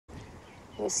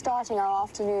We're starting our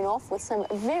afternoon off with some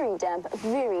very damp,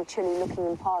 very chilly-looking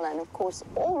impala, and of course,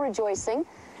 all rejoicing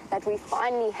that we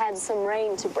finally had some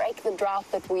rain to break the drought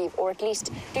that or at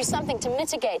least do something to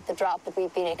mitigate the drought that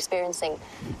we've been experiencing.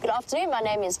 Good afternoon, my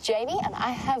name is Jamie, and I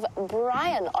have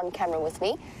Brian on camera with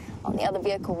me. On the other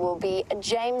vehicle will be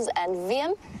James and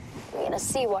Viam. We're going to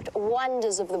see what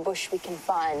wonders of the bush we can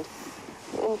find.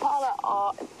 The impala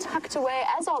are tucked away,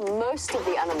 as are most of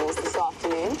the animals this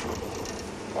afternoon.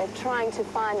 They're trying to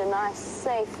find a nice,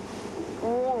 safe,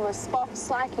 warmer spot,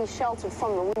 slightly sheltered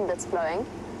from the wind that's blowing.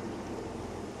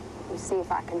 Let me see if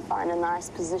I can find a nice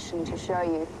position to show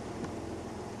you.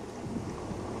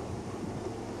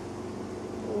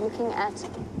 We're looking at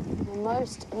the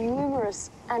most numerous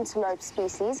antelope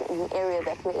species in the area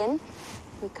that we're in.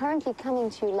 We're currently coming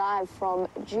to you live from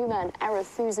Djuma and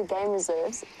Arathusa Game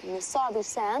Reserves in the Sabi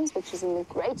Sands, which is in the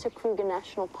Greater Kruger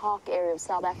National Park area of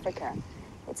South Africa.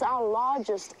 It's our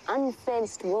largest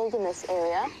unfenced wilderness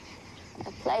area,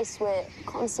 a place where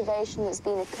conservation has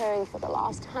been occurring for the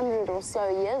last 100 or so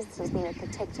years. This has been a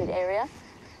protected area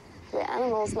where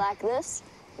animals like this,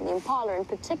 and the impala in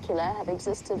particular, have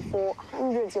existed for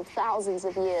hundreds of thousands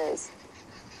of years.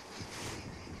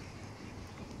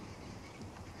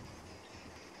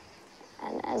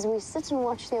 And as we sit and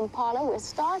watch the impala, we're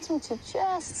starting to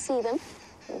just see them,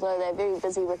 although they're very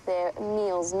busy with their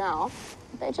meals now.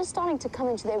 They're just starting to come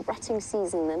into their rutting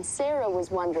season, and Sarah was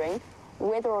wondering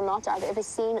whether or not I've ever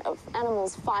seen of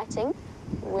animals fighting,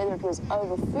 whether it was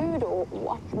over food or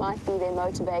what might be their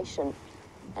motivation.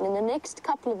 And in the next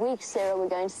couple of weeks, Sarah, we're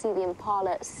going to see the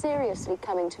impala seriously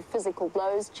coming to physical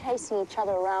blows, chasing each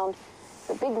other around.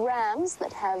 The big rams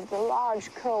that have the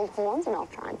large curled horns, and I'll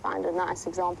try and find a nice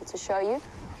example to show you,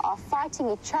 are fighting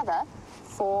each other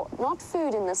for not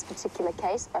food in this particular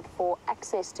case, but for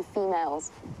access to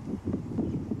females.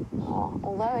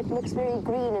 Although it looks very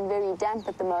green and very damp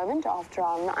at the moment after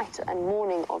our night and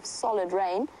morning of solid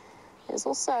rain, there's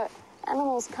also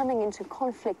animals coming into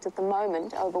conflict at the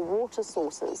moment over water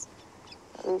sources.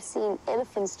 We've seen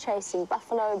elephants chasing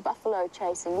buffalo, buffalo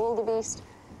chasing wildebeest.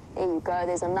 There you go,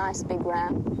 there's a nice big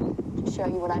ram. To show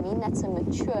you what I mean, that's a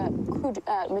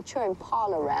mature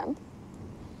impala ram.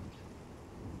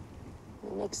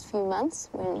 In the next few months,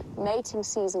 when mating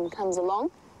season comes along,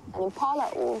 an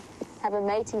impala will have a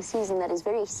mating season that is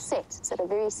very set. It's at a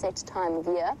very set time of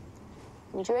year.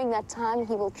 And during that time,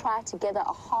 he will try to gather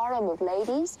a harem of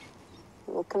ladies.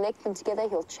 He will collect them together,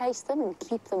 he'll chase them and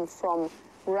keep them from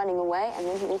running away, and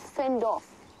then he will fend off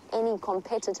any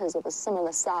competitors of a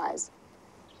similar size.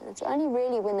 And it's only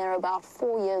really when they're about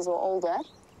 4 years or older,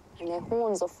 and their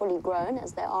horns are fully grown,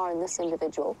 as they are in this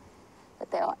individual, that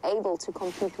they are able to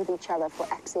compete with each other for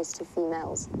access to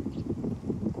females.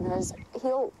 And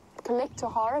he'll collect a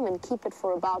harem and keep it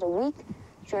for about a week,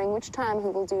 during which time he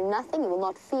will do nothing. He will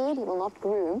not feed, he will not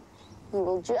groom. He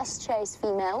will just chase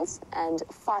females and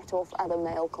fight off other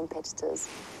male competitors.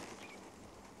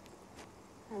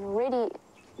 And already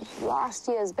last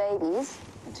year's babies,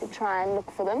 to try and look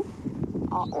for them,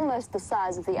 are almost the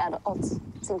size of the adults.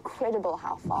 It's incredible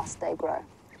how fast they grow.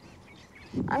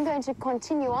 I'm going to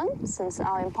continue on, since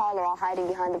our impala are hiding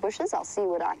behind the bushes. I'll see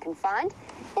what I can find.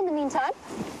 In the meantime,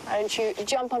 why don't you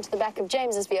jump onto the back of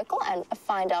James's vehicle and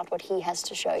find out what he has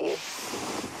to show you.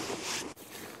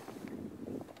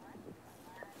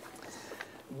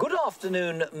 Good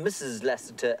afternoon, Mrs.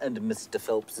 Lassiter and Mr.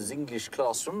 Phelps's English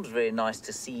classrooms. Very nice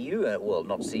to see you. Well,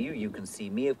 not see you. You can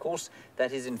see me, of course.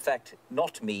 That is, in fact,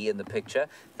 not me in the picture.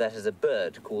 That is a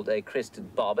bird called a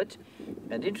crested barbet,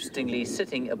 and interestingly,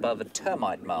 sitting above a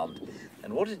termite mound.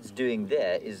 And what it's doing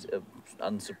there is,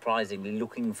 unsurprisingly,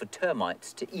 looking for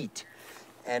termites to eat.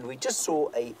 And we just saw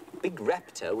a big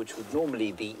raptor, which would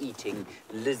normally be eating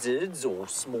lizards or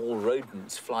small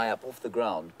rodents, fly up off the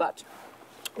ground. But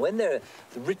when the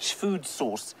rich food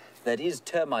source that is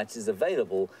termites is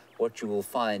available, what you will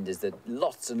find is that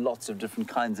lots and lots of different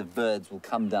kinds of birds will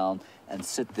come down and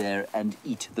sit there and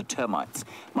eat the termites.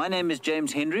 My name is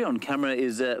James Henry. On camera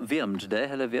is Viam today.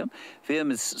 Hello, Viam.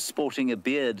 Viam is sporting a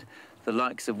beard, the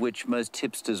likes of which most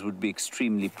hipsters would be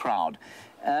extremely proud.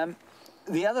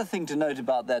 The other thing to note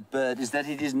about that bird is that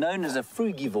it is known as a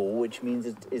frugivore, which means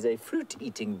it is a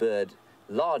fruit-eating bird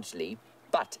largely.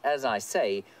 But, as I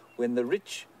say, when the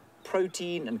rich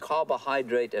protein and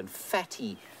carbohydrate and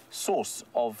fatty source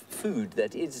of food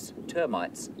that is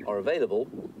termites are available,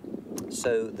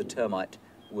 so the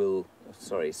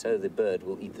bird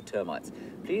will eat the termites.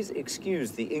 Please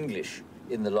excuse the English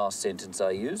in the last sentence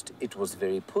I used. It was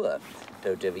very poor.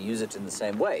 Don't ever use it in the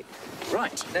same way.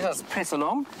 Right, let us press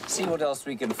along, see what else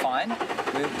we can find.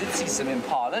 We did see some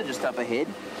impala just up ahead.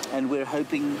 and we're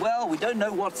hoping, well, we don't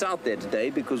know what's out there today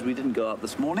because we didn't go out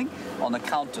this morning on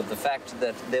account of the fact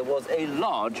that there was a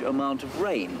large amount of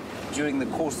rain during the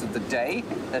course of the day.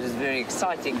 That is very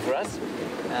exciting for us,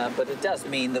 but it does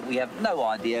mean that we have no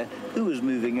idea who was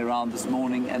moving around this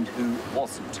morning and who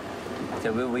wasn't.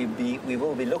 So we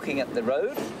will be looking at the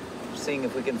road, seeing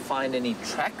if we can find any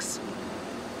tracks,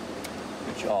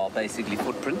 which are basically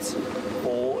footprints,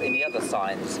 or any other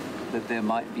signs that there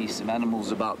might be some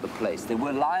animals about the place. There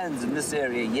were lions in this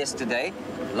area yesterday.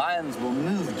 Lions will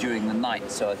move during the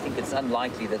night, so I think it's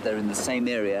unlikely that they're in the same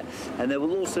area. And they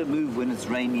will also move when it's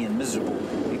rainy and miserable.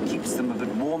 It keeps them a bit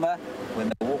warmer when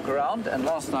they walk around. And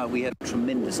last night we had a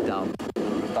tremendous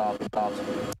downpour, about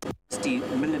 60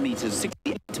 millimeters,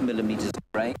 68 millimeters of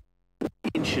rain.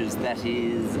 Inches, that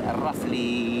is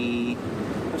roughly,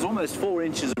 it's almost 4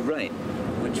 inches of rain,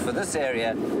 which for this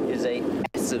area is a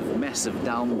massive, massive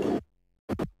downpour.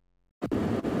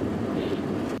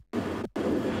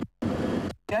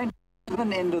 Going to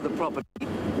one end of the property,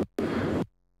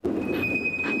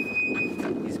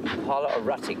 these impala are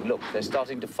rutting. Look, they're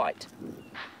starting to fight.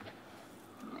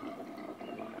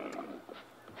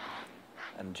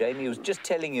 And Jamie was just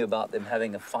telling you about them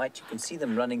having a fight. You can see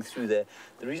them running through there.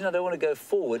 The reason I don't want to go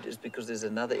forward is because there's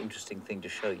another interesting thing to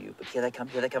show you. But here they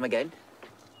come again.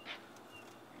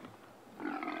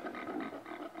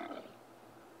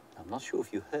 I'm not sure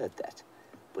if you heard that,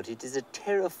 but it is a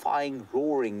terrifying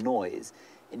roaring noise.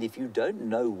 And if you don't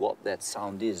know what that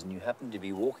sound is and you happen to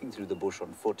be walking through the bush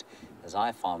on foot, as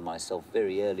I found myself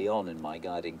very early on in my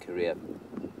guiding career,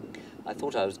 I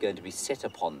thought I was going to be set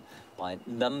upon by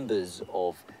numbers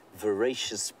of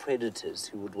voracious predators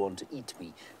who would want to eat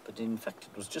me. But in fact,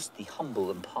 it was just the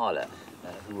humble impala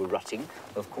who were rutting,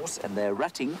 of course, and they're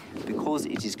rutting because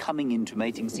it is coming into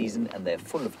mating season and they're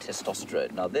full of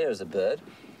testosterone. Now, there's a bird,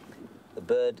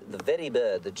 the very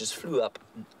bird that just flew up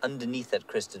underneath that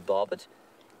crested barbet,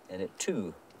 and it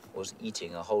too was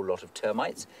eating a whole lot of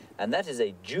termites, and that is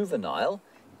a juvenile,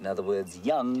 in other words,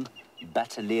 young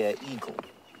Battalier eagle.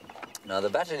 Now, the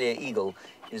Battalier eagle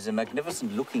is a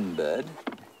magnificent looking bird,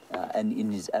 and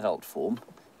in his adult form,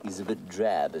 he's a bit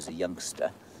drab as a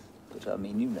youngster. But I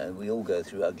mean, you know, we all go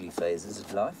through ugly phases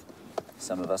of life.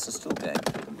 Some of us are still going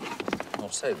through them.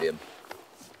 Not so, Liam.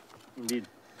 Indeed.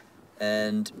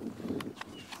 And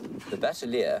the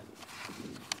Battalier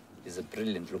is a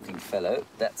brilliant looking fellow.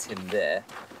 That's him there.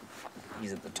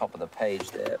 He's at the top of the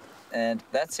page there. And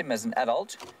that's him as an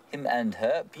adult, him and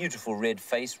her. Beautiful red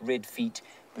face, red feet,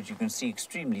 but you can see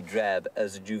extremely drab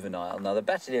as a juvenile. Now, the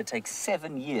Battalier takes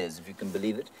 7 years, if you can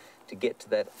believe it, to get to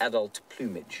that adult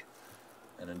plumage.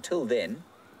 And until then,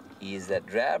 he is that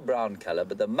drab brown colour.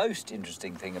 But the most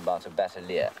interesting thing about a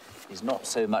Battalier is not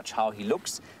so much how he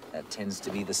looks. That tends to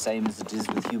be the same as it is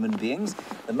with human beings.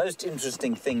 The most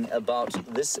interesting thing about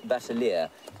this Battalier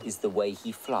is the way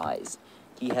he flies.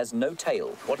 He has no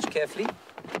tail. Watch carefully.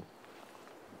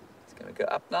 It's going to go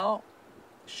up now.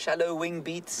 Shallow wing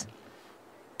beats.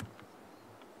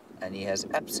 And he has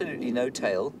absolutely no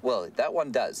tail. Well, that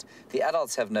one does. The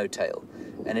adults have no tail.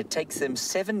 And it takes them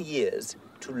 7 years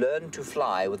to learn to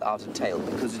fly without a tail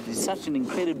because it is such an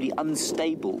incredibly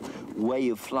unstable way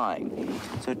of flying.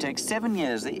 So it takes 7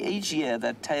 years. Each year,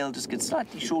 that tail just gets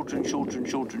slightly shorter and shorter and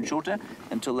shorter and shorter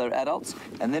until they're adults.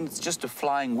 And then it's just a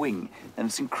flying wing. And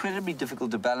it's incredibly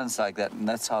difficult to balance like that, and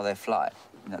that's how they fly.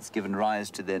 And that's given rise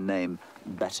to their name,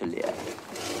 Battalier.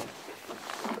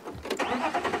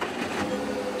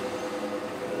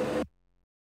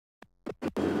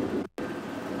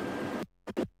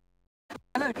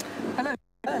 Hello.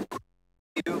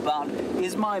 About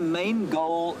is my main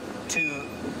goal to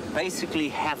basically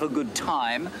have a good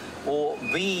time, or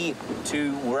B,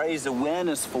 to raise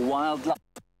awareness for wildlife?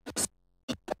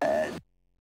 I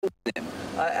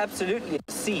absolutely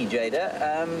see,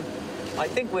 Jada. I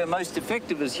think we're most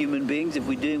effective as human beings if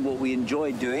we're doing what we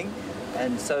enjoy doing,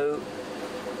 and so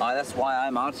that's why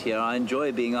I'm out here. I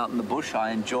enjoy being out in the bush.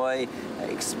 I enjoy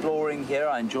exploring here.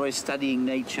 I enjoy studying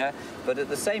nature. But at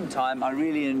the same time, I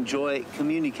really enjoy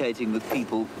communicating with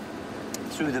people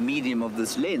through the medium of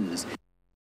this lens.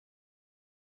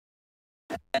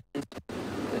 And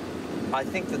I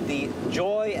think that the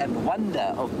joy and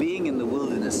wonder of being in the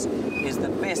wilderness is the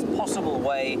best possible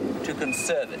way to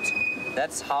conserve it.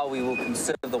 That's how we will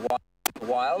conserve the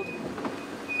wild.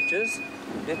 Just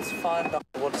let's find out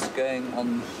what's going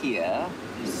on here.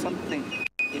 There's something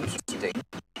interesting.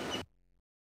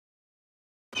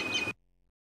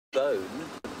 Bone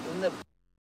in the...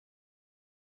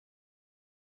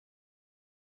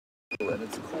 and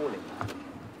it's calling.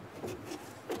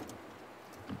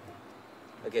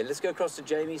 Okay, let's go across to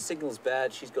Jamie. Signal's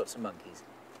bad. She's got some monkeys.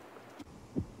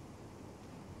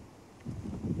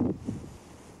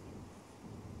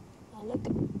 Now look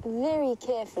very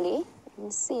carefully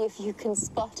and see if you can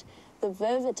spot the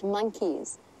vervet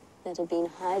monkeys that have been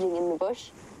hiding in the bush.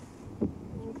 I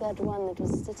think that one that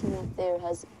was sitting up there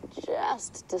has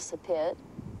just disappeared.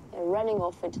 They're running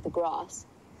off into the grass.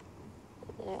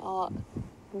 They are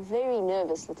very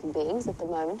nervous little beings at the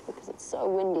moment because it's so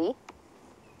windy.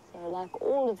 So like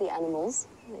all of the animals,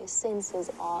 their senses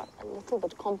are a little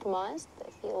bit compromised.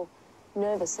 They feel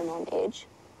nervous and on edge.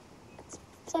 It's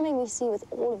something we see with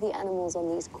all of the animals on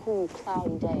these cool,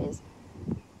 cloudy days.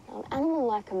 Now, an animal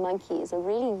like a monkey is a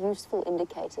really useful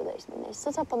indicator. When they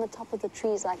sit up on the top of the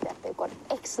trees like that, they've got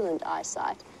excellent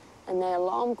eyesight, and they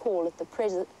alarm call at the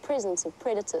presence of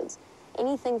predators.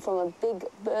 Anything from a big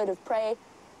bird of prey,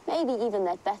 maybe even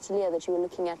that batelier that you were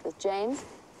looking at with James,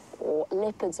 or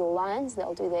leopards or lions.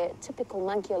 They'll do their typical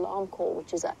monkey alarm call,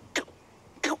 which is a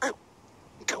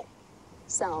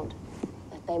sound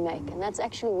that they make. And that's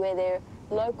actually where their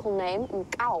local name,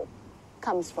 Nkau,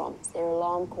 comes from. It's their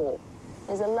alarm call.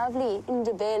 There's a lovely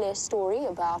Indabele story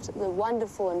about the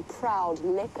wonderful and proud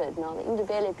leopard. Now, the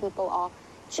Indabele people are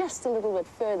just a little bit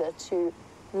further to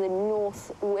the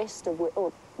northwest of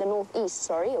or the northeast,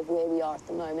 sorry, of where we are at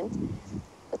the moment.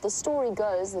 But the story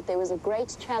goes that there was a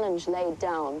great challenge laid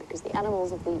down because the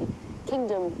animals of the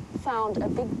kingdom found a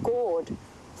big gourd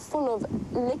full of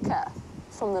liquor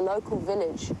from the local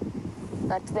village.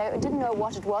 But they didn't know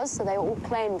what it was, so they all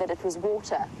claimed that it was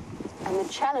water. And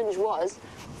the challenge was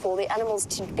for the animals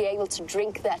to be able to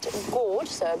drink that gourd,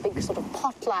 so a big sort of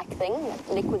pot-like thing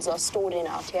that liquids are stored in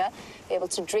out here, be able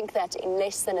to drink that in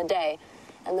less than a day.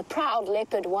 And the proud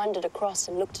leopard wandered across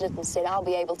and looked at it and said, I'll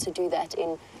be able to do that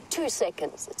in 2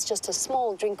 seconds. It's just a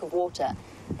small drink of water.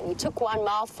 And he took one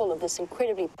mouthful of this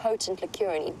incredibly potent liqueur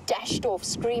and he dashed off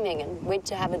screaming and went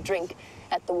to have a drink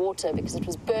at the water because it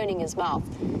was burning his mouth.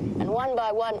 And one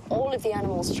by one, all of the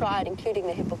animals tried, including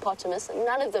the hippopotamus, and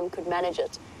none of them could manage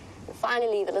it. And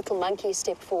finally, the little monkey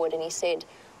stepped forward and he said,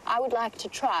 I would like to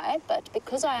try, but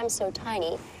because I am so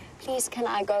tiny, please can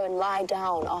I go and lie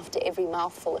down after every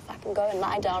mouthful? If I can go and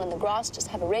lie down in the grass, just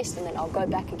have a rest, and then I'll go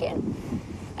back again.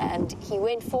 And he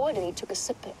went forward and he took a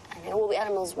sip, and then all the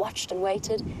animals watched and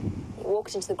waited. He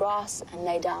walked into the grass and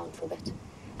lay down for a bit.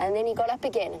 And then he got up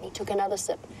again and he took another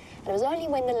sip. And it was only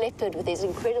when the leopard, with his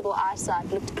incredible eyesight,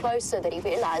 looked closer that he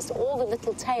realized all the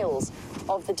little tails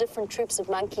of the different troops of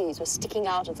monkeys were sticking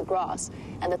out of the grass,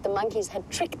 and that the monkeys had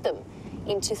tricked them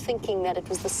into thinking that it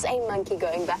was the same monkey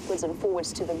going backwards and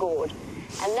forwards to the gourd.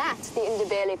 And that, the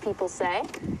Indabele people say,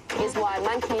 is why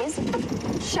monkeys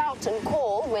shout and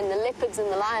call when the leopards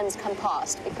and the lions come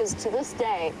past, because to this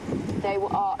day they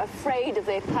are afraid of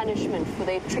their punishment for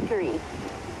their trickery.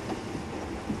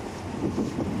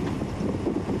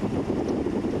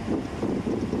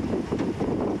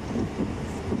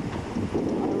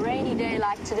 On a rainy day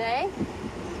like today,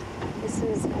 this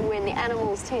is when the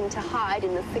animals tend to hide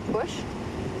in the thick bush.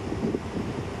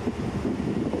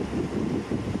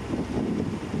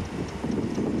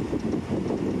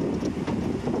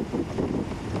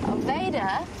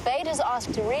 Vader's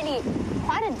asked a really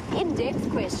quite an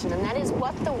in-depth question, and that is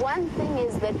what the one thing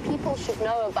is that people should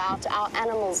know about our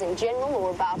animals in general,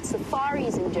 or about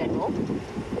safaris in general,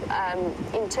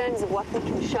 in terms of what we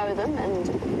can show them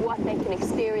and what they can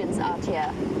experience out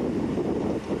here.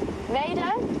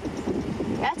 Vader,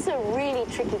 that's a really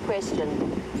tricky question.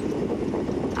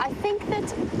 I think that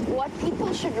what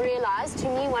people should realize, to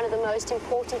me, one of the most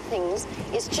important things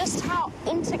is just how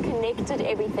interconnected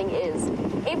everything is.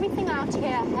 Everything out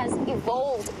here has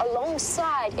evolved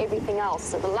alongside everything else.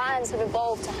 So the lions have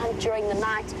evolved to hunt during the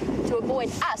night to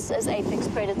avoid us as apex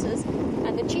predators,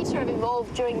 and the cheetah have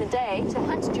evolved during the day to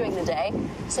hunt during the day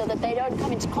so that they don't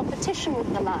come into competition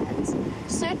with the lions.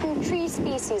 Certain tree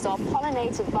species are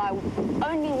pollinated by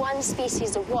only one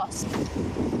species of wasp,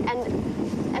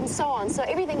 and so on. So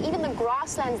everything, even the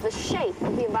grasslands, the shape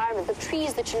of the environment, the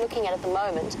trees that you're looking at the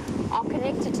moment, are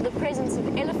connected to the presence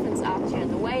of elephants out here and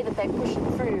the way that they push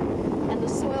it through, and the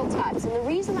soil types. And the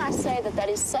reason I say that that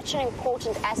is such an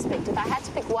important aspect, if I had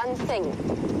to pick one thing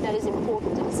that is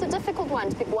important, and it's a difficult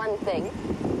one to pick one thing,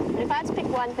 but if I had to pick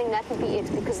one thing, that would be it,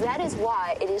 because that is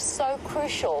why it is so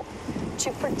crucial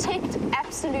to protect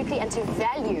absolutely and to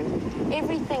value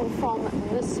everything from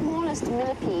the smallest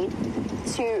millipede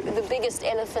to the biggest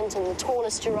elephant and the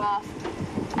tallest giraffe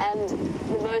and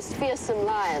the most fearsome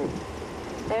lion.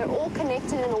 They're all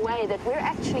connected in a way that we're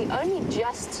actually only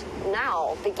just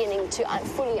now beginning to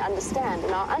fully understand,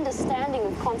 and our understanding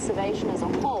of conservation as a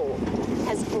whole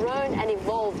has grown and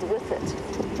evolved with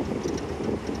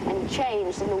it and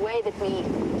changed in the way that we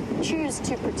choose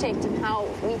to protect and how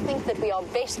we think that we are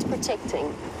best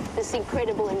protecting this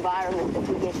incredible environment that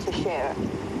we get to share.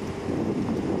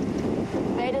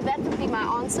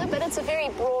 answer, but it's a very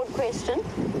broad question.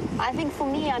 I think for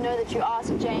me, I know that you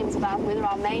asked James about whether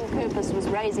our main purpose was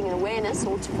raising awareness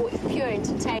or for pure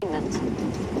entertainment.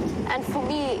 And for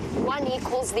me, one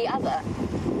equals the other.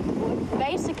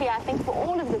 Basically, I think for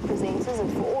all of the presenters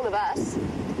and for all of us,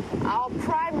 our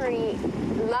primary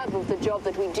love of the job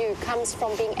that we do comes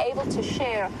from being able to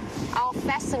share our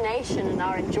fascination and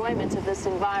our enjoyment of this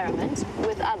environment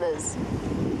with others.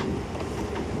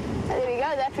 There we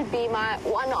go. That would be my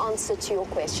one answer to your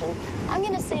question. I'm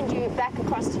going to send you back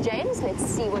across to James. Let's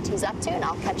see what he's up to, and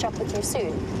I'll catch up with you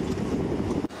soon.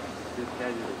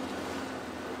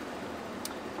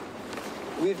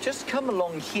 We've just come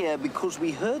along here because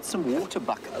we heard some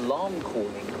waterbuck alarm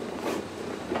calling.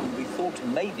 And we thought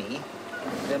maybe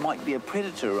there might be a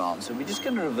predator around. So we're just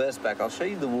going to reverse back. I'll show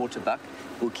you the waterbuck.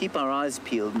 We'll keep our eyes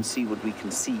peeled and see what we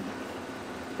can see.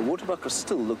 The waterbuck are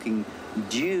still looking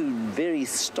very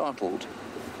startled.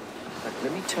 But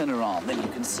let me turn around, then you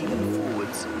can see them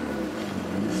forwards.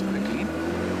 Just quickly.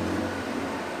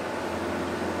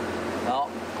 Now,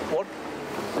 what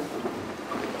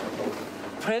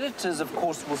predators, of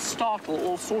course, will startle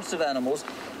all sorts of animals,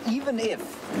 even if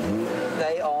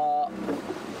they are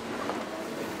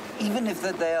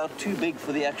too big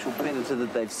for the actual predator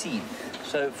that they've seen.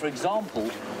 So, for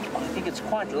example, I think it's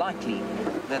quite likely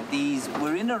that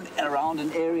we're in around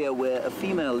an area where a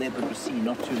female leopard was seen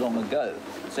not too long ago.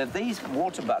 So if these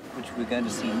waterbuck, which we're going to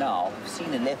see now, have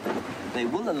seen a leopard, they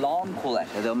will alarm call at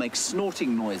her. They'll make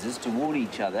snorting noises to warn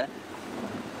each other.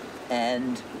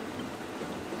 And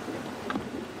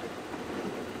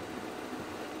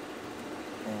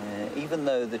even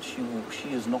though that she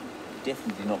is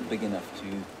definitely not big enough to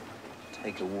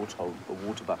take a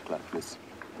waterbuck like this.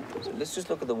 So let's just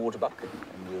look at the waterbuck,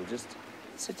 and we'll just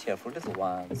sit here for a little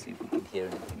while and see if we can hear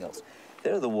anything else.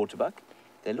 There are the waterbuck.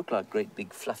 They look like great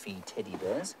big fluffy teddy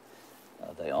bears.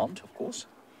 They aren't, of course.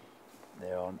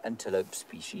 They're an antelope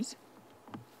species.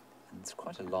 And it's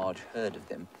quite a large herd of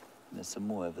them. And there's some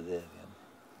more over there again.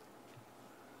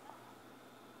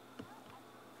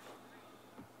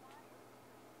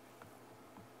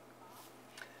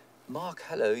 Mark,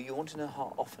 hello. You want to know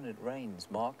how often it rains,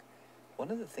 Mark? One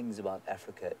of the things about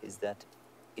Africa is that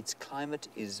its climate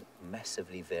is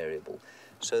massively variable.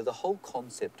 So the whole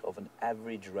concept of an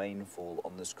average rainfall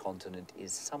on this continent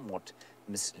is somewhat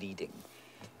misleading.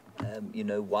 You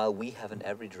know, while we have an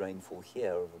average rainfall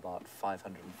here of about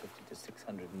 550 to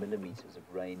 600 millimeters of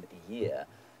rain a year,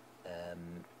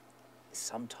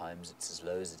 sometimes it's as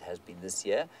low as it has been this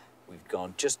year. We've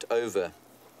gone just over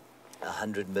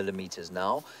 100 millimeters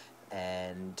now,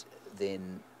 and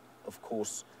then, of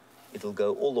course, it'll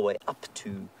go all the way up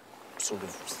to sort of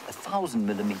 1,000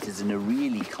 millimeters in a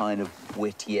really kind of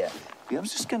wet year. I'm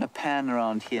just going to pan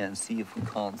around here and see if we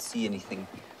can't see anything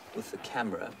with the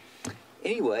camera.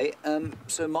 Anyway,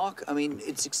 so Mark, I mean,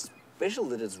 it's special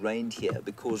that it's rained here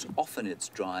because often it's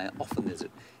dry, often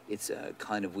it's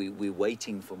kind of, we're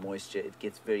waiting for moisture. It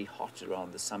gets very hot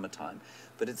around the summertime.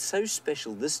 But it's so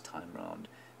special this time round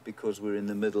because we're in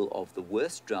the middle of the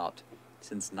worst drought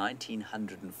since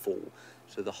 1904.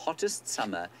 So the hottest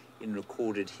summer in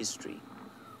recorded history.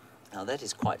 Now that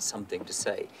is quite something to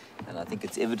say, and I think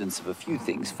it's evidence of a few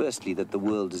things. Firstly, that the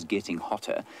world is getting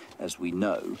hotter, as we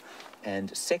know,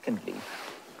 and secondly,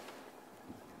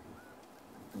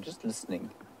 I'm just listening.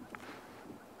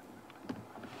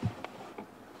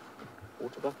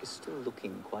 Waterbuck is still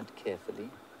looking quite carefully,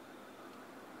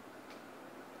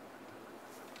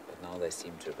 but now they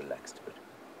seem to have relaxed a bit.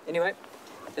 Anyway,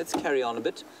 let's carry on a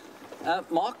bit.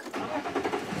 Mark?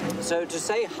 So to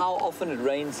say how often it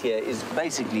rains here is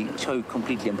basically so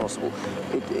completely impossible.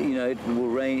 It will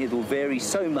rain, it will vary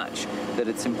so much that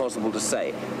it's impossible to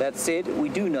say. That said, we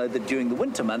do know that during the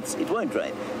winter months it won't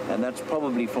rain. And that's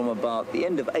probably from about the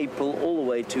end of April all the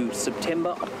way to September,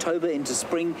 October into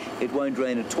spring, it won't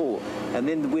rain at all. And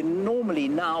then we're normally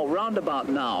now, round about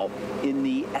now,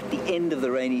 at the end of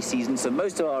the rainy season. So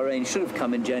most of our rain should have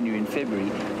come in January and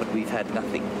February, but we've had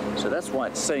nothing. So that's why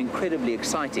it's so incredibly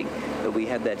exciting that we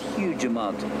had that huge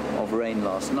amount of rain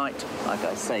last night. Like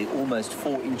I say, almost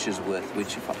 4 inches worth,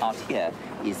 which for out here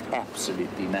is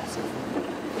absolutely massive.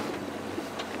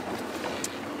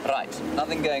 Right,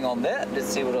 nothing going on there. Let's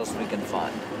see what else we can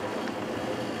find.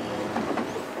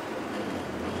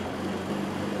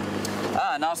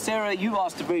 Now, Sarah, you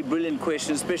asked a very brilliant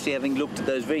question, especially having looked at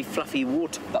those very fluffy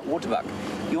waterbuck.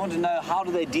 You want to know how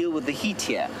do they deal with the heat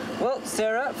here? Well,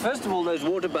 Sarah, first of all, those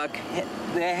waterbuck,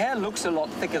 their hair looks a lot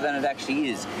thicker than it actually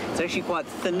is. It's actually quite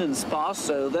thin and sparse,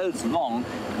 so although it's long,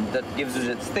 that gives it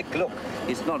its thick look.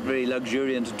 It's not very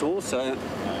luxuriant at all, so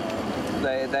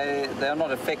they are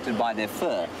not affected by their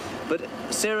fur. But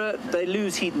Sarah, they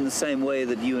lose heat in the same way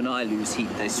that you and I lose heat.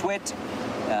 They sweat,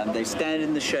 they stand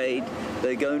in the shade,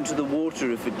 they go into the water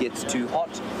if it gets too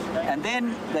hot, and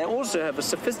then they also have a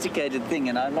sophisticated thing,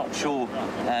 and I'm not sure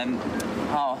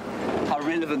how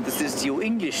relevant this is to your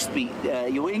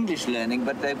your English learning,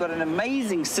 but they've got an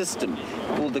amazing system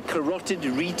called the carotid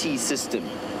rete system,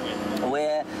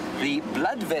 where the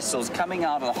blood vessels coming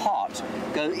out of the heart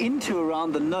go into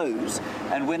around the nose,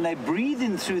 and when they breathe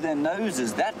in through their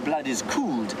noses, that blood is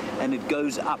cooled and it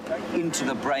goes up into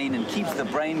the brain and keeps the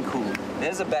brain cool.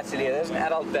 There's a batelier, there's an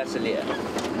adult batelier.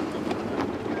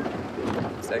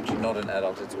 It's actually not an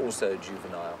adult, it's also a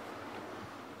juvenile.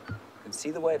 You can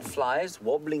see the way it flies,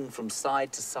 wobbling from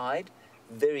side to side,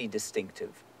 very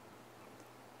distinctive.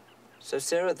 So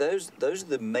Sarah, those are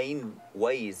the main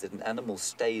ways that an animal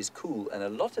stays cool, and a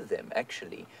lot of them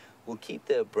actually will keep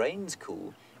their brains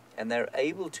cool, and they're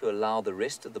able to allow the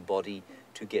rest of the body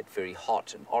to get very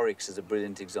hot, and oryx is a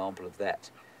brilliant example of that.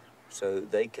 So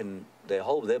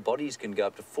their bodies can go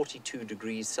up to 42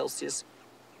 degrees Celsius,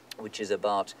 which is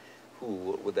about,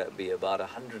 what would that be, about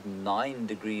 109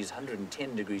 degrees,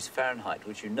 110 degrees Fahrenheit,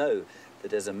 which you know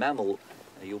that as a mammal,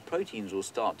 your proteins will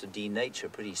start to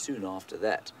denature pretty soon after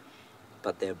that.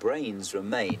 But their brains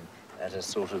remain at a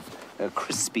sort of a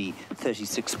crispy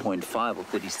 36.5 or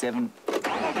 37,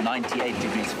 98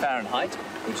 degrees Fahrenheit,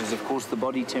 which is, of course, the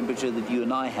body temperature that you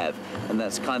and I have, and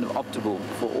that's kind of optimal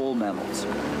for all mammals.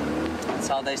 That's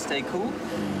how they stay cool.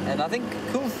 And I think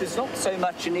coolth is not so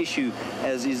much an issue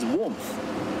as is warmth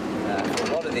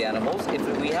for a lot of the animals.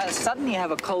 If we suddenly have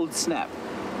a cold snap,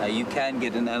 you can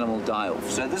get an animal die off.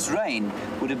 So this rain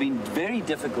would have been very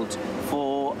difficult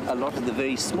for a lot of the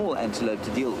very small antelope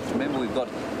to deal with. Remember, we've got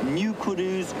new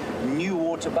kudus, new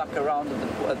waterbuck around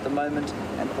at the moment,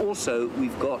 and also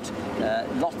we've got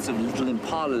lots of little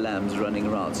impala lambs running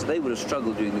around. So they would have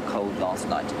struggled during the cold last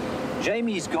night.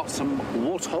 Jamie's got some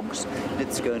warthogs.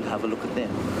 Let's go and have a look at them.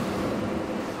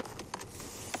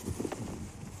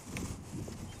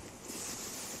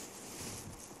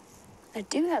 I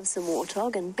do have some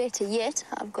warthog, and better yet,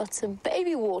 I've got some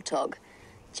baby warthog.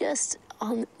 Just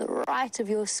on the right of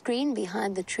your screen,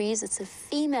 behind the trees, it's a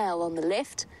female on the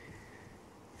left,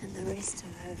 and the rest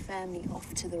of her family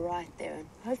off to the right there. And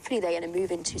hopefully they're going to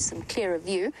move into some clearer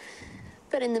view.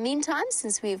 But in the meantime,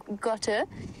 since we've got her,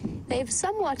 they've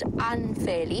somewhat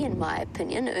unfairly, in my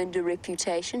opinion, earned a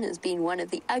reputation as being one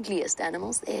of the ugliest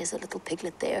animals. There's a little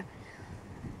piglet there.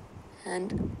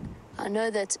 And I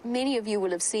know that many of you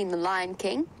will have seen The Lion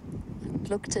King,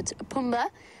 looked at Pumbaa,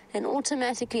 and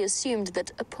automatically assumed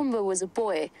that Pumbaa was a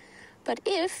boy. But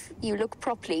if you look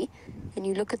properly and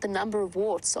you look at the number of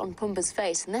warts on Pumbaa's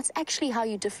face, and that's actually how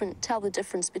you tell the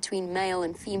difference between male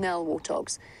and female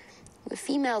warthogs. The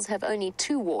females have only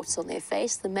 2 warts on their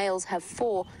face, the males have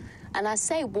 4. And I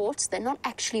say warts, they're not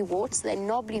actually warts, they're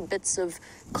knobbly bits of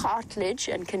cartilage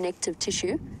and connective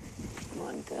tissue. Come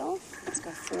on, girl, let's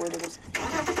go forward a bit.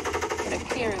 Get a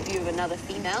clearer view of another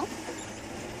female.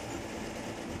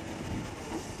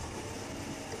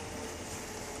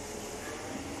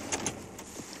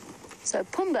 So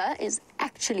Pumbaa is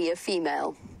actually a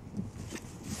female.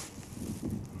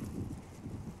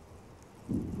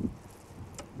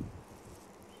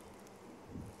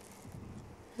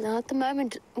 Now, at the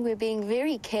moment, we're being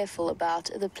very careful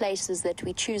about the places that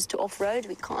we choose to off-road.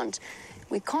 We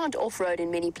can't off-road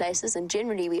in many places, and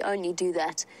generally we only do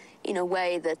that in a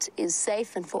way that is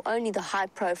safe and for only the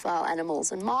high-profile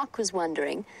animals. And Mark was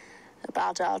wondering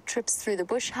about our trips through the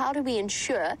bush. How do we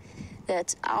ensure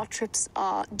that our trips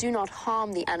do not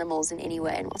harm the animals in any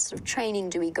way, and what sort of training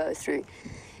do we go through?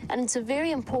 And it's a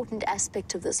very important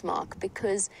aspect of this, Mark,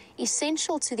 because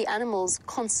essential to the animals'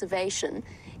 conservation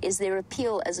is their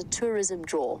appeal as a tourism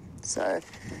draw. So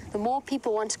the more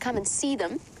people want to come and see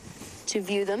them, to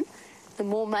view them, the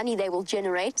more money they will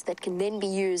generate that can then be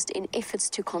used in efforts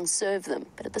to conserve them.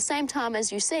 But at the same time,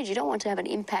 as you said, you don't want to have an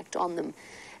impact on them.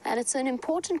 And it's an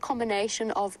important combination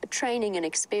of training and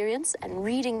experience and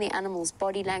reading the animal's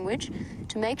body language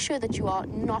to make sure that you are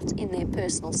not in their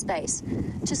personal space.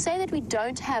 To say that we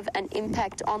don't have an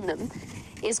impact on them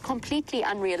is completely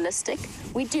unrealistic.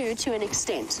 We do to an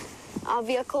extent. Our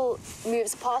vehicle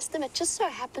moves past them. It just so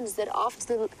happens that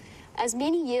after as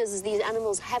many years as these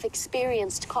animals have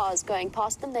experienced cars going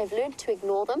past them, they've learned to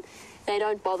ignore them. They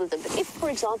don't bother them. But if, for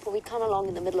example, we come along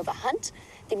in the middle of a hunt,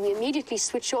 then we immediately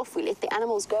switch off. We let the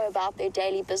animals go about their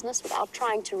daily business without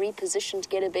trying to reposition to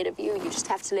get a better view. You just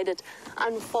have to let it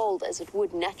unfold as it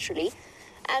would naturally.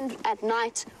 And at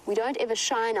night, we don't ever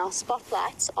shine our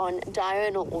spotlights on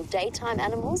diurnal or daytime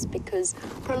animals, because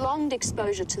prolonged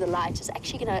exposure to the light is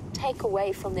actually going to take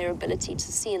away from their ability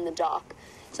to see in the dark.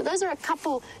 So those are a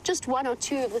couple, just one or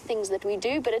two of the things that we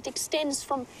do, but it extends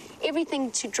from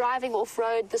everything to driving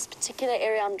off-road. This particular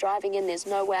area I'm driving in, there's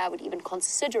no way I would even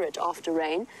consider it after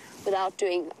rain without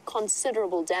doing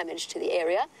considerable damage to the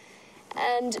area.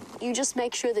 And you just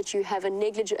make sure that you have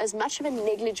as much of a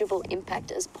negligible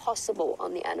impact as possible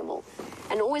on the animal.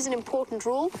 And always an important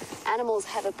rule, animals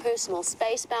have a personal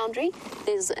space boundary.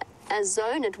 There's a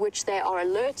zone at which they are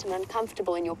alert and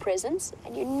uncomfortable in your presence,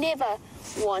 and you never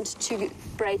want to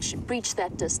breach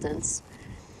that distance.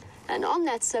 And on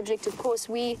that subject, of course,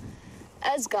 we,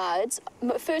 as guides,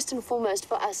 first and foremost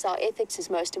for us, our ethics is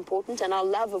most important, and our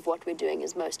love of what we're doing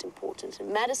is most important.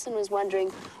 And Madison was wondering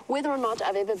whether or not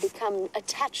I've ever become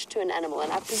attached to an animal,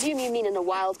 and I presume you mean in a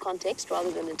wild context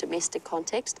rather than a domestic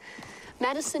context.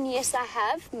 Madison, yes, I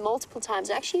have, multiple times.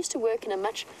 I actually used to work in a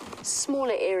much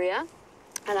smaller area,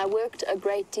 and I worked a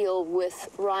great deal with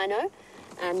rhino,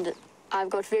 and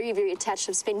I've got very, very attached.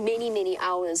 I've spent many, many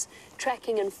hours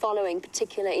tracking and following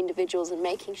particular individuals and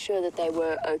making sure that they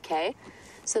were okay.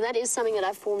 So that is something that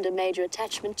I've formed a major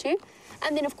attachment to.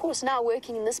 And then, of course, now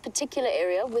working in this particular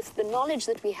area with the knowledge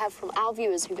that we have from our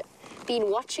viewers who've been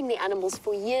watching the animals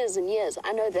for years and years,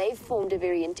 I know they've formed a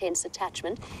very intense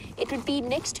attachment. It would be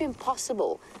next to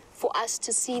impossible for us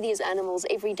to see these animals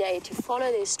every day, to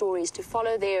follow their stories, to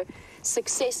follow their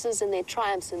successes and their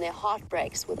triumphs and their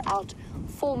heartbreaks without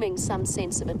forming some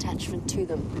sense of attachment to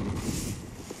them.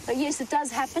 But yes, it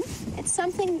does happen. It's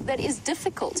something that is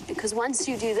difficult because once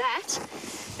you do that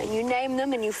and you name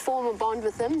them and you form a bond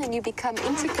with them, then you become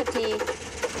intricately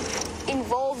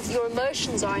involved. Your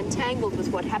emotions are entangled with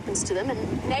what happens to them,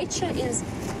 and nature is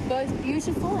both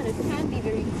beautiful and it can be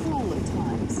very cruel at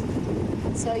times.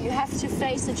 So you have to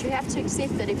face it, you have to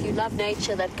accept that if you love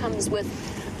nature, that comes with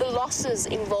the losses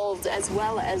involved as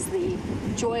well as the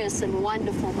joyous and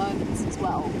wonderful moments as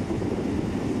well.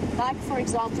 Like, for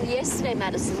example, yesterday,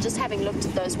 Madison, just having looked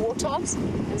at those warthogs,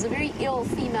 there was a very ill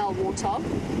female warthog,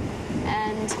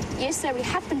 and yesterday we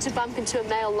happened to bump into a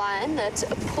male lion that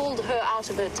pulled her out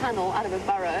of her tunnel, out of her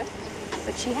burrow,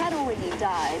 but she had already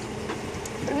died.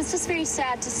 But it was just very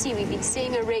sad to see. We've been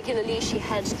seeing her regularly. She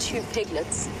had 2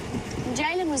 piglets.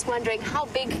 Jalen was wondering, how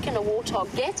big can a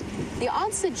warthog get? The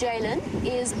answer, Jalen,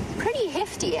 is pretty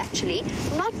hefty, actually.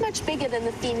 Not much bigger than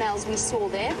the females we saw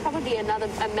there. Probably a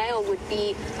male would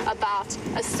be about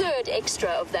a third extra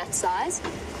of that size.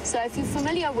 So if you're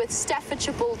familiar with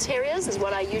Staffordshire Bull Terriers, is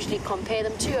what I usually compare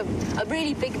them to, a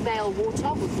really big male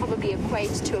warthog would probably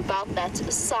equate to about that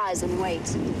size and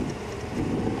weight.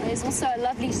 There's also a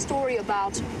lovely story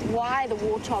about why the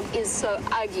warthog is so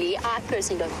ugly. I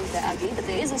personally don't think they're ugly, but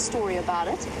there is a story about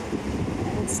it.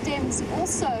 And it stems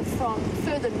also from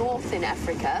further north in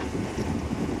Africa.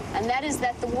 And that is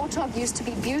that the warthog used to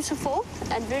be beautiful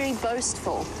and very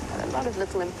boastful. A lot of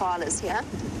little impalas here.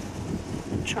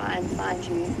 I'll try and find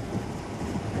you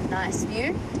a nice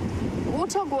view. The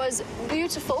warthog was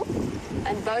beautiful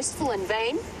and boastful and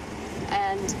vain,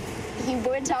 and he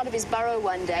went out of his burrow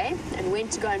one day and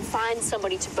went to go and find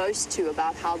somebody to boast to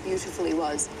about how beautiful he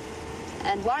was.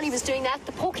 And while he was doing that,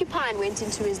 the porcupine went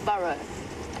into his burrow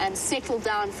and settled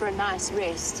down for a nice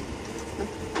rest.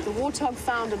 The warthog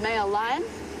found a male lion,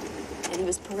 and he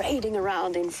was parading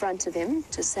around in front of him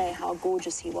to say how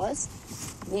gorgeous he was.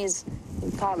 These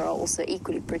impala are also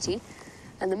equally pretty.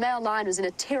 And the male lion was in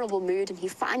a terrible mood, and he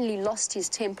finally lost his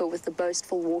temper with the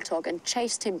boastful warthog and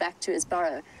chased him back to his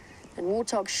burrow. And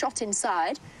warthog shot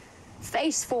inside,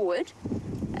 face forward,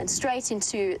 and straight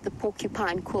into the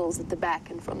porcupine quills at the back.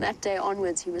 And from that day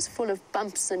onwards, he was full of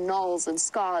bumps and knolls and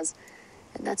scars.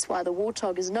 And that's why the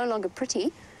warthog is no longer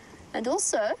pretty, and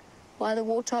also why the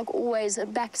warthog always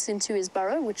backs into his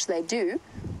burrow, which they do,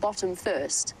 bottom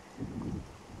first.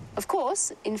 Of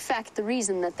course, in fact, the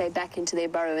reason that they back into their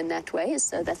burrow in that way is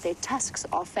so that their tusks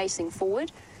are facing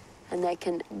forward and they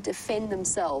can defend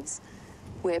themselves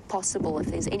where possible if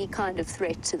there's any kind of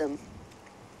threat to them.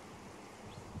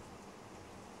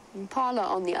 Impala,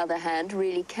 on the other hand,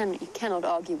 really you cannot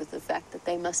argue with the fact that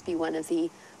they must be one of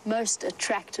the most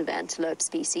attractive antelope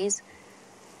species.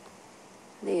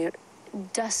 Their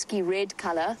dusky red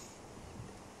color,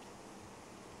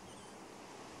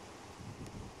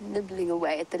 nibbling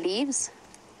away at the leaves.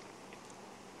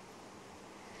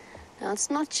 Now, it's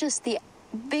not just the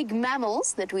big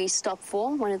mammals that we stop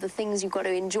for. One of the things you've got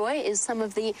to enjoy is some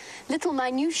of the little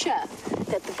minutiae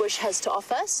that the bush has to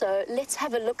offer. So let's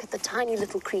have a look at the tiny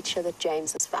little creature that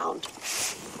James has found.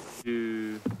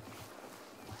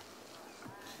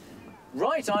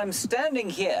 Right, I'm standing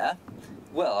here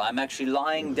Well, I'm actually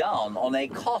lying down on a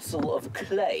castle of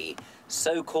clay,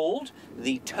 so-called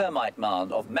the termite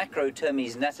mound of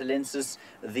Macrotermes natalensis,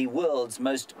 the world's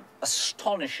most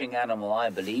astonishing animal, I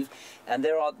believe. And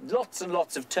there are lots and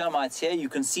lots of termites here. You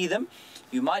can see them.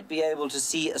 You might be able to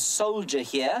see a soldier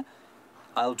here.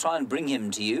 I'll try and bring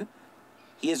him to you.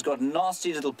 He has got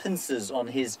nasty little pincers on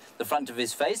the front of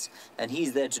his face, and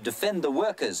he's there to defend the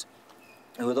workers,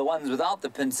 who are the ones without the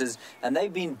pincers, and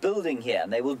they've been building here,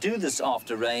 and they will do this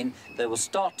after rain. They will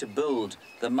start to build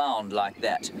the mound like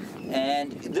that.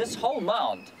 And this whole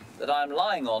mound that I'm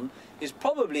lying on is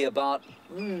probably about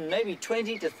maybe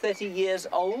 20 to 30 years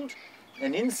old,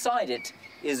 and inside it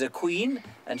is a queen,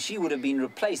 and she would have been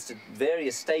replaced at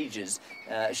various stages.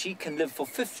 She can live for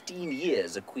 15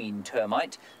 years, a queen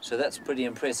termite, so that's pretty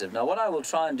impressive. Now, what I will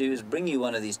try and do is bring you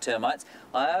one of these termites.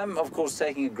 I am, of course,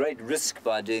 taking a great risk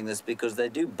by doing this because they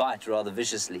do bite rather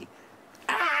viciously.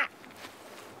 Ah!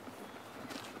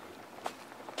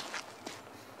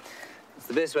 It's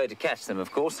the best way to catch them,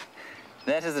 of course.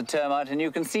 That is a termite, and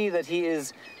you can see that he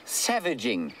is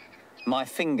savaging my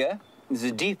finger. This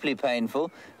is deeply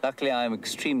painful. Luckily, I am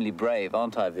extremely brave,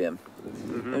 aren't I, Vim?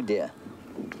 Mm-hmm. Oh, dear.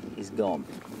 He's gone.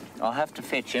 I'll have to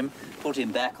fetch him, put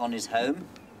him back on his home.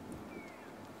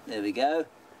 There we go.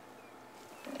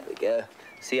 There we go.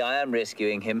 See, I am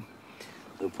rescuing him.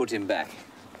 We'll put him back.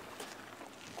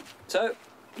 So,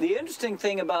 the interesting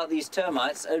thing about these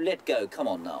termites... Oh, let go. Come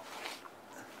on now.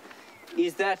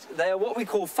 Is that they are what we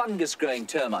call fungus-growing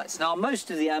termites. Now, most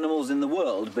of the animals in the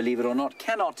world, believe it or not,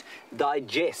 cannot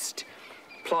digest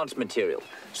plant material.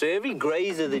 So every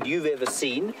grazer that you've ever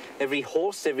seen, every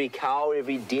horse, every cow,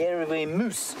 every deer, every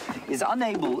moose is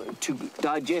unable to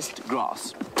digest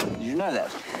grass. Did you know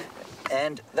that?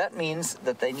 And that means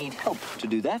that they need help to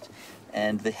do that.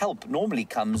 And the help normally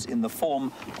comes in the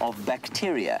form of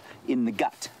bacteria in the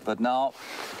gut. But now,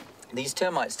 these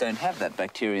termites don't have that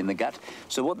bacteria in the gut,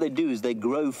 so what they do is they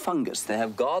grow fungus. They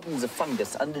have gardens of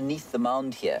fungus underneath the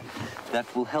mound here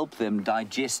that will help them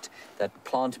digest that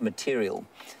plant material.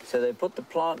 So they put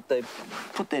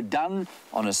their dung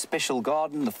on a special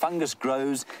garden, the fungus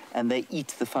grows, and they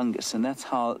eat the fungus, and that's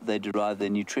how they derive their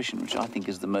nutrition, which I think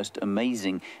is the most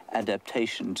amazing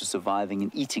adaptation to surviving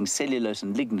and eating cellulose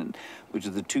and lignin, which are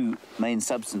the two main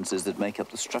substances that make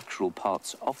up the structural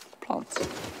parts of plants.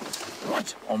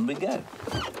 Right, on we go.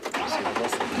 Let's see what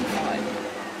else we can find.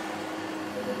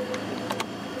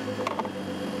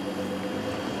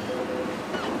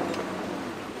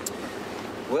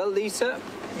 Well, Lisa,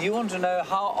 you want to know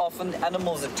how often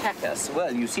animals attack us?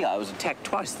 Well, you see, I was attacked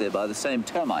twice there by the same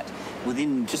termite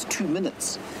within just 2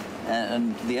 minutes.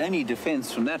 And the only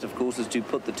defense from that, of course, is to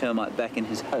put the termite back in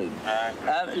his home.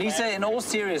 Lisa, in all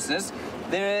seriousness,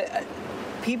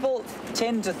 people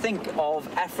tend to think of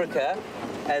Africa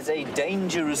as a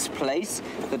dangerous place,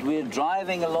 that we're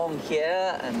driving along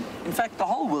here, and in fact the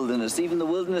whole wilderness, even the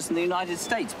wilderness in the United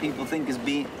States, people think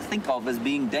of as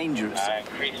being dangerous.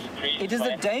 It is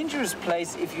a dangerous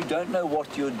place if you don't know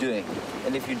what you're doing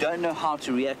and if you don't know how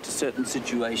to react to certain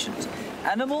situations.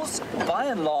 Animals, by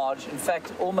and large, in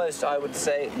fact almost I would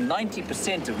say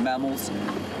 90% of mammals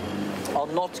are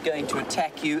not going to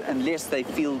attack you unless they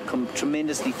feel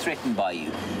tremendously threatened by you.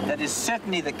 That is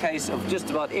certainly the case of just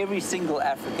about every single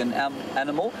African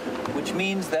animal, which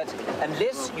means that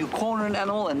unless you corner an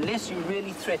animal, unless you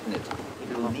really threaten it,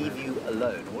 it will leave you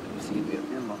alone. What do we see here?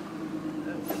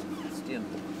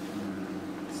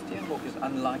 Steenbok is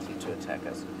unlikely to attack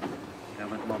us. Yeah,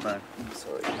 but my bad.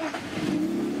 Sorry.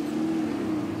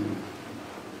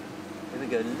 Here we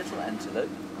go, little antelope.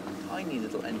 Tiny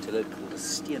little antelope called a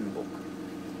steenbok.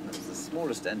 That's the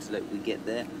smallest antelope we get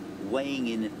there, weighing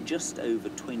in at just over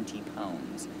 20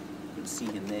 pounds. You can see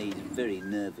him there, he's very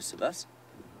nervous of us.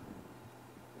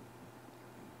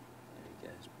 There he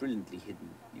goes, brilliantly hidden,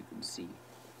 you can see.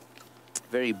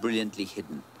 Very brilliantly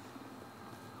hidden.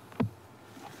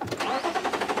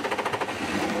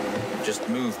 Just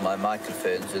move my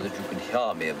microphone so that you can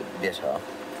hear me a bit better.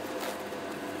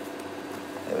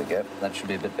 There we go, that should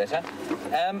be a bit better.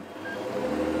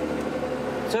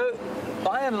 So,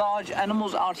 by and large,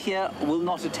 animals out here will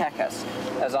not attack us,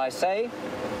 as I say.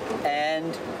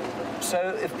 And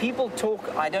so if people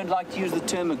talk, I don't like to use the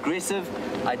term aggressive.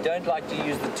 I don't like to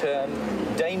use the term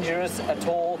dangerous at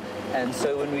all. And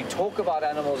so when we talk about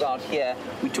animals out here,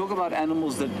 we talk about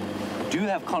animals that do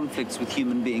have conflicts with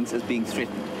human beings as being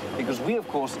threatened. Because we, of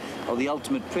course, are the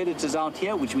ultimate predators out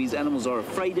here, which means animals are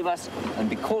afraid of us, and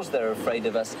because they're afraid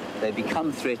of us, they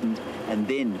become threatened, and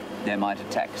then they might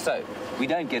attack. So, we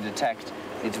don't get attacked.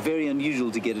 It's very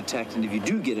unusual to get attacked, and if you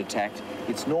do get attacked,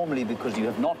 it's normally because you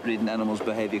have not read an animal's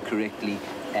behavior correctly,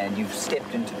 and you've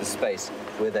stepped into the space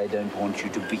where they don't want you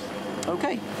to be.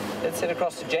 Okay, let's head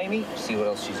across to Jamie, see what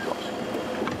else she's got.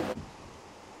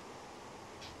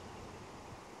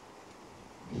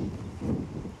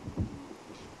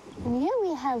 And here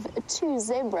we have two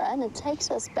zebra, and it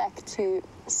takes us back to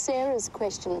Sarah's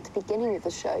question at the beginning of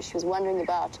the show. She was wondering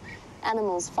about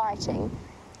animals fighting.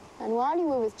 And while you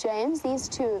were with James, these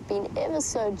two have been ever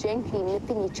so gently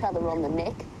nipping each other on the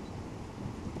neck.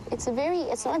 It's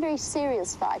not a very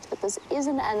serious fight, but this is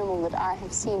an animal that I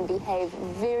have seen behave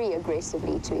very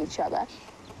aggressively to each other.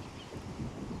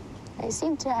 They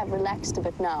seem to have relaxed a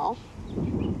bit now.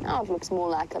 Now it looks more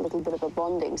like a little bit of a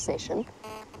bonding session.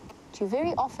 You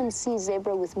very often see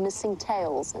zebra with missing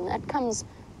tails, and that comes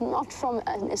not from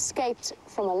an escaped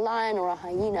from a lion or a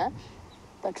hyena,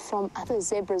 but from other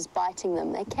zebras biting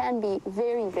them. They can be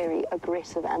very, very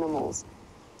aggressive animals.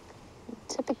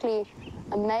 Typically,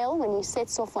 a male, when he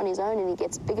sets off on his own and he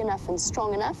gets big enough and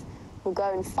strong enough, will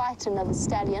go and fight another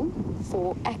stallion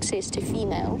for access to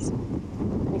females.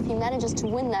 And if he manages to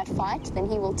win that fight, then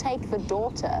he will take the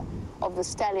daughter of the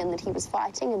stallion that he was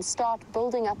fighting and start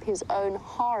building up his own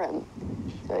harem,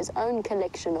 so his own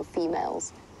collection of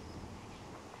females.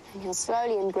 And he'll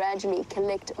slowly and gradually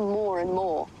collect more and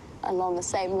more along the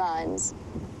same lines.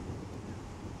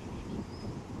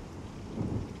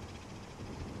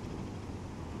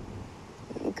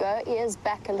 There you go, ears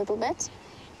back a little bit.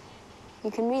 You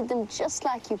can read them just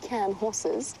like you can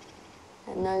horses,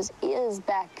 and those ears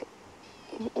back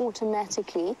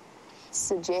automatically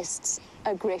suggests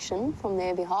aggression from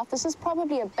their behalf. This is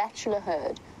probably a bachelor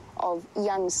herd of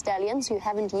young stallions who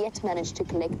haven't yet managed to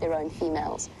collect their own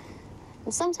females.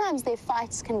 And sometimes their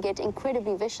fights can get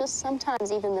incredibly vicious.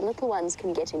 Sometimes even the little ones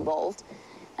can get involved.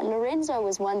 And Lorenzo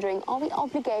was wondering, are we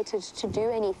obligated to do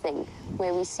anything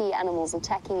where we see animals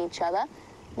attacking each other?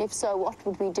 And if so, what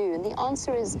would we do? And the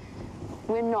answer is,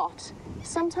 we're not.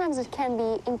 Sometimes it can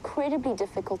be incredibly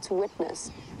difficult to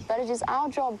witness, but it is our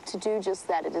job to do just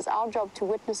that. It is our job to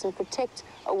witness and protect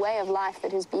a way of life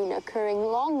that has been occurring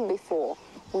long before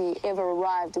we ever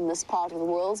arrived in this part of the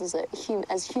world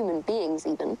as human beings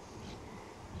even.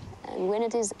 And when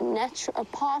it is a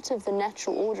part of the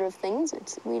natural order of things,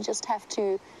 we just have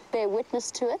to bear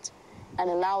witness to it and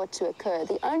allow it to occur.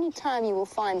 The only time you will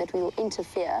find that we will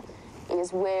interfere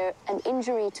is where an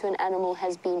injury to an animal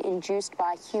has been induced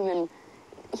by human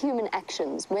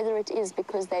actions, whether it is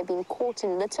because they've been caught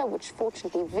in litter, which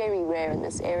fortunately very rare in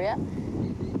this area,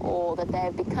 or that they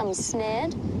have become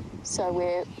snared, so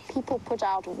where people put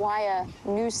out wire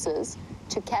nooses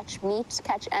to catch meat,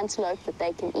 catch antelope that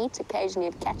they can eat. Occasionally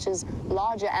it catches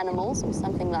larger animals or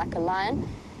something like a lion.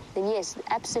 Then yes,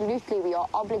 absolutely we are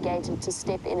obligated to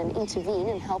step in and intervene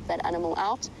and help that animal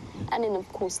out. And in,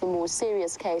 of course, the more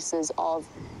serious cases of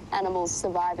animals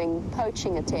surviving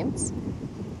poaching attempts,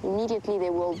 immediately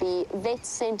there will be vets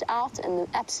sent out and the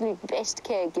absolute best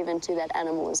care given to that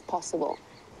animal as possible.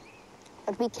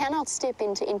 But we cannot step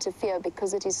in to interfere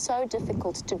because it is so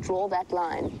difficult to draw that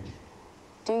line.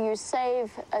 Do you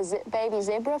save a baby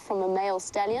zebra from a male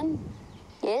stallion?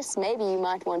 Yes, maybe you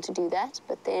might want to do that,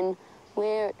 but then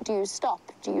where do you stop?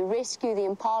 Do you rescue the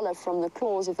impala from the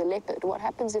claws of the leopard? What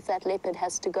happens if that leopard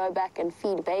has to go back and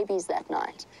feed babies that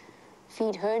night?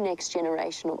 Feed her next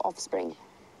generation of offspring?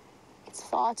 It's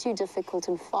far too difficult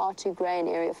and far too grey an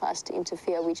area for us to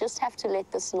interfere. We just have to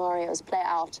let the scenarios play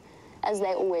out as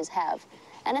they always have.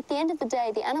 And at the end of the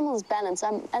day, the animal's balance,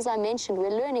 as I mentioned, we're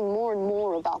learning more and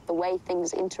more about the way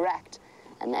things interact.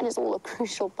 And that is all a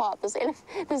crucial part.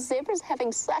 The zebra's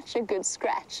having such a good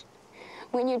scratch.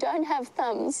 When you don't have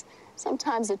thumbs,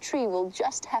 sometimes a tree will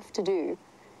just have to do,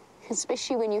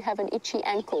 especially when you have an itchy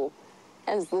ankle,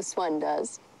 as this one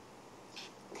does.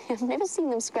 I've never seen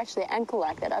them scratch their ankle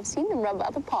like that. I've seen them rub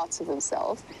other parts of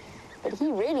themselves, but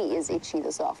he really is itchy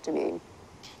this afternoon.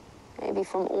 Maybe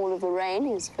from all of the rain,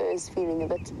 his fur is feeling a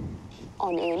bit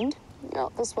on end.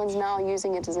 Oh, this one's now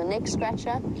using it as a neck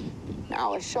scratcher,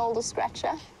 now a shoulder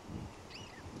scratcher.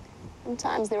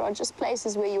 Sometimes there are just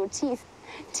places where your teeth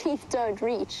don't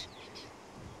reach.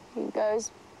 He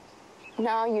goes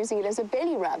now using it as a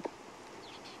belly rub.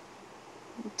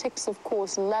 Ticks, of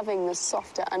course, loving the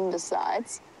softer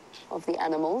undersides of the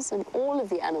animals, and all of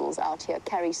the animals out here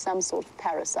carry some sort of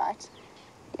parasite.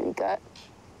 Here we go.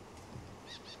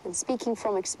 And speaking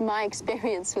from my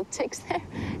experience with ticks there,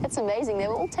 it's amazing. They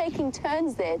were all taking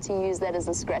turns there to use that as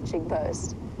a scratching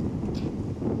post.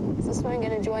 Is this one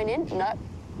going to join in? No.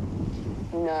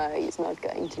 No, he's not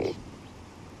going to.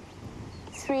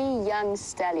 3 young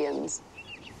stallions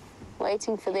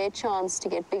waiting for their chance to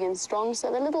get big and strong.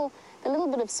 So the little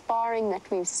bit of sparring that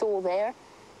we saw there,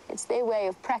 it's their way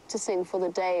of practicing for the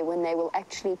day when they will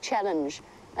actually challenge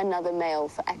another male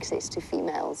for access to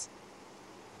females.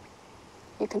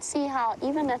 You can see how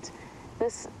even at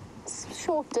this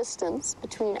short distance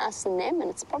between us and them, and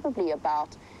it's probably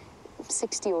about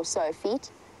 60 or so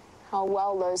feet, how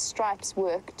well those stripes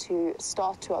work to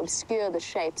start to obscure the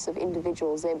shapes of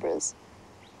individual zebras.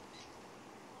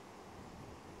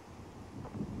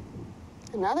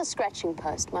 Another scratching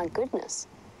post, my goodness.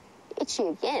 Itchy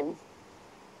again.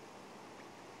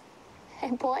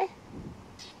 Hey, boy.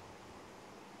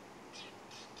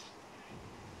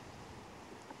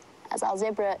 As our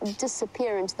zebra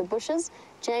disappear into the bushes,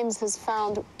 James has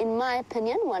found, in my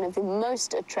opinion, one of the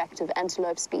most attractive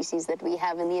antelope species that we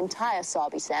have in the entire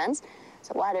Sabi Sands.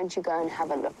 So why don't you go and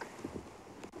have a look?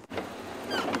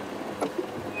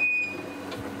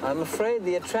 I'm afraid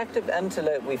the attractive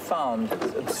antelope we found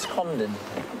is absconded.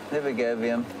 There we go,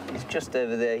 Liam. He's just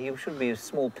over there. He should be a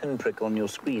small pinprick on your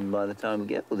screen by the time we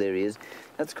get... Oh, there he is.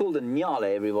 That's called a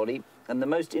nyala, everybody. And the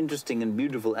most interesting and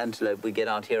beautiful antelope we get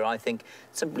out here, I think,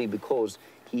 simply because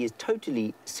he is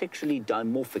totally sexually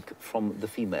dimorphic from the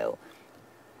female.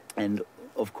 And,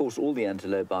 of course, all the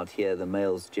antelope out here, the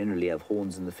males generally have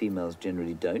horns and the females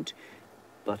generally don't.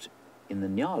 But in the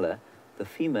nyala, the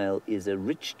female is a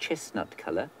rich chestnut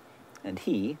colour, and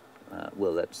he,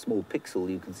 well, that small pixel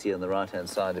you can see on the right-hand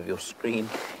side of your screen,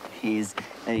 is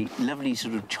a lovely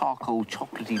sort of charcoal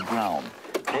chocolatey brown.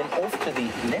 Then off to the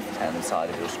left-hand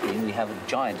side of your screen, we have a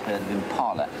giant herd of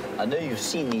impala. I know you've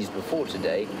seen these before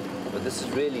today, but this is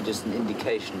really just an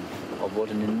indication of what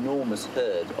an enormous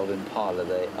herd of impala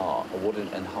they are, or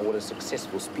what a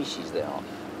successful species they are.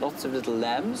 Lots of little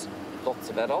lambs,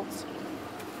 lots of adults,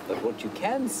 but what you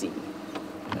can see,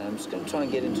 I'm just going to try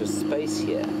and get into space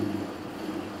here,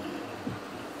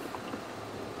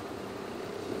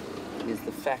 is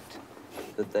the fact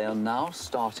that they are now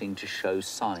starting to show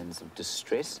signs of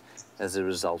distress as a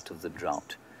result of the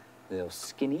drought. They are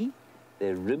skinny,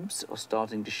 their ribs are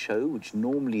starting to show, which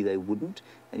normally they wouldn't,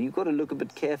 and you've got to look a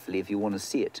bit carefully if you want to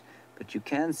see it. But you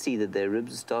can see that their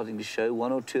ribs are starting to show,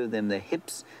 one or two of them, their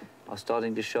hips are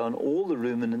starting to show, and all the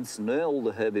ruminants and all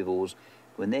the herbivores,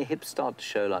 when their hips start to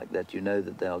show like that, you know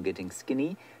that they are getting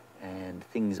skinny and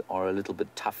things are a little bit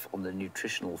tough on the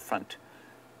nutritional front.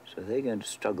 So they're going to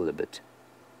struggle a bit.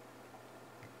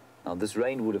 Now, this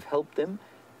rain would have helped them.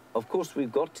 Of course,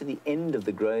 we've got to the end of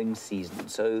the growing season,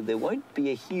 so there won't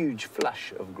be a huge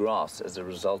flush of grass as a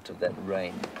result of that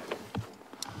rain.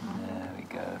 There we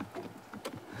go.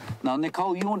 Now,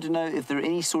 Nicole, you want to know if there are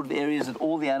any sort of areas that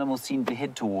all the animals seem to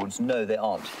head towards. No, there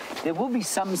aren't. There will be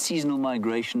some seasonal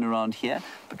migration around here,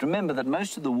 but remember that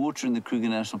most of the water in the Kruger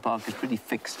National Park is pretty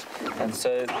fixed. And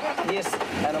so, yes,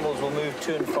 animals will move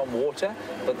to and from water,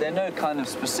 but there are no kind of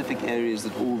specific areas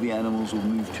that all the animals will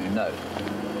move to, no.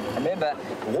 Remember,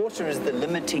 water is the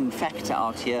limiting factor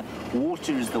out here.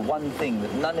 Water is the one thing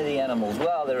that none of the animals,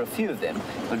 well, there are a few of them,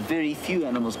 but very few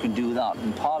animals can do without.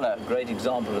 Impala, a great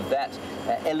example of that.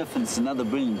 Elephants, another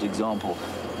brilliant example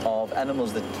of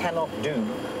animals that cannot do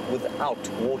without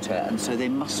water, and so they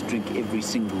must drink every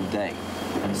single day.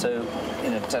 And so,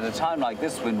 at a time like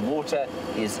this, when water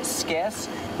is scarce,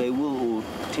 they will all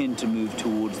tend to move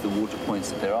towards the water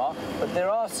points that there are. But there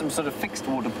are some sort of fixed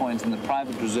water points in the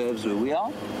private reserves where we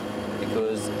are,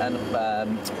 because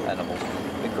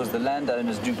because the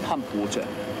landowners do pump water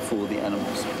for the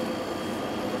animals.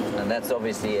 And that's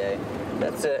obviously a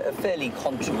fairly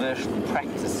controversial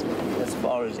practice as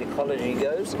far as ecology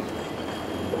goes.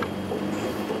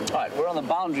 All right, we're on the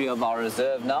boundary of our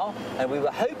reserve now, and we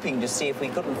were hoping to see if we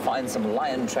couldn't find some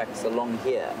lion tracks along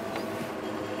here.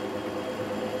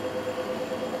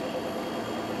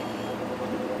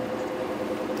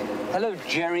 Hello,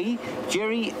 Jerry.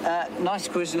 Jerry, nice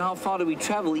question. How far do we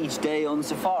travel each day on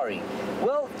safari?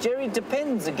 Well, Jerry, it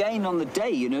depends again on the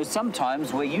day. You know,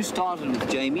 sometimes where you started with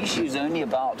Jamie, she was only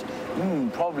about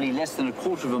probably less than a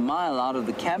quarter of a mile out of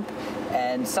the camp.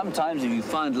 And sometimes if you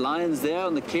find lions there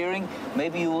on the clearing,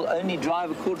 maybe you will only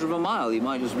drive a quarter of a mile. You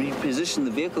might just reposition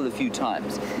the vehicle a few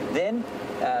times. Then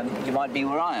you might be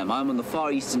where I am. I'm on the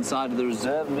far eastern side of the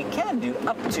reserve, and we can do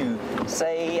up to,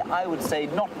 say, I would say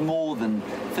not more than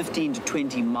 15 to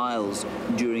 20 miles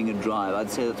during a drive.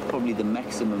 I'd say that's probably the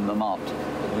maximum amount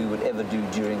that we would ever do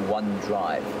during one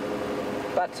drive.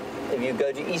 But if you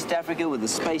go to East Africa where the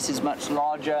space is much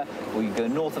larger, or you go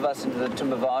north of us into the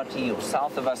Timbavati, or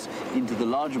south of us into the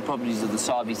larger properties of the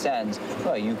Sabi Sands,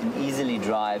 well, you can easily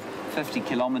drive 50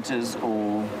 kilometers,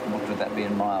 or what would that be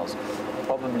in miles?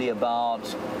 Probably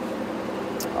about,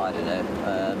 I don't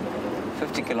know,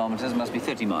 50 kilometers must be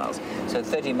 30 miles. So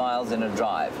 30 miles in a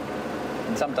drive,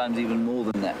 and sometimes even more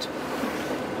than that.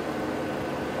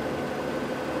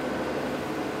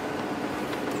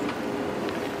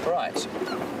 Right.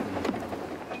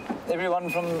 Everyone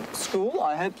from school,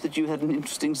 I hope that you had an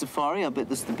interesting safari. I bet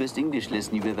this is the best English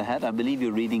lesson you've ever had. I believe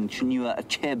you're reading Chinua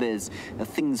Achebe's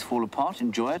Things Fall Apart.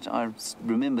 Enjoy it. I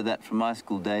remember that from my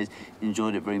school days.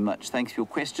 Enjoyed it very much. Thanks for your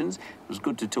questions. It was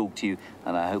good to talk to you,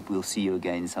 and I hope we'll see you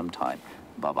again sometime.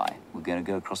 Bye-bye. We're going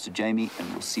to go across to Jamie, and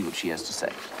we'll see what she has to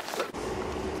say.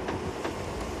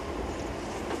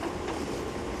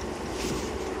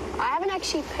 I haven't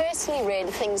actually personally read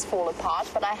Things Fall Apart,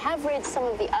 but I have read some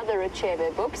of the other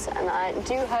Achebe books, and I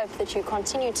do hope that you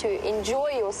continue to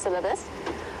enjoy your syllabus.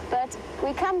 But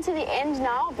we come to the end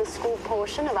now of the school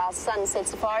portion of our Sunset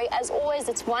Safari. As always,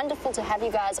 it's wonderful to have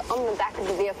you guys on the back of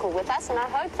the vehicle with us, and I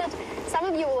hope that some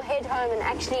of you will head home and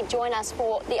actually join us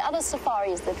for the other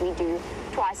safaris that we do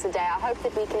twice a day. I hope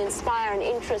that we can inspire an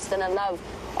interest and a love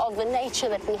of the nature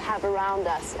that we have around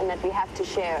us and that we have to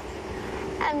share.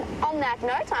 And on that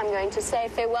note, I'm going to say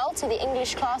farewell to the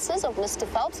English classes of Mr.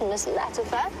 Phelps and Miss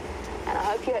Latifa. And I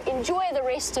hope you enjoy the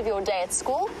rest of your day at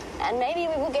school. And maybe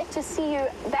we will get to see you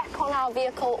back on our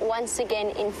vehicle once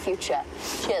again in future.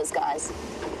 Cheers, guys.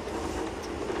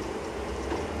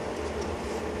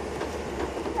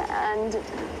 And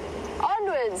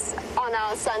onwards on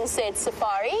our Sunset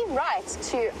Safari, right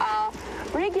to our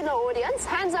regular audience.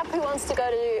 Hands up who wants to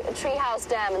go to Treehouse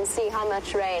Dam and see how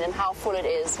much rain and how full it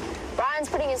is. Brian's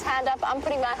putting his hand up, I'm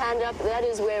putting my hand up. That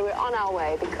is where we're on our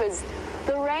way, because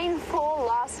the rainfall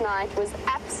last night was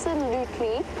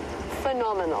absolutely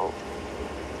phenomenal.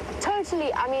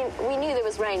 Totally, I mean, we knew there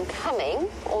was rain coming,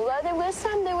 although there were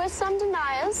some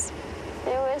deniers.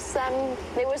 There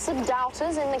were some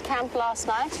doubters in the camp last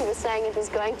night who were saying it was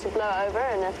going to blow over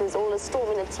and it was all a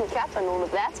storm in a teacup and all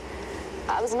of that.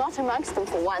 I was not amongst them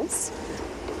for once.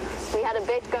 We had a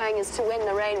bet going as to when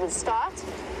the rain would start,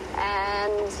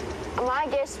 and my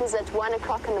guess was at 1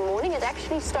 o'clock in the morning. It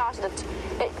actually started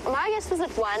at, my guess was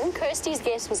at 1, Kirsty's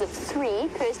guess was at 3,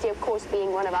 Kirsty, of course,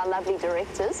 being one of our lovely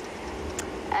directors,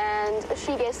 and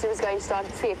she guessed it was going to start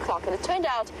at 3 o'clock, and it turned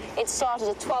out it started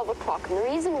at 12 o'clock, and the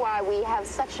reason why we have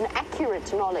such an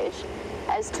accurate knowledge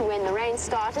as to when the rain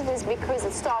started is because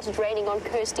it started raining on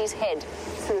Kirsty's head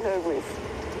through her roof.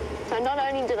 So not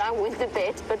only did I win the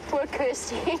bet, but poor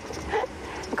Kirsty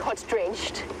got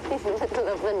drenched in the middle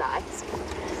of the night.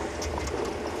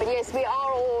 But yes, we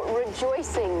are all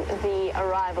rejoicing the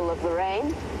arrival of the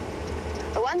rain.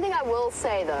 The one thing I will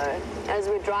say, though, as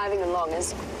we're driving along,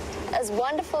 is as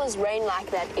wonderful as rain like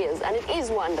that is, and it is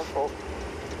wonderful,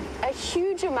 a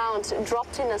huge amount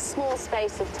dropped in a small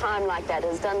space of time like that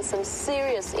has done some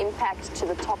serious impact to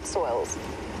the topsoils.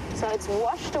 So it's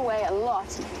washed away a lot.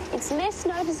 It's less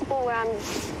noticeable where I'm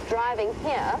driving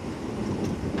here,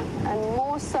 and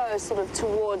more so sort of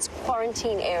towards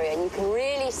quarantine area. And you can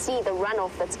really see the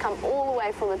runoff that's come all the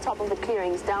way from the top of the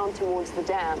clearings down towards the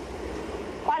dam.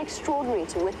 Quite extraordinary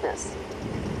to witness.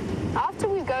 After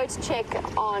we go to check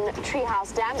on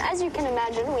Treehouse Dam, as you can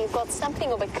imagine, we've got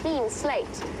something of a clean slate.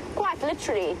 Quite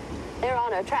literally, there are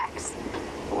no tracks.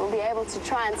 We'll be able to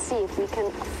try and see if we can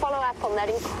follow up on that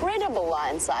incredible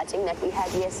lion sighting that we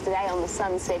had yesterday on the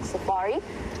Sunset Safari.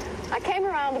 I came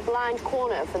around a blind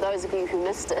corner, for those of you who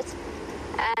missed it,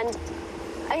 and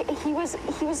he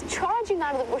was charging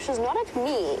out of the bushes, not at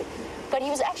me, but he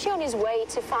was actually on his way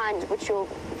to find, which you'll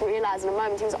realize in a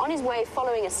moment, he was on his way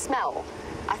following a smell,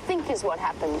 I think is what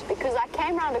happened, because I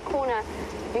came around a corner,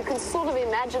 you can sort of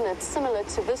imagine it similar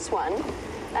to this one,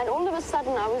 and all of a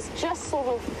sudden I was just sort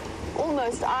of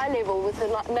almost eye level with the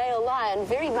male lion,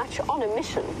 very much on a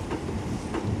mission.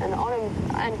 And on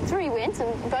him, and through he went,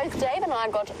 and both Dave and I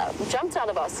got jumped out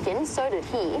of our skin. So did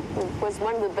he. Was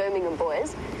one of the Birmingham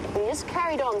boys. And he just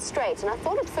carried on straight. And I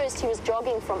thought at first he was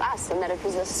jogging from us, and that it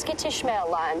was a skittish male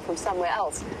lion from somewhere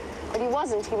else. But he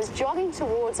wasn't. He was jogging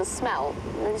towards a smell,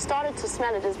 and he started to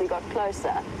smell it as we got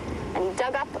closer. And he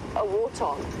dug up a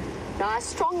warthog. Now, I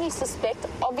strongly suspect,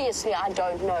 obviously I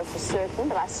don't know for certain,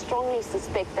 but I strongly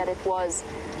suspect that it was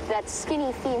that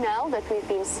skinny female that we've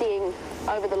been seeing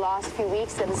over the last few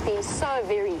weeks that has been so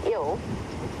very ill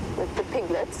with the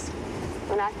piglets.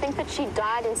 And I think that she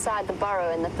died inside the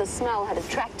burrow and that the smell had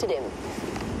attracted him.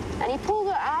 And he pulled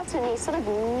her out and he sort of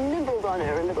nibbled on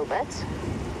her a little bit.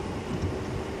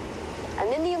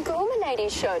 And then the Ngoma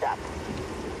ladies showed up.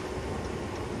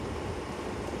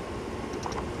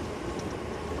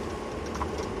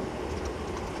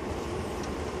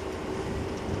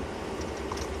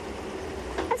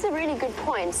 That's a really good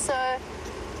point. So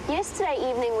yesterday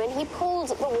evening when he pulled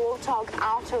the warthog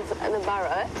out of the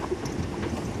burrow,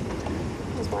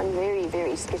 there's one very,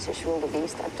 very skittish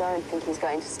wildebeest. I don't think he's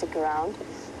going to stick around.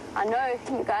 I know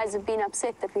you guys have been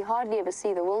upset that we hardly ever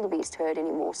see the wildebeest herd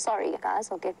anymore. Sorry, guys,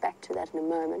 I'll get back to that in a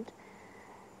moment.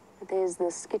 There's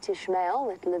the skittish male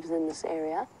that lives in this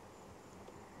area.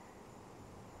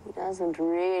 He doesn't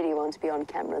really want to be on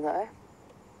camera, though.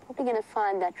 Probably going to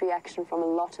find that reaction from a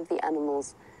lot of the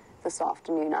animals this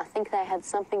afternoon. I think they had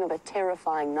something of a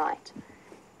terrifying night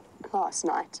last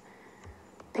night.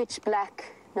 Pitch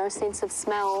black, no sense of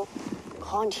smell,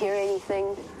 can't hear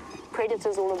anything,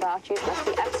 predators all about you. It must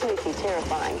be absolutely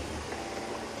terrifying.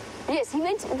 Yes,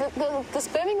 this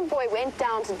Birmingham boy went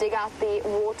down to dig out the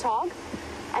warthog,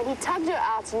 and he tugged her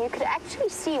out, and you could actually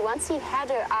see once he had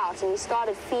her out and he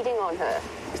started feeding on her,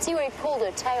 you could see where he pulled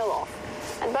her tail off.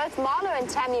 And both Marlo and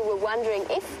Tammy were wondering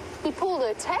if he pulled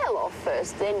her tail off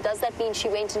first, then does that mean she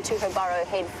went into her burrow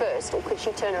head first, or could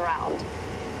she turn around?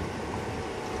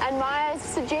 And my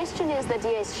suggestion is that,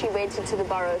 yes, she went into the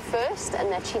burrow first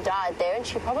and that she died there, and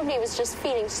she probably was just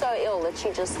feeling so ill that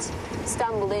she just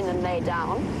stumbled in and lay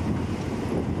down.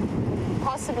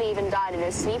 Possibly even died in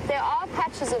her sleep. There are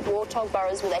patches of warthog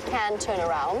burrows where they can turn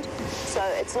around, so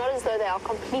it's not as though they are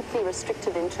completely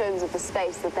restricted in terms of the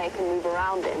space that they can move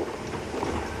around in.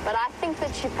 But I think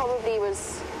that she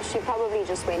probably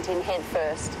just went in head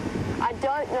first. I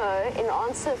don't know, in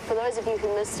answer, for those of you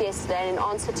who missed yesterday, and in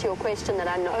answer to your question that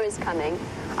I know is coming,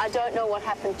 I don't know what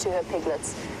happened to her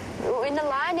piglets. When the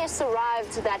lioness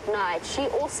arrived that night, she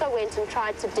also went and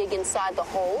tried to dig inside the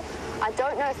hole. I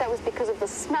don't know if that was because of the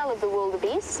smell of the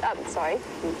wildebeest,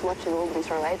 watching the wildebeest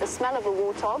run away, the smell of the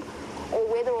warthog,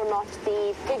 or whether or not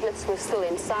the piglets were still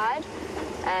inside,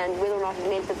 and whether or not it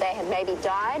meant that they had maybe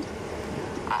died.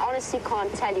 I honestly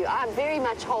can't tell you. I'm very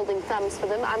much holding thumbs for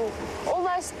them. I'm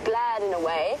almost glad in a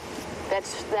way that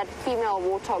that female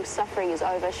warthog's suffering is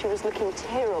over. She was looking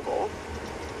terrible.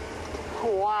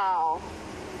 Wow.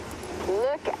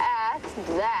 Look at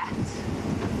that.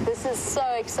 This is so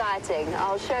exciting.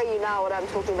 I'll show you now what I'm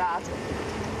talking about.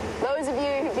 Those of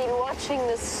you who've been watching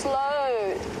the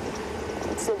slow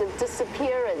sort of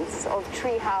disappearance of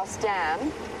Treehouse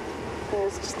Dam,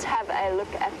 let's just have a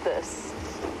look at this.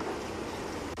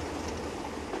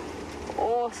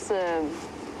 Awesome.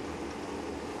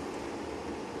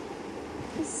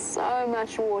 So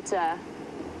much water.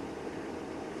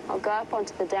 I'll go up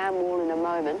onto the dam wall in a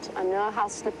moment. I know how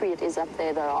slippery it is up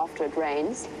there, though, after it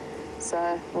rains.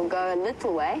 So we'll go a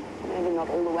little way, maybe not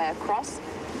all the way across.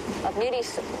 I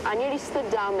nearly slid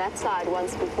down that side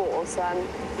once before, so I'm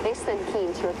less than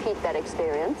keen to repeat that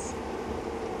experience.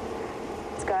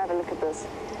 Let's go have a look at this.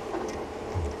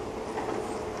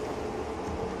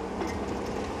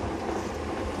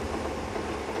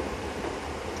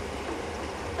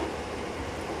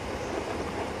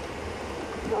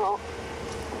 Well,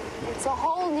 it's a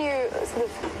whole new sort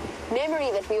of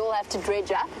memory that we all have to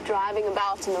dredge up, driving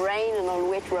about in the rain and on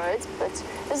wet roads, but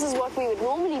this is what we would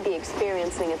normally be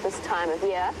experiencing at this time of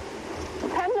year.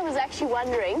 Pamela was actually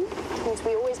wondering, since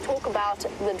we always talk about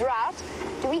the drought,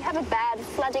 do we have a bad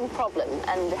flooding problem?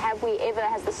 And has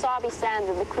the Sabi Sands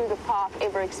and the Kruger Park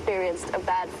ever experienced a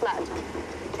bad flood?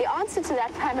 The answer to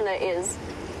that, Pamela, is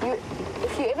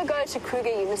if you ever go to Kruger,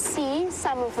 you must see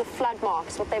some of the flood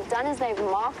marks. What they've done is they've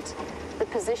marked the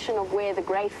position of where the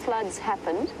great floods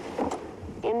happened.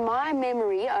 In my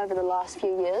memory over the last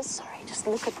few years, sorry, just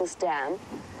look at this dam.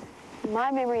 In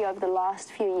my memory over the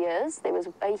last few years, there was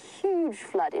a huge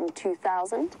flood in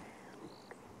 2000.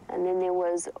 And then there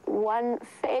was one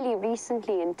fairly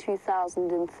recently in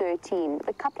 2013,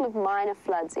 a couple of minor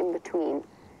floods in between.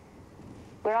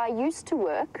 Where I used to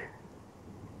work,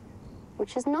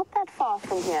 which is not that far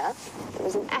from here, there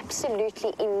was an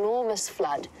absolutely enormous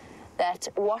flood that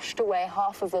washed away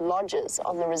half of the lodges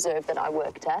on the reserve that I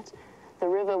worked at. The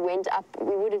river went up.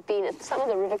 We would have been, at some of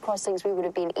the river crossings, we would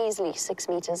have been easily 6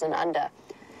 meters and under.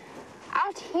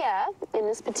 Out here, in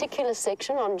this particular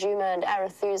section on Djuma and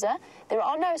Arathusa, there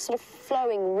are no sort of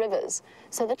flowing rivers.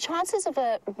 So the chances of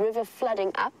a river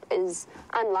flooding up is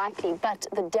unlikely, but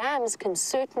the dams can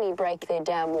certainly break their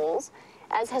dam walls,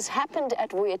 as has happened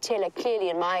at Vuyatela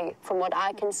clearly from what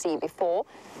I can see before.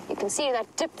 You can see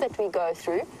that dip that we go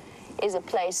through is a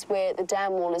place where the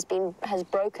dam wall has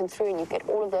broken through, and you get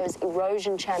all of those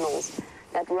erosion channels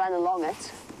that run along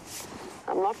it.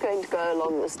 I'm not going to go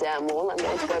along this dam wall. I'm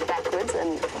going to go backwards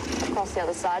and across the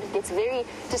other side. It gets very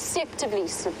deceptively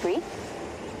slippery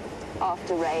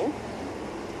after rain.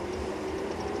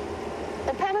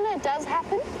 But Pamela, it does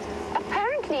happen.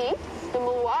 Apparently, the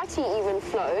Mulwati even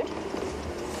flowed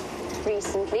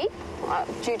recently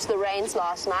due to the rains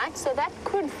last night, so that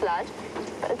could flood,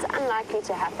 but it's unlikely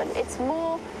to happen. It's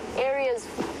more areas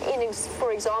in,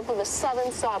 for example, the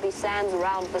southern Sabi Sands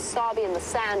around the Sabi and the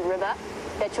Sand River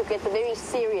that you'll get the very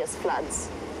serious floods.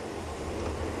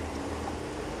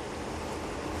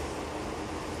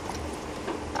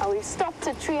 I Now, we've stopped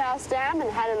at Treehouse Dam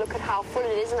and had a look at how full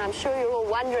it is, and I'm sure you're all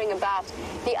wondering about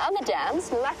the other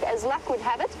dams. As luck would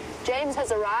have it, James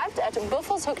has arrived at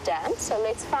Buffelshoek Hook Dam, so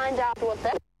let's find out what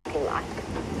that's looking like.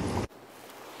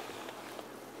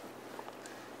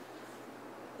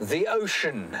 The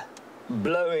ocean,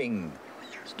 blowing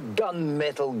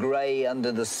gunmetal grey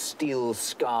under the steel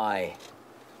sky.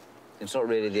 It's not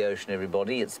really the ocean,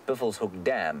 everybody. It's Buffelshoek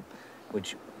Dam,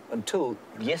 which until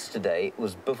yesterday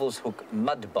was Buffelshoek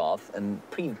Mud Bath, and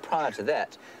prior to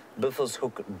that,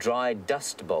 Buffelshoek Dry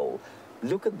Dust Bowl.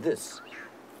 Look at this.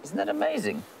 Isn't that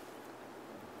amazing?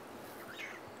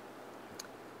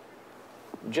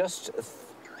 Just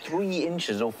 3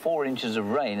 inches or 4 inches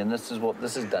of rain, and this is what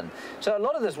this has done. So a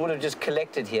lot of this would have just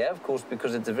collected here, of course,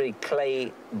 because it's a very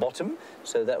clay bottom,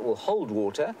 so that will hold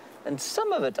water, and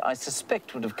some of it, I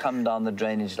suspect, would have come down the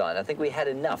drainage line. I think we had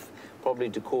enough probably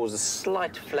to cause a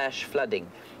slight flash flooding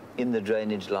in the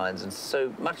drainage lines, and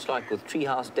so much like with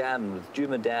Treehouse Dam and with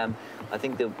Djuma Dam, I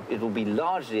think that it will be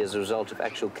largely as a result of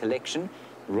actual collection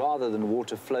rather than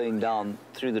water flowing down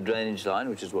through the drainage line,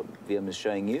 which is what VM is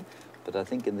showing you. But I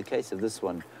think in the case of this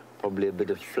one, probably a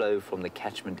bit of flow from the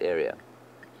catchment area.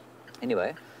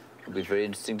 Anyway, it'll be very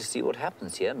interesting to see what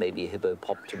happens here. Maybe a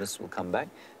hippopotamus will come back.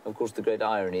 Of course, the great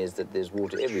irony is that there's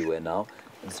water everywhere now,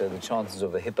 and so the chances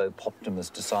of a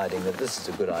hippopotamus deciding that this is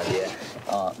a good idea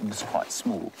are quite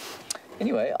small.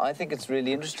 Anyway, I think it's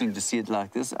really interesting to see it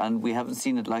like this, and we haven't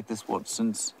seen it like this, what,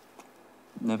 since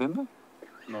November?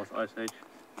 Last ice age.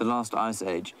 The last ice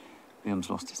age. William's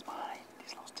lost his mind.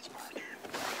 He's lost his mind.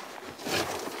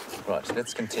 Right,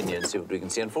 let's continue and see what we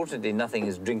can see. Unfortunately, nothing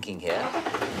is drinking here,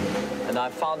 and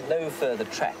I've found no further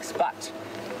tracks, but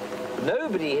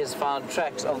nobody has found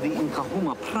tracks of the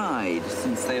Nkahuma Pride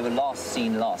since they were last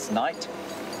seen last night.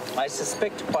 I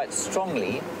suspect quite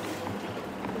strongly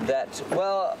that,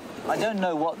 well, I don't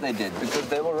know what they did, because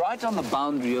they were right on the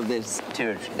boundary of this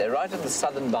territory. They're right on the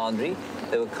southern boundary.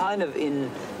 They were kind of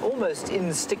almost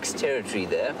in Styx territory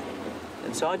there,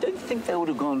 and so I don't think they would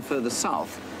have gone further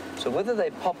south. So whether they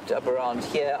popped up around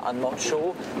here, I'm not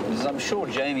sure, because I'm sure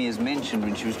Jamie has mentioned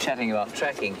when she was chatting about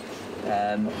tracking,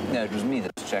 no, it was me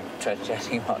that was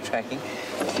chatting about tracking,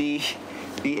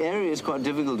 the area is quite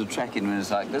difficult to track in when it's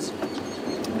like this,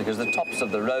 because the tops of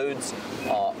the roads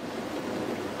are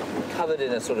covered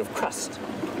in a sort of crust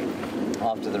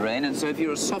after the rain, and so if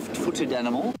you're a soft-footed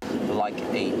animal, like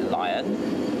a lion,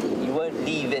 you won't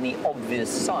leave any obvious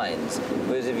signs,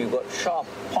 whereas if you've got sharp,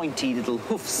 pointy little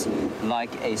hoofs,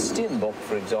 like a steenbok,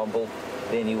 for example,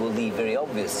 then you will leave very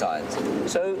obvious signs.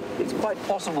 So it's quite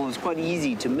possible, it's quite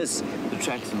easy to miss the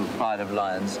tracks of the pride of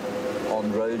lions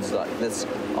on roads like this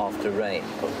after rain.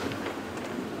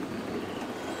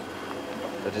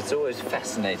 But it's always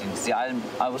fascinating to see.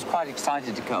 I was quite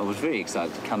excited to come, I was very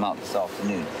excited to come out this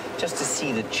afternoon, just to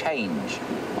see the change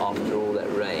after all that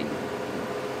rain.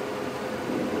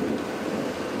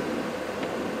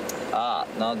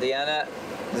 Now, Deanna,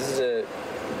 this is a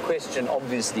question,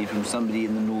 obviously, from somebody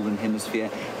in the Northern Hemisphere.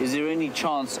 Is there any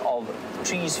chance of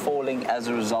trees falling as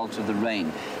a result of the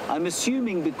rain? I'm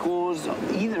assuming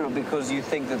either because you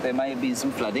think that there may have been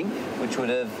some flooding, which would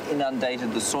have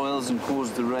inundated the soils and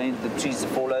caused the trees to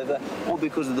fall over, or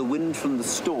because of the wind from the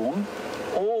storm,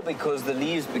 or because the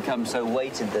leaves become so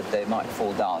weighted that they might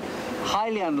fall down.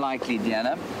 Highly unlikely,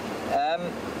 Deanna.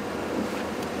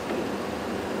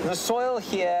 The soil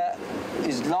here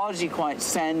is largely quite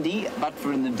sandy, but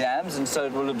for in the dams, and so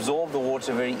it will absorb the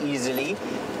water very easily.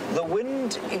 The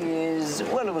wind is,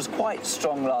 well, it was quite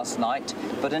strong last night,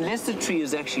 but unless the tree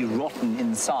is actually rotten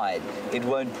inside, it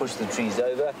won't push the trees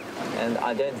over, and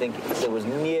I don't think there was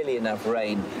nearly enough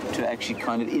rain to actually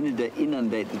kind of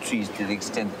inundate the trees to the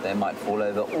extent that they might fall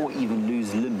over or even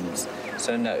lose limbs.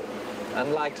 So no,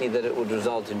 unlikely that it would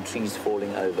result in trees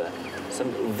falling over.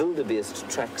 Some wildebeest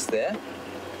tracks there,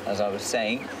 as I was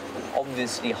saying,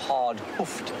 obviously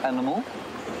hard-hoofed animal.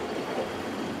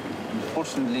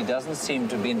 Unfortunately, doesn't seem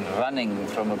to have been running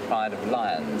from a pride of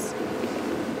lions.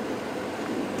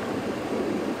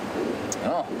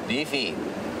 Oh, Beefy.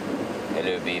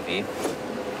 Hello, Beefy.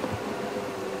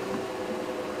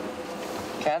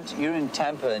 Cat, you're in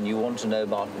Tampa and you want to know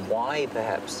about why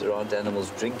perhaps there aren't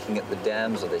animals drinking at the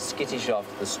dams. Are they skittish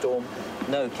after the storm?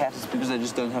 No, Cat, it's because they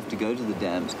just don't have to go to the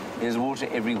dams. There's water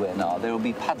everywhere now. There will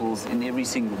be puddles in every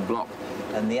single block.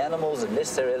 And the animals,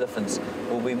 unless they're elephants,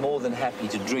 will be more than happy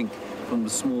to drink from the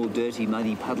small, dirty,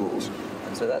 muddy puddles.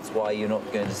 And so that's why you're not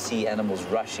going to see animals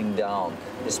rushing down,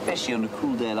 especially on a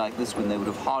cool day like this when they would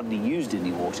have hardly used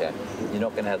any water. You're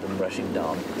not going to have them rushing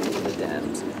down to the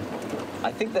dams.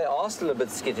 I think they are still a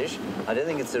bit skittish. I don't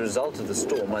think it's the result of the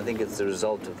storm. I think it's the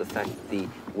result of the fact that the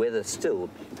weather still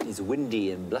is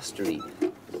windy and blustery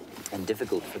and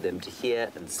difficult for them to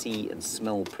hear and see and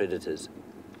smell predators.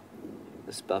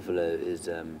 This buffalo is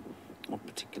not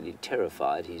particularly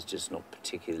terrified. He's just not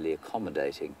particularly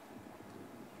accommodating.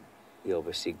 He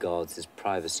obviously guards his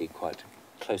privacy quite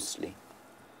closely.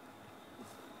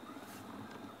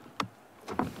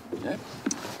 Yeah,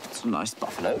 it's a nice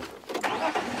buffalo.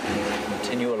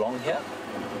 Continue along here.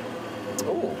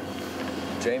 Oh,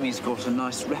 Jamie's got a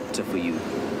nice raptor for you.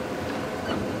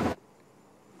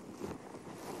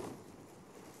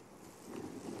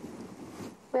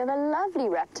 We have a lovely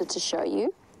raptor to show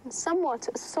you, somewhat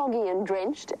soggy and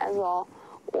drenched, as are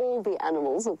all the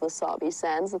animals of the Sabi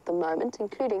sands at the moment,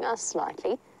 including us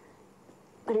slightly.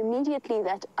 But immediately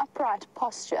that upright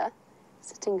posture,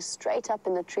 sitting straight up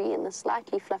in the tree and the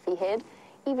slightly fluffy head,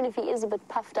 even if he is a bit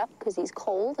puffed up because he's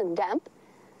cold and damp,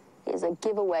 is a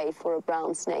giveaway for a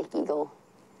brown snake eagle.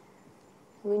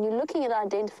 When you're looking at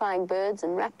identifying birds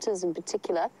and raptors in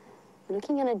particular, you're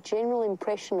looking at a general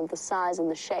impression of the size and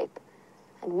the shape.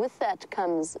 And with that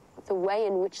comes the way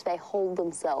in which they hold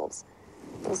themselves.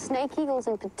 And snake eagles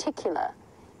in particular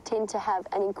tend to have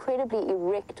an incredibly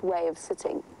erect way of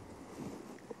sitting,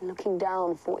 looking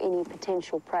down for any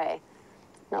potential prey.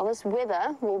 Now, this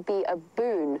weather will be a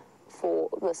boon for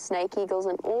the snake eagles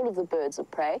and all of the birds of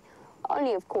prey,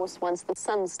 only, of course, once the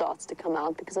sun starts to come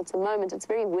out, because at the moment it's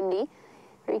very windy,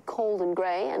 very cold and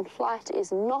grey, and flight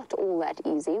is not all that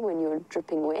easy when you're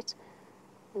dripping wet.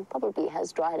 It probably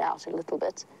has dried out a little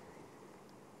bit.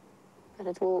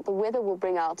 But the weather will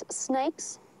bring out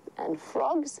snakes and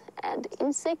frogs and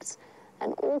insects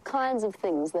and all kinds of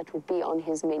things that would be on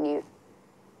his menu.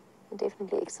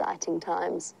 Definitely exciting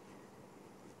times.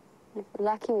 If we're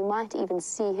lucky, we might even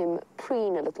see him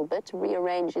preen a little bit,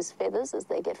 rearrange his feathers as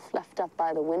they get fluffed up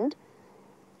by the wind.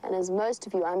 And as most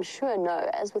of you, I'm sure, know,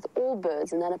 as with all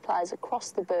birds, and that applies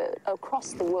across the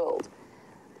world,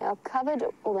 they are covered,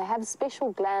 or they have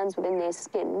special glands within their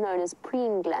skin known as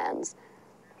preen glands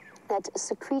that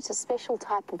secrete a special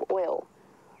type of oil,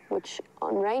 which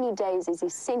on rainy days is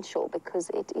essential because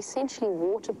it essentially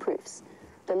waterproofs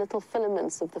the little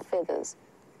filaments of the feathers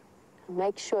and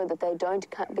make sure that they don't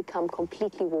become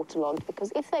completely waterlogged,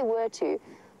 because if they were to,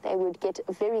 they would get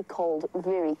very cold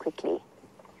very quickly.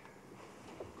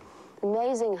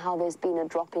 Amazing how there's been a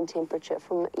drop in temperature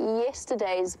from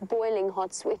yesterday's boiling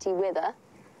hot, sweaty weather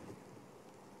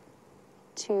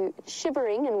to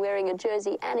shivering and wearing a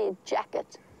jersey and a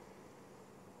jacket.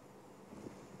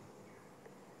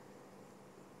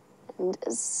 And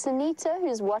Sunita,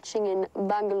 who's watching in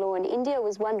Bangalore in India,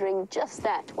 was wondering just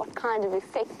that, what kind of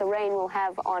effect the rain will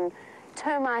have on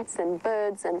termites and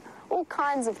birds and all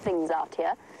kinds of things out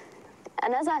here.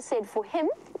 And as I said, for him,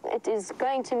 it is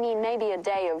going to mean maybe a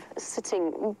day of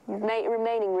sitting,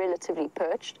 remaining relatively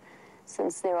perched,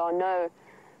 since there are no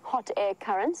hot air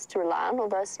currents to rely on,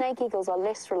 although snake eagles are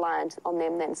less reliant on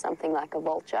them than something like a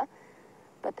vulture.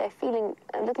 But they're feeling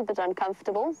a little bit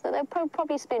uncomfortable, so they'll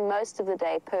probably spend most of the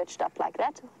day perched up like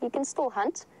that. You can still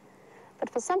hunt, but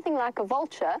for something like a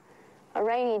vulture, a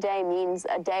rainy day means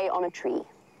a day on a tree.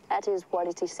 That is what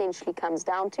it essentially comes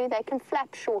down to. They can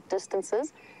flap short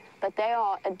distances, but they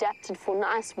are adapted for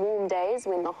nice warm days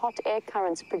when the hot air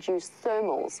currents produce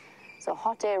thermals. So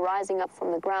hot air rising up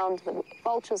from the ground, the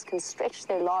vultures can stretch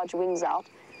their large wings out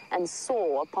and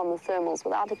soar upon the thermals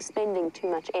without expending too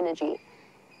much energy.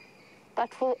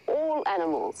 But for all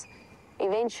animals,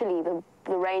 eventually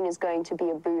the rain is going to be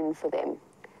a boon for them.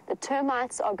 The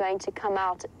termites are going to come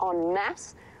out en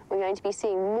masse. We're going to be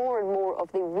seeing more and more of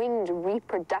the winged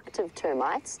reproductive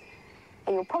termites.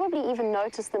 And you'll probably even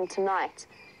notice them tonight.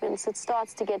 Once it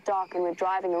starts to get dark and we're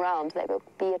driving around, they will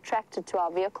be attracted to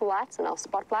our vehicle lights and our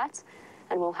spotlights.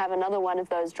 And we'll have another one of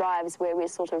those drives where we're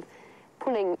sort of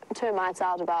pulling termites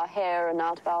out of our hair and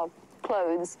out of our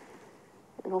clothes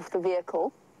and off the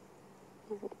vehicle.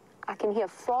 I can hear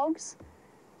frogs.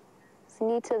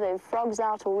 Sunita, there are frogs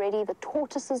out already. The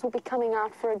tortoises will be coming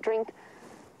out for a drink.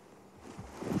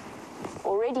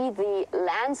 Already the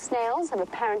land snails have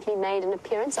apparently made an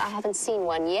appearance. I haven't seen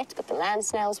one yet, but the land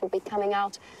snails will be coming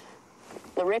out.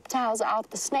 The reptiles are out.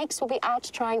 The snakes will be out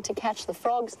trying to catch the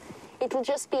frogs. It will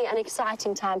just be an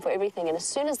exciting time for everything. And as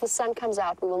soon as the sun comes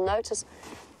out, we will notice...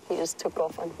 He just took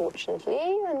off, unfortunately.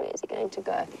 And where's he going to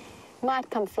go? He might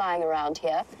come flying around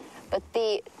here. But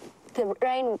the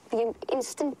rain, the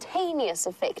instantaneous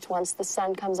effect once the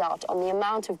sun comes out on the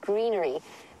amount of greenery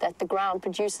that the ground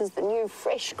produces, the new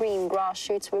fresh green grass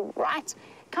shoots. We're right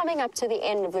coming up to the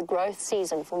end of the growth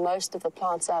season for most of the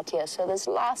plants out here. So this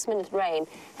last minute rain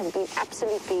has been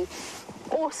absolutely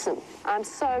awesome. I'm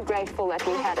so grateful that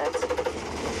we had it.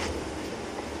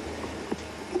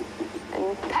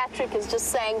 And Patrick is just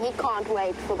saying he can't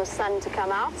wait for the sun to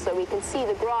come out so we can see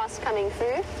the grass coming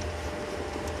through.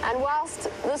 And whilst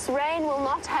this rain will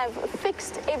not have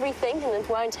fixed everything, and it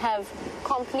won't have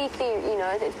completely,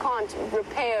 it can't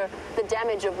repair the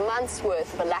damage of months' worth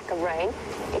for lack of rain,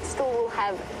 it still will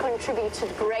have contributed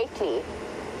greatly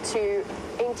to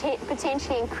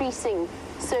potentially increasing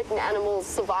certain animals'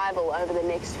 survival over the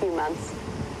next few months.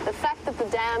 The fact that the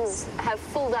dams have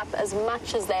filled up as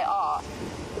much as they are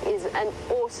is an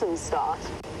awesome start.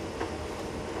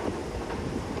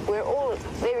 We're all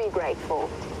very grateful.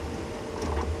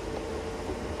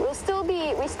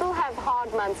 We still have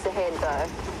hard months ahead though.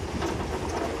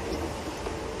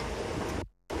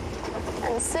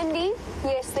 And Cindy,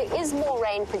 yes, there is more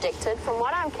rain predicted. From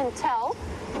what I can tell,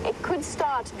 it could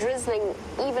start drizzling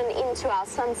even into our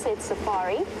sunset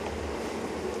safari.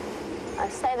 I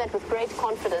say that with great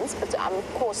confidence, but I'm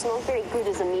of course not very good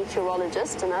as a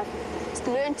meteorologist, and I've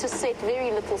learned to set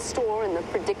very little store in the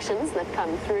predictions that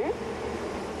come through.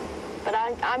 But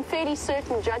I'm fairly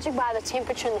certain, judging by the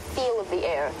temperature and the feel of the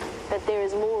air, that there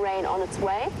is more rain on its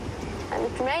way. And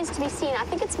it remains to be seen. I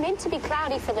think it's meant to be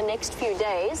cloudy for the next few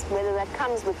days, whether that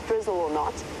comes with drizzle or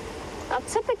not. Now,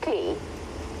 typically,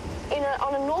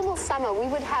 on a normal summer, we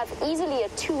would have easily a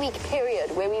 2-week period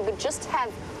where we would just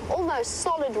have almost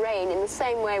solid rain in the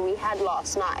same way we had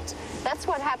last night. That's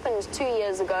what happened 2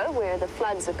 years ago, where the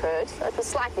floods occurred. So it was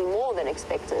slightly more than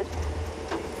expected.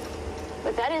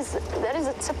 But that is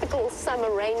a typical summer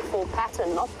rainfall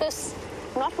pattern, not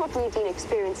what we've been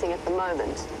experiencing at the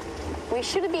moment. We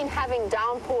should have been having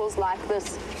downpours like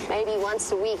this maybe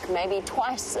once a week, maybe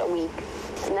twice a week,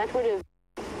 and that would have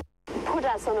put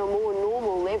us on a more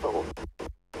normal level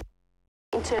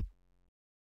in terms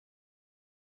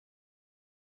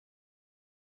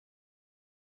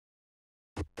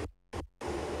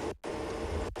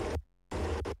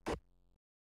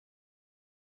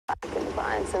I can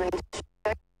find something to show.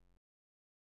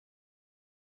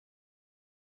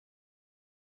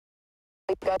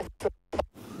 Go through.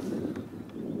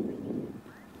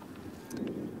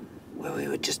 Well, we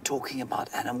were just talking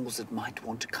about animals that might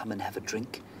want to come and have a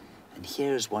drink. And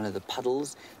here is one of the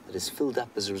puddles that is filled up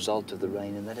as a result of the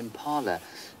rain. And that impala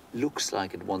looks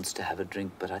like it wants to have a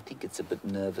drink, but I think it's a bit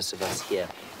nervous of us here.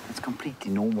 It's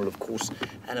completely normal, of course.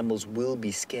 Animals will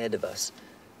be scared of us,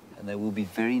 and they will be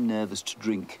very nervous to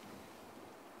drink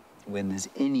when there's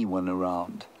anyone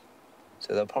around.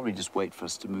 So they'll probably just wait for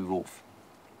us to move off.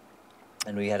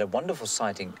 And we had a wonderful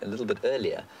sighting a little bit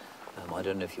earlier. I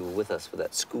don't know if you were with us for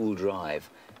that school drive,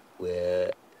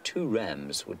 where 2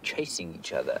 rams were chasing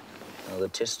each other. Now, the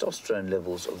testosterone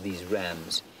levels of these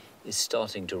rams is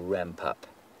starting to ramp up.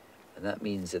 And that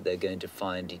means that they're going to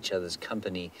find each other's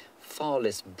company far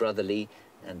less brotherly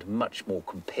and much more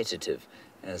competitive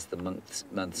as the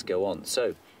months go on.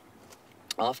 So,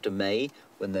 after May,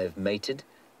 when they've mated,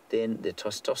 then the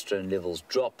testosterone levels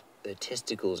drop. Their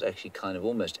testicles actually kind of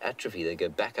almost atrophy. They go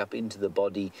back up into the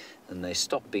body and they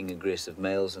stop being aggressive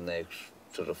males and they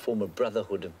sort of form a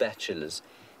brotherhood of bachelors.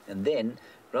 And then,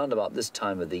 round about this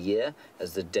time of the year,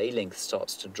 as the day length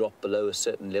starts to drop below a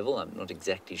certain level, I'm not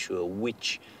exactly sure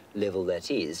which level that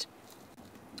is,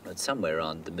 but somewhere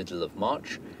around the middle of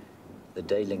March, the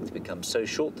day length becomes so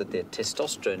short that their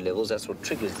testosterone levels, that's what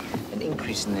triggers an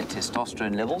increase in their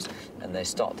testosterone levels, and they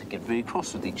start to get very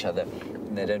cross with each other.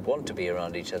 And they don't want to be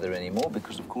around each other anymore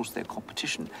because, of course, they're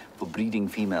competition for breeding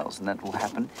females, and that will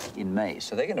happen in May.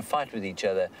 So they're going to fight with each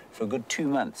other for a good 2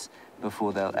 months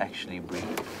before they'll actually breed.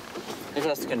 Let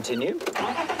us continue.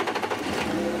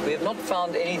 We have not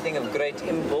found anything of great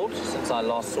import since I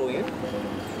last saw you.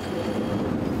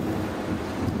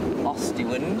 Nasty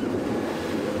wind.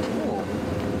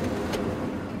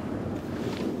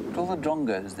 All the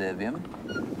drongos there, Vim.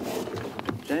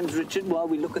 James Richard, while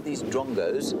we look at these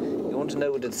drongos, you want to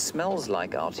know what it smells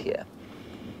like out here.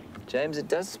 James, it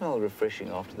does smell refreshing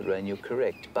after the rain, you're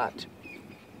correct, but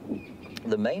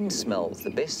the main smells,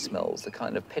 the best smells, the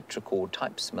kind of petrichor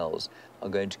type smells, are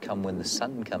going to come when the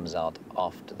sun comes out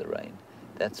after the rain.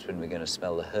 That's when we're going to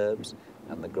smell the herbs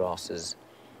and the grasses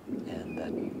and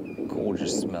that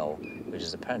gorgeous smell, which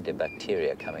is apparently a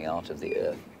bacteria coming out of the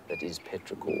earth. That is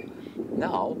petrichor.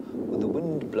 Now, with the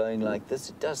wind blowing like this,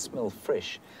 it does smell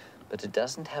fresh, but it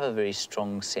doesn't have a very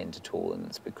strong scent at all, and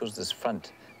it's because this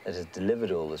front that has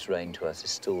delivered all this rain to us is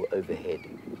still overhead.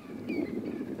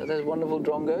 Are those wonderful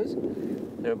drongos?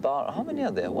 There are about, how many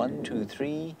are there? 1, 2,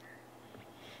 3.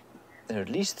 There are at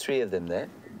least 3 of them there.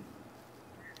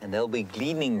 And they'll be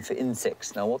gleaning for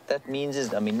insects. Now, what that means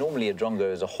is, I mean, normally a drongo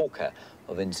is a hawker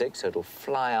of insects, so it'll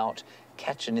fly out,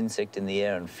 catch an insect in the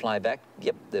air and fly back.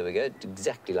 Yep, there we go,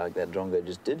 exactly like that drongo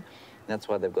just did. That's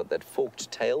why they've got that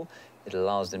forked tail. It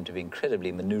allows them to be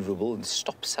incredibly maneuverable and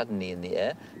stop suddenly in the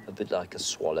air, a bit like a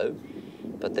swallow.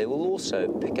 But they will also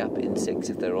pick up insects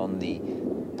if they're on the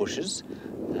bushes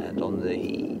and on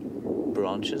the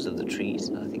branches of the trees.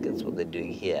 And I think that's what they're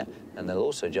doing here. And they'll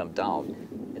also jump down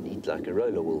and eat like a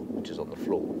roller wool, which is on the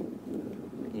floor.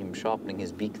 Him sharpening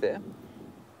his beak there.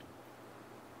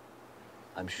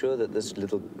 I'm sure that this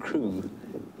little crew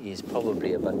is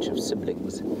probably a bunch of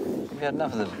siblings. Have you had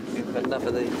enough of them? You've had enough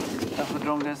of the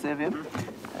drongos there, Viv?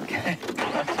 Okay.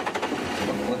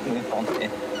 We'll move on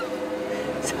then.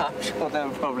 So I'm sure they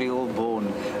were probably all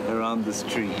born around this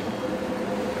tree.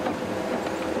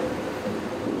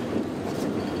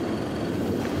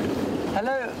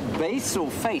 Hello, base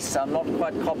or face? I'm not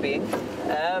quite copying.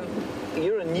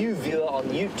 You're a new viewer on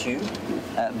YouTube,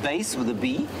 base with a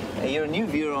B. You're a new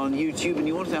viewer on YouTube and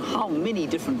you want to know how many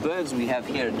different birds we have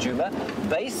here at Djuma.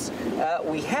 Base,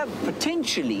 we have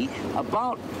potentially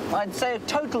about, I'd say a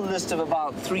total list of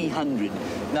about 300.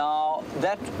 Now,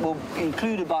 that will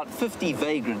include about 50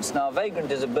 vagrants. Now, a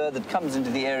vagrant is a bird that comes into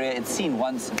the area, it's seen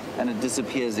once, and it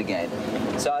disappears again.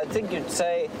 So I think you'd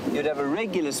say you'd have a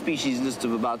regular species list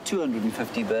of about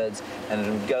 250 birds, and it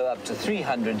would go up to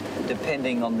 300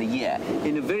 depending on the year.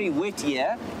 In a very wet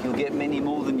year, you'll get many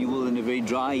more than you will in a very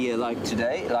dry year like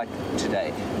today,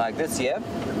 like this year.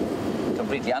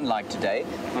 Completely unlike today,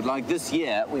 but like this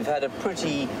year, we've had a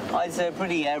pretty, I'd say a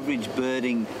pretty average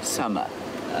birding summer.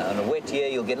 On a wet year,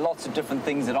 you'll get lots of different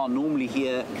things that aren't normally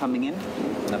here coming in.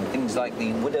 Things like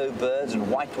the widow birds and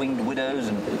white-winged widows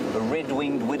and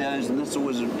red-winged widows, and that's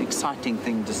always an exciting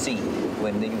thing to see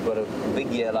when you've got a big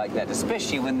year like that,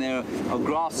 especially when there are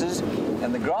grasses.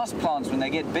 And the grass plants, when they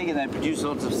get big and they produce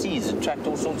lots of seeds, attract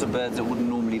all sorts of birds that wouldn't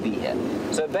normally be here.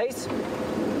 So base,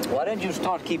 why don't you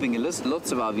start keeping a list?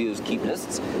 Lots of our viewers keep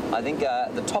lists. I think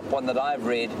the top one that I've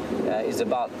read is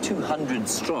about 200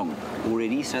 strong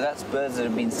already. So that's birds that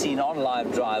have been seen on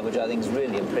live drive, which I think is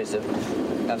really impressive.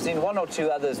 I've seen one or two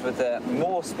others with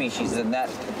more species than that,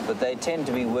 but they tend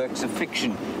to be works of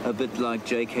fiction, a bit like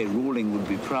J.K. Rowling would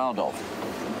be proud of.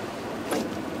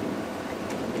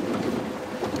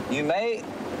 You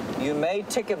may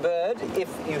tick a bird if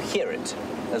you hear it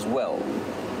as well.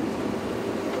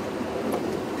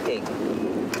 Pig.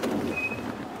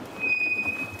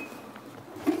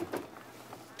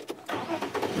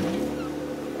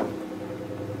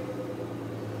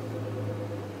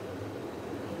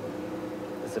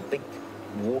 There's a big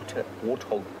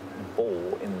warthog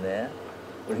boar in there.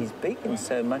 Well, he's big in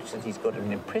so much that he's got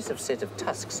an impressive set of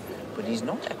tusks, but he's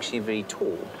not actually very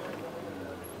tall.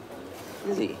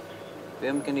 Is he?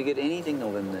 Can you get anything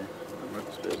of him there?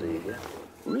 Yeah.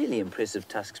 Really impressive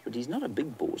tusks, but he's not a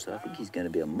big boar, so I think he's going to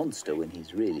be a monster when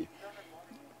he's really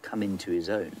come into his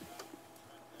own.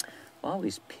 While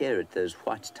we peer at those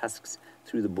white tusks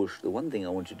through the bush, the one thing I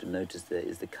want you to notice there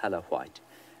is the colour white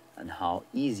and how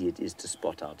easy it is to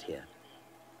spot out here.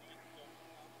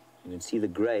 You can see the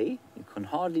grey. You can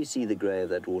hardly see the grey of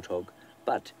that warthog,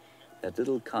 but that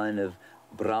little kind of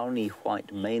browny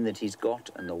white mane that he's got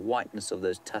and the whiteness of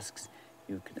those tusks,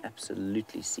 you can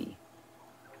absolutely see.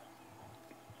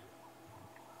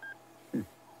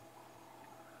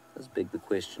 Does beg the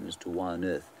question as to why on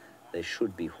earth they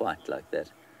should be white like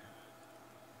that.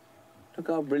 Look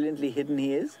how brilliantly hidden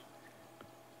he is.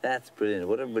 That's brilliant.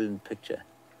 What a brilliant picture.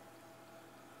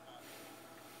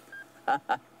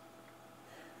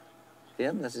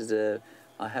 Yeah, that is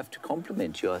I have to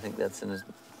compliment you. I think that's a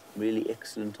really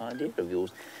excellent idea of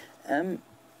yours.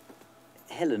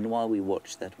 Helen, while we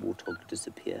watch that warthog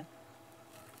disappear,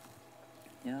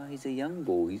 yeah, he's a young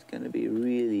boar. He's going to be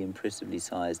really impressively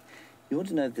sized. You want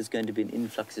to know if there's going to be an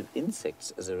influx of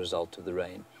insects as a result of the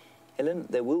rain. Helen,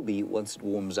 there will be once it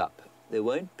warms up. There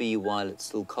won't be while it's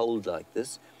still cold like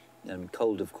this. And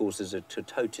cold, of course, is a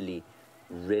totally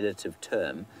relative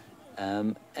term.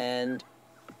 And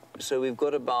so we've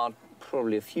got about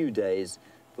probably a few days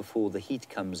before the heat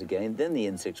comes again. Then the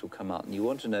insects will come out. And you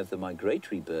want to know if the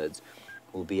migratory birds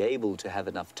will be able to have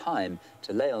enough time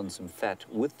to lay on some fat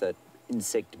with that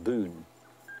insect boon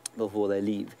before they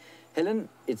leave. Helen,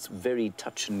 it's very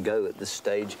touch and go at this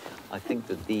stage. I think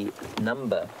that the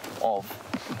number of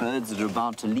birds that are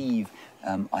about to leave,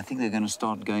 I think they're going to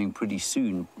start going pretty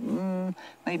soon,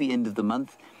 maybe end of the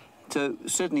month. So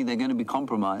certainly they're going to be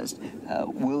compromised.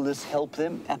 Will this help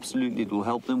them? Absolutely, it will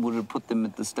help them. Would it put them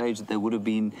at the stage that they would have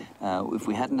been if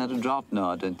we hadn't had a drought? No,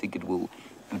 I don't think it will.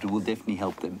 But it will definitely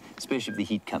help them, especially if the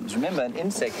heat comes. Remember, an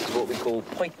insect is what we call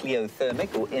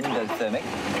poikilothermic or endothermic.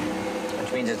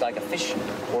 which means it's like a fish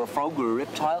or a frog or a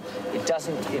reptile. It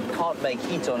can't make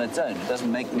heat on its own. It doesn't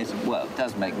make, well, it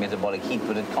does make metabolic heat,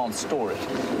 but it can't store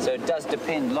it. So it does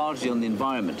depend largely on the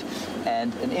environment.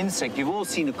 And an insect, you've all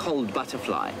seen a cold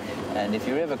butterfly. And if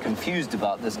you're ever confused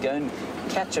about this, go and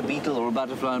catch a beetle or a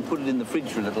butterfly and put it in the fridge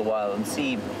for a little while and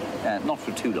see, not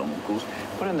for too long, of course,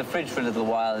 put it in the fridge for a little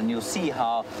while and you'll see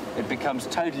how it becomes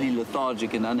totally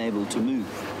lethargic and unable to move.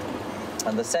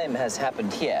 And the same has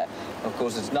happened here. Of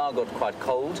course, it's now got quite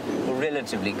cold, or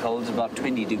relatively cold. It's about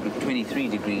 23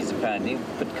 degrees apparently,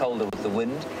 a bit colder with the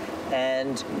wind.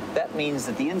 And that means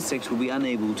that the insects will be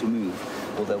unable to move,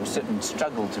 or they will certainly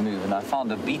struggle to move. And I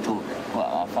found a beetle,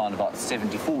 well, I found about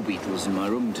 74 beetles in my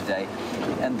room today,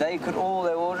 and they were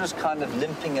all just kind of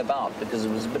limping about because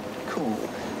it was a bit cool.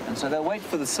 And so they'll wait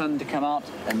for the sun to come out,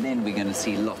 and then we're going to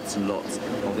see lots and lots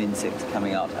of insects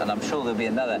coming out. And I'm sure there'll be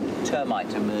another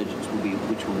termite emergence,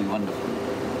 which will be wonderful.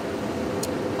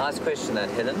 Nice question, that,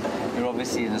 Helen. You're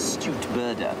obviously an astute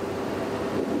birder.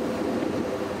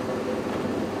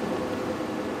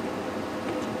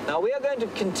 Now, we are going to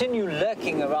continue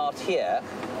lurking around here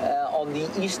on the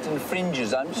eastern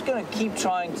fringes. I'm just going to keep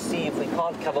trying to see if we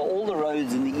can't cover all the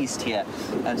roads in the east here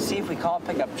and see if we can't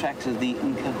pick up tracks of the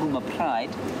Nkahuma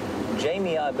Pride.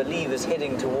 Jamie, I believe, is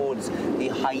heading towards the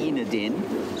hyena den,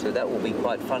 so that will be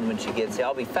quite fun when she gets here.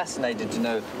 I'll be fascinated to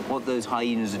know what those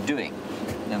hyenas are doing.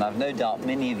 And I've no doubt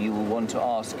many of you will want to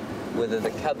ask whether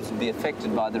the cubs will be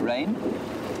affected by the rain.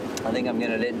 I think I'm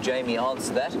going to let Jamie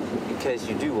answer that, in case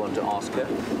you do want to ask her.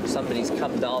 Somebody's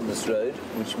come down this road,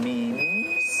 which means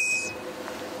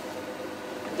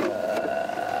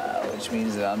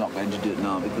that I'm not going to do it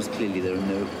now, because clearly there are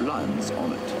no lines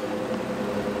on it.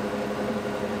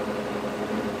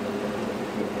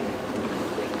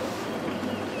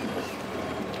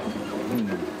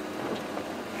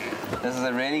 This is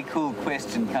a really cool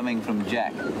question coming from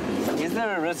Jack. Is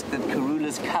there a risk that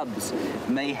Karula's cubs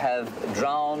may have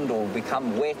drowned or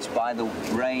become wet by the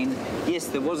rain? Yes,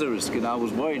 there was a risk, and I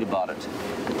was worried about it.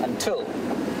 Until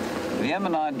Liam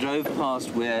and I drove past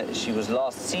where she was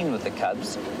last seen with the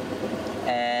cubs,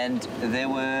 and there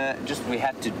were we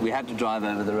had to drive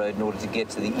over the road in order to get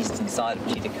to the eastern side of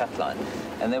Cheetah Cut Line,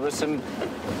 and there were some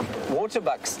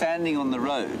waterbucks standing on the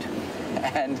road.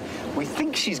 And we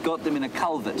think she's got them in a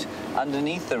culvert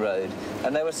underneath the road.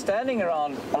 And they were standing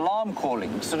around alarm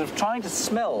calling, sort of trying to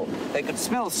smell. They could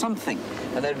smell something.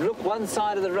 And they'd look one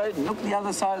side of the road and look the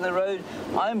other side of the road.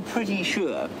 I'm pretty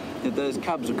sure that those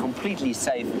cubs are completely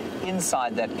safe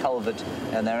inside that culvert,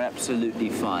 and they're absolutely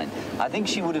fine. I think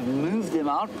she would have moved them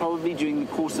out probably during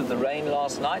the course of the rain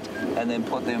last night, and then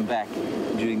put them back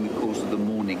during the course of the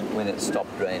morning when it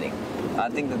stopped raining. I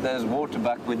think that those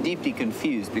waterbuck were deeply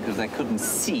confused because they couldn't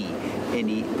see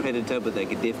any predator, but they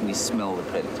could definitely smell the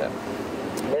predator.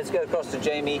 Let's go across to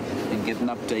Jamie and get an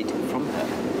update from her.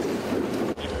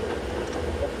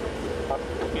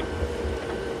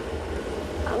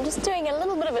 I'm just doing a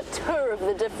little bit of a tour of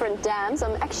the different dams.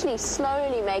 I'm actually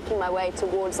slowly making my way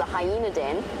towards the hyena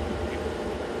den.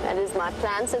 That is my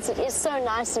plan, since it is so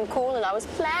nice and cool, and I was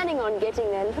planning on getting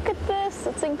there. Look at this,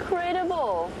 it's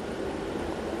incredible.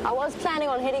 I was planning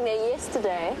on heading there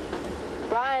yesterday.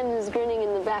 Brian is grinning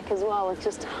in the back as well with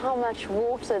just how much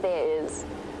water there is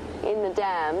in the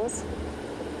dams.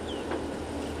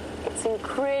 It's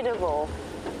incredible.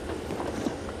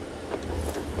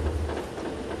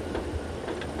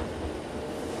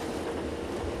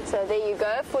 So there you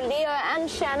go. For Leo and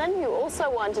Shannon, who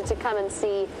also wanted to come and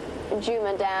see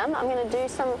Djuma Dam, I'm going to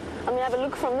have a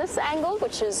look from this angle,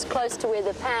 which is close to where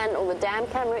the pan or the dam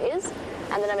camera is.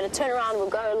 And then I'm going to turn around and we'll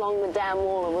go along the dam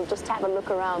wall and we'll just have a look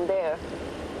around there.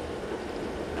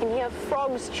 You can hear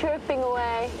frogs chirping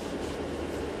away.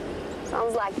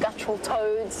 Sounds like guttural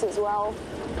toads as well.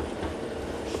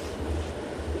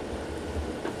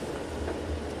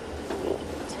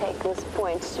 Take this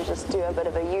point to just do a bit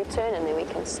of a U-turn, and then we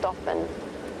can stop and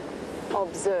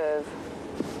observe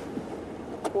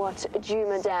what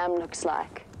Djuma Dam looks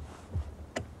like.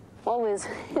 Well,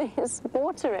 there's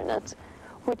water in it,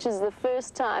 which is the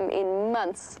first time in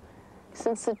months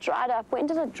since it dried up. When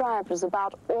did it dry up? It was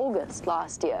about August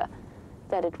last year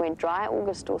that it went dry,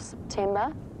 August or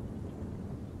September.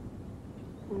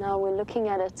 Now we're looking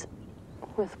at it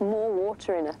with more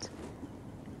water in it.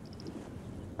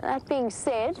 That being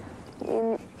said,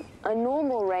 in a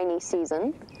normal rainy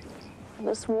season,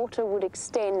 this water would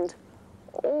extend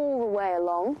all the way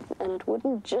along, and it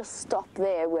wouldn't just stop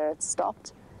there where it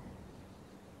stopped.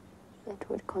 It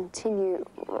would continue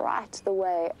right the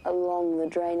way along the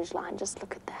drainage line. Just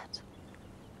look at that.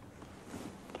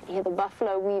 You can hear the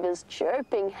buffalo weavers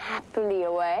chirping happily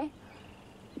away.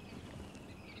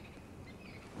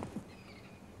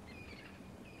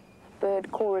 bird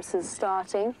choruses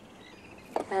starting.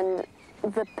 And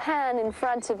the pan in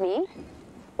front of me,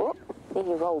 oh,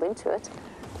 he rolled into it.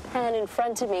 Pan in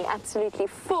front of me absolutely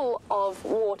full of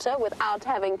water without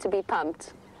having to be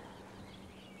pumped.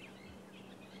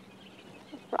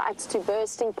 Right to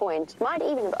bursting point. It might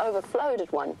even have overflowed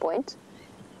at one point.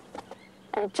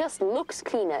 And it just looks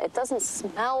cleaner. It doesn't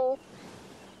smell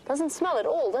at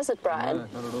all, does it, Brian?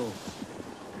 No, not at all.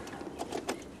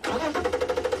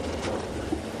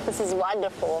 This is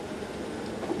wonderful.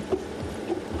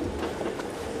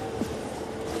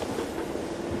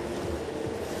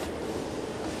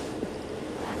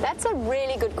 That's a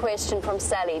really good question from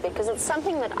Sally, because it's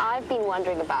something that I've been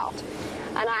wondering about.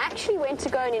 And I actually went to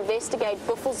go and investigate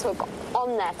Buffelshoek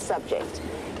on that subject.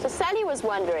 So Sally was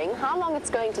wondering how long it's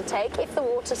going to take if the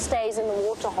water stays in the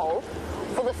waterhole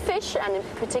for the fish, and in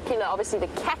particular, obviously, the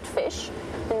catfish,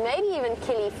 and maybe even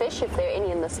killifish if there are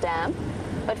any in this dam.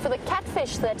 But for the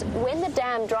catfish, that when the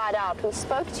dam dried out, we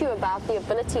spoke to you about the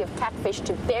ability of catfish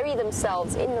to bury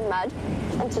themselves in the mud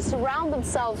and to surround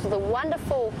themselves with a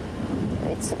wonderful,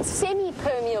 it's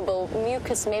semi-permeable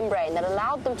mucous membrane that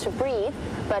allowed them to breathe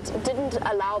but didn't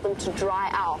allow them to dry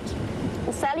out.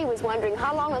 And Sally was wondering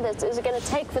how long is it going to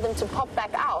take for them to pop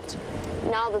back out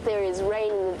now that there is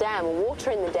rain in the dam or water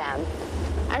in the dam.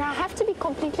 And I have to be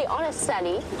completely honest,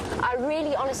 Sally, I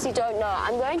really honestly don't know.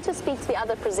 I'm going to speak to the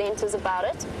other presenters about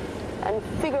it and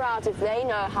figure out if they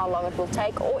know how long it will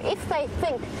take, or if they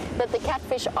think that the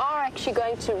catfish are actually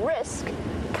going to risk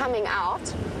coming out,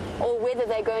 or whether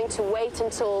they're going to wait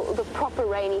until the proper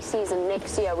rainy season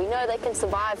next year. We know they can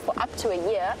survive for up to a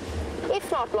year,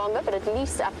 if not longer, but at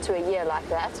least up to a year like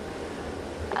that.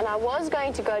 And I was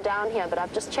going to go down here, but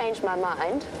I've just changed my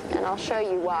mind, and I'll show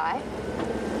you why.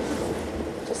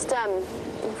 Just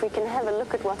if we can have a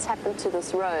look at what's happened to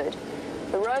this road.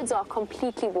 The roads are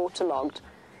completely waterlogged.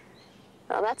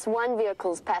 Now that's one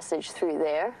vehicle's passage through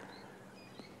there.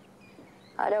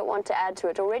 I don't want to add to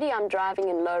it. Already I'm driving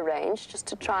in low range just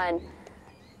to try and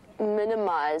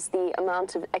minimize the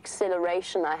amount of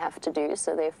acceleration I have to do,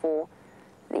 so therefore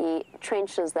the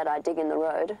trenches that I dig in the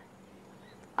road.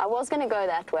 I was going to go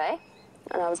that way,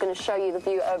 and I was going to show you the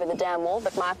view over the dam wall,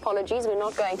 but my apologies, we're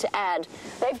not going to add.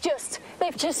 They've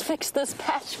just fixed this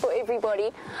patch for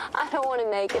everybody. I don't want to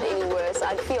make it any worse.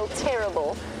 I'd feel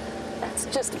terrible. That's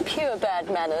just pure bad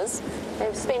manners.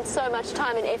 They've spent so much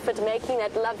time and effort making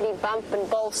that lovely bump and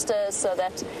bolster so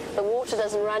that the water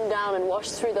doesn't run down and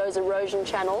wash through those erosion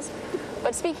channels.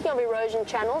 But speaking of erosion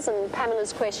channels and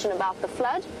Pamela's question about the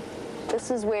flood,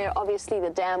 this is where obviously the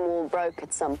dam wall broke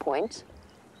at some point.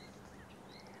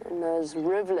 And those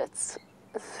rivulets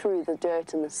through the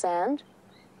dirt and the sand.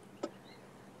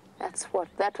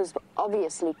 That was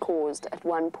obviously caused at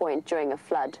one point during a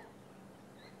flood.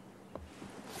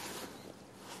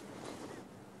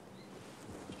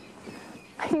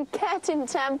 Cat in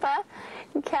Tampa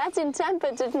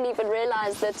didn't even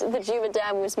realize that the Juba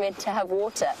Dam was meant to have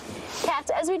water. Cat,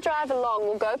 as we drive along,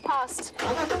 we'll go past,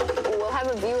 we'll have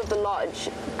a view of the lodge,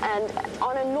 and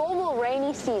on a normal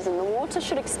rainy season, the water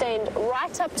should extend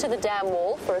right up to the dam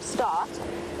wall for a start,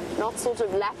 not sort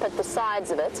of lap at the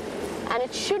sides of it, and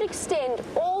it should extend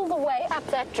all the way up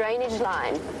that drainage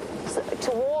line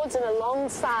towards and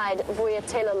alongside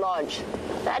Vuyatela Lodge.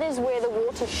 That is where the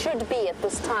water should be at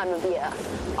this time of year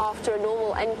after a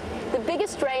normal, and the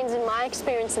biggest rains in my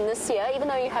experience in this year, even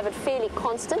though you have it fairly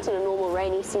constant in a normal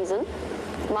rainy season,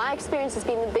 my experience has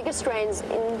been the biggest rains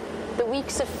in the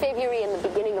weeks of February and the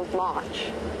beginning of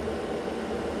March.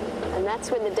 And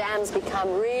that's when the dams become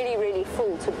really, really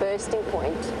full to bursting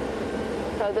point.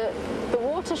 So the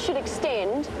water should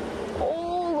extend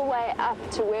all the way up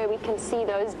to where we can see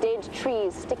those dead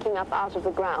trees sticking up out of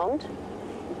the ground,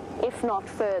 if not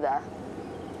further.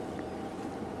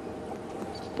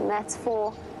 And that's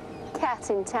for Cat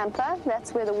in Tampa.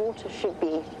 That's where the water should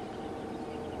be.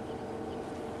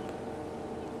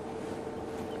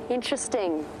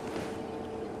 Interesting.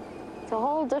 It's a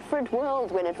whole different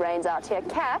world when it rains out here.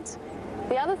 Cat,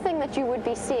 the other thing that you would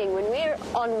be seeing when we're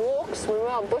on walks, when we're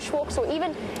on bushwalks, or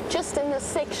even just in this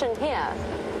section here,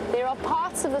 there are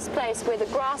parts of this place where the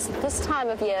grass at this time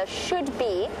of year should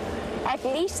be at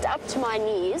least up to my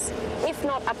knees, if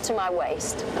not up to my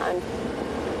waist.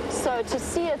 So to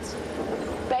see it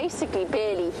basically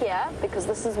barely here, because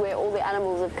this is where all the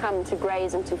animals have come to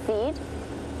graze and to feed,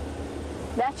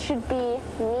 that should be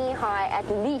knee-high at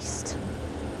least,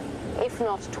 if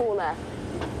not taller,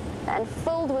 and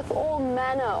filled with all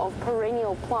manner of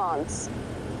perennial plants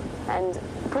and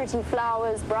pretty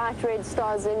flowers, bright red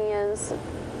star zinnias.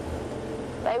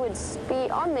 They would be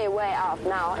on their way out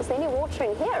now. Is there any water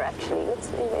in here, actually? Let's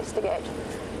investigate.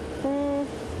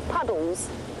 Puddles.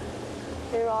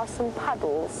 There are some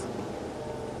puddles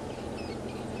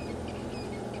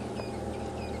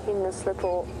in this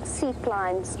little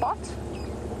seep-line spot.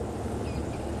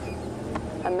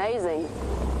 Amazing.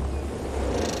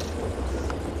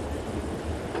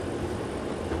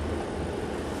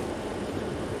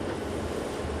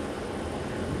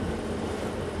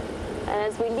 And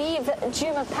as we leave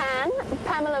Jumapan,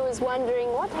 Pamela was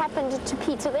wondering what happened to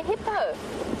Peter the hippo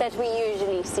that we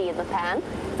usually see in the pan.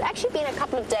 It's actually been a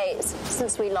couple of days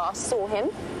since we last saw him.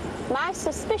 My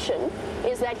suspicion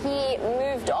is that he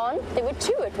moved on. There were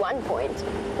two at one point.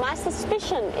 My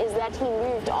suspicion is that he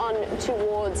moved on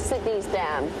towards Sydney's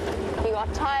dam. He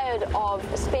got tired of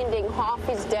spending half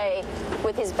his day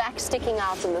with his back sticking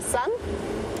out in the sun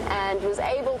and was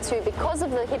able to, because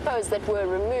of the hippos that were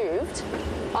removed,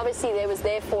 obviously there was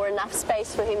therefore enough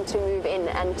space for him to move in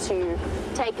and to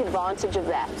take advantage of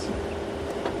that.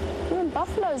 When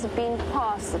buffaloes have been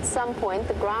past at some point,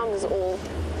 the ground is all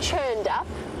churned up.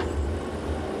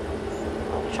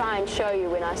 I'll try and show you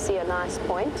when I see a nice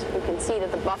point. You can see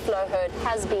that the buffalo herd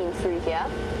has been through here.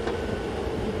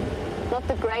 Not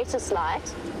the greatest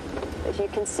light, but you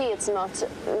can see it's not,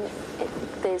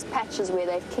 there's patches where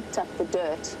they've kicked up the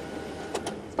dirt.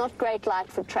 It's not great light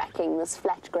for tracking, this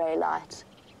flat grey light.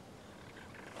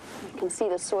 You can see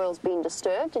the soil's been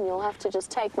disturbed, and you'll have to just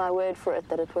take my word for it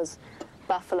that it was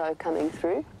buffalo coming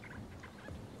through.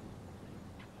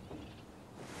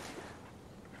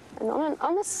 And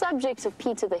on the subject of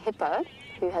Peter the hippo,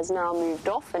 who has now moved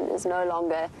off and is no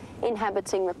longer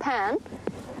inhabiting the pan,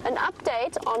 an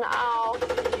update on our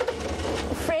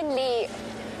friendly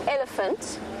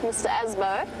elephant, Mr.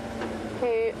 Asbo,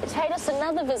 who paid us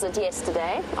another visit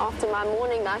yesterday after my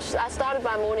morning. I started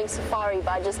my morning safari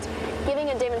by just giving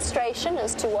a demonstration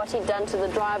as to what he'd done to the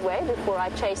driveway before I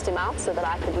chased him out so that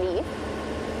I could leave.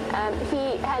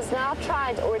 He has now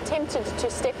tried or attempted to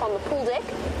step on the pool deck,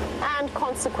 and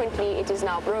consequently it is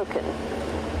now broken.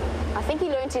 I think he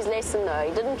learned his lesson though.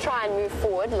 He didn't try and move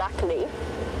forward, luckily.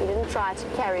 He didn't try to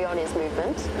carry on his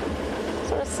movement.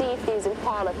 Sort of see if these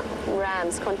impala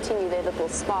rams continue their little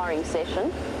sparring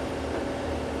session.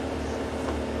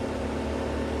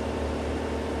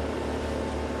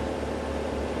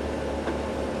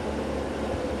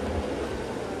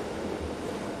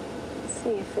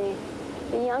 See if the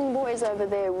young boys over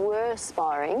there were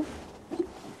sparring,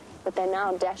 but they're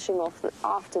now dashing off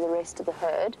after the rest of the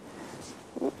herd.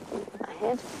 My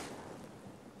head.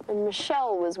 And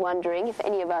Michelle was wondering if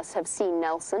any of us have seen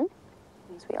Nelson,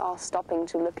 as we are stopping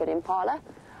to look at impala.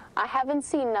 I haven't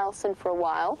seen Nelson for a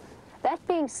while. That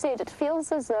being said, it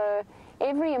feels as though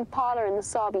every impala in the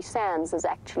Sabi Sands has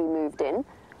actually moved in.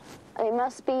 There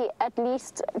must be at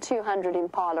least 200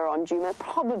 impala on Djuma,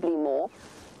 probably more.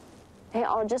 There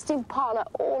are just impala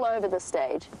all over the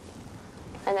stage.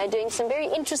 And they're doing some very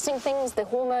interesting things. The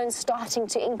hormones starting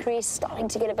to increase, starting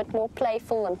to get a bit more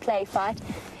playful and play fight.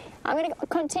 I'm going to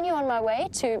continue on my way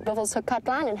to Bivels Hook Cut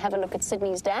Line and have a look at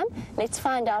Sydney's dam. Let's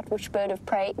find out which bird of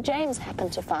prey James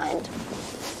happened to find.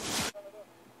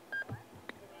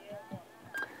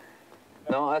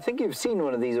 Now, I think you've seen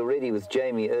one of these already with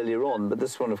Jamie earlier on, but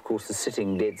this one, of course, is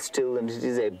sitting dead still, and it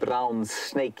is a brown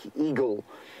snake eagle.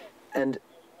 And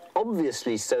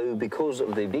obviously so because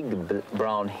of the big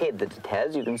brown head that it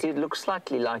has. You can see it looks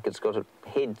slightly like it's got a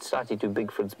head slightly too big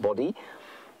for its body.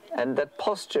 And that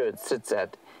posture it sits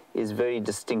at is very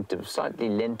distinctive, slightly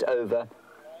leant over.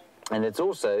 And it's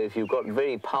also, if you've got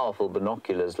very powerful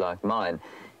binoculars like mine,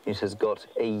 it has got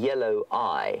a yellow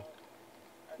eye.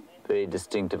 Very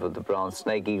distinctive of the brown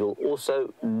snake eagle.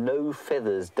 Also, no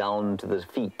feathers down to the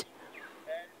feet.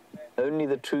 Only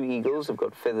the true eagles have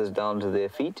got feathers down to their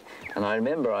feet. And I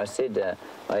remember I said,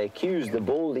 I accused the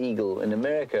bald eagle in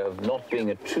America of not being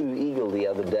a true eagle the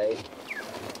other day.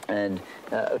 And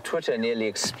Twitter nearly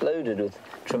exploded with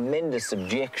tremendous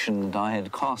objection that I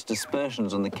had cast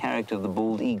aspersions on the character of the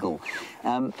bald eagle.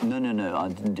 No, I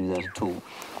didn't do that at all.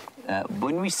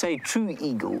 When we say true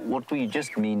eagle, what we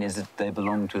just mean is that they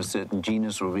belong to a certain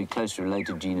genus or a very closely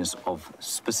related genus of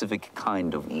specific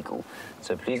kind of eagle.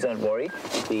 So please don't worry.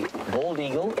 The bald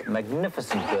eagle,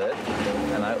 magnificent bird,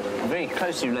 and very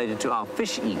closely related to our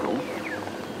fish eagle,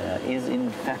 is in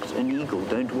fact an eagle.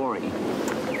 Don't worry.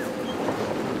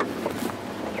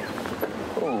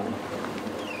 Oh.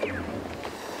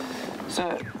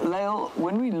 So, Lael,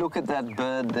 when we look at that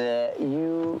bird there,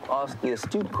 you ask the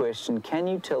astute question, can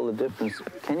you tell the difference,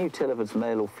 can you tell if it's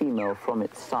male or female from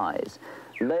its size?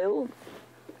 Lael,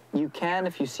 you can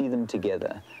if you see them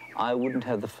together. I wouldn't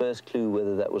have the first clue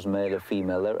whether that was male or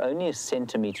female. They're only a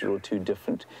centimetre or two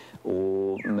different,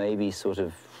 or maybe sort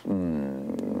of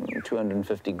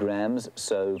 250 grams,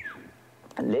 so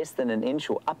less than an inch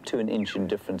or up to an inch in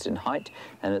difference in height,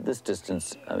 and at this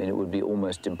distance, I mean, it would be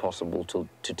almost impossible to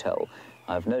tell.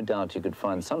 I have no doubt you could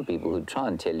find some people who'd try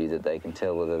and tell you that they can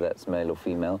tell whether that's male or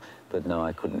female, but no,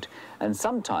 I couldn't. And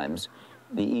sometimes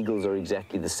the eagles are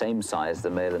exactly the same size, the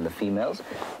male and the females,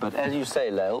 but as you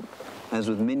say, Lael, as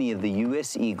with many of the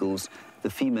US eagles, the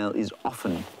female is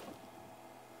often,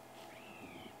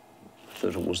 I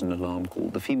thought it was an alarm call,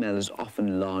 the female is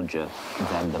often larger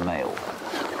than the male.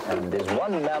 And there's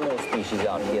one mammal species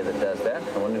out here that does that.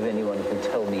 I wonder if anyone can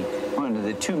tell me. Oh, no,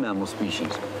 there are two mammal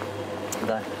species.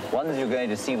 The ones you're going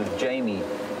to see with Jamie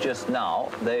just now,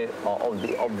 they are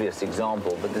the obvious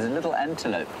example, but there's a little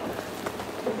antelope,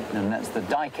 and that's the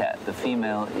duiker. The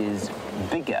female is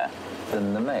bigger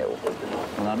than the male.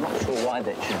 And I'm not sure why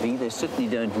that should be. They certainly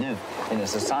don't live in a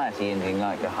society anything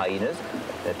like the hyenas.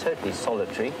 They're totally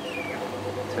solitary.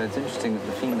 So it's interesting that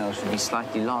the female should be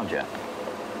slightly larger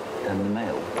than the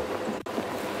male.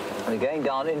 We're going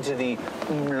down into the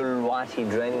Umlulwati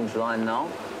drainage line now,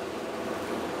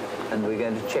 and we're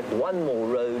going to check one more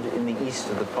road in the east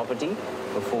of the property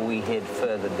before we head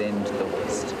further then to the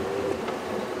west.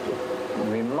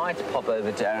 And we might pop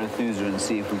over to Arathusa and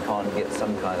see if we can't get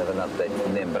some kind of an update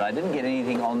from them, but I didn't get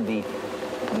anything on the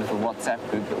little WhatsApp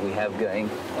group that we have going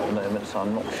at the moment, so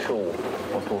I'm not sure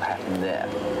what will happen there.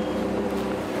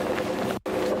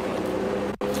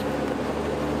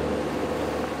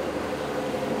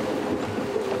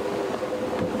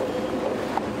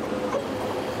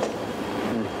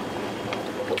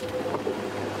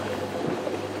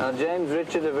 Now, James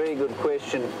Richard, a very good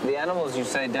question. The animals, you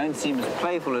say, don't seem as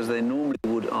playful as they normally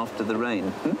would after the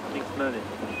rain. Smelling.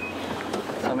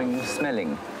 Something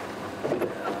smelling.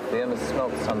 They must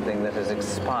smelt something that has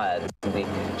expired.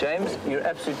 James, you're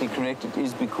absolutely correct. It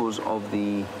is because of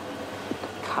the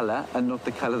colour and not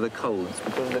the colour of the cold. It's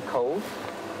because of the cold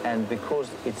and because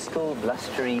it's still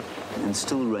blustery and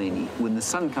still rainy. When the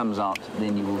sun comes out,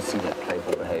 then you will see that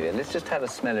playful behaviour. Let's just have a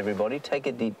smell, everybody. Take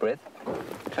a deep breath.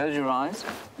 Close your eyes.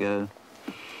 Go.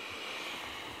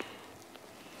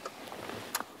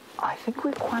 I think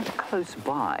we're quite close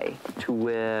by to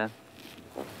where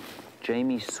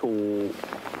Jamie saw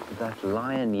that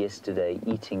lion yesterday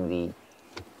eating the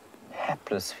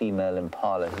hapless female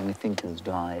impala who we think has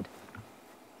died.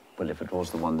 Well, if it was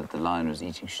the one that the lion was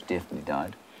eating, she definitely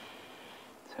died.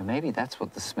 So maybe that's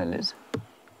what the smell is.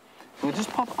 We'll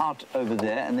just pop out over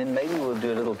there, and then maybe we'll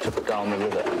do a little trip down the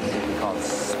river and see if we can't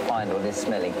find what they're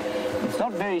smelling. It's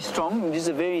not very strong. It is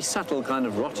a very subtle kind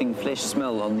of rotting flesh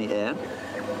smell on the air.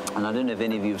 And I don't know if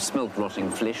any of you have smelt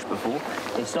rotting flesh before.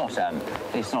 It's not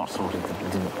sort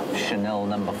of Chanel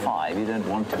number 5. You don't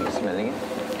want to be smelling it.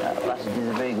 But it is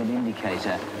a very good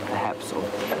indicator, perhaps,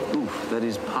 of, oof, that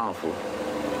is powerful,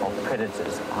 of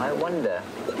predators. I wonder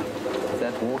if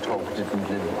that warthog didn't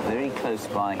live very close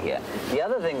by here. The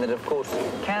other thing that, of course,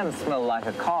 can smell like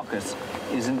a carcass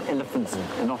is an elephant's,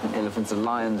 not an elephant's, a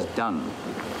lion's dung.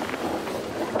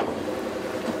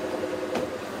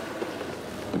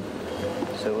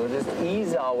 So we'll just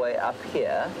ease our way up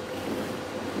here.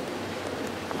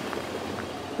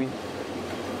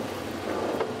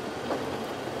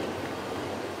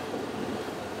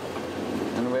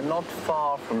 And we're not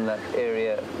far from that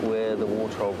area where the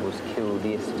warthog was killed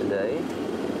yesterday,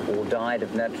 or died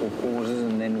of natural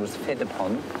causes and then was fed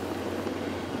upon.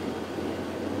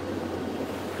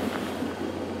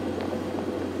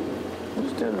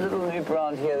 Just do a little loop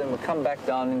around here, then we'll come back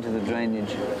down into the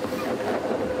drainage.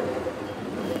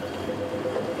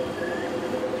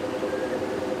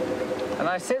 And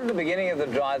I said at the beginning of the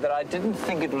drive that I didn't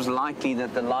think it was likely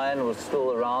that the lion was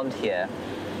still around here.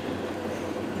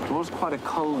 It was quite a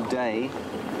cold day,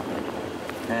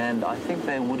 and I think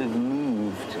they would have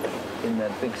moved in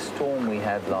that big storm we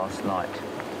had last night.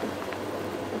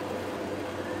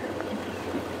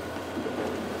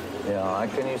 Yeah,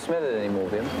 can you smell it anymore,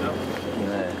 Bim? No.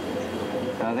 No.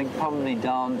 I think probably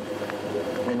down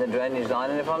in the drainage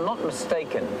line, and if I'm not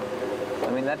mistaken, I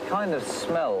mean, that kind of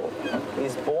smell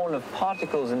is born of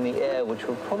particles in the air which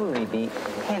will probably be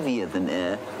heavier than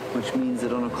air, which means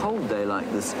that on a cold day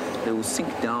like this, they will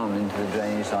sink down into the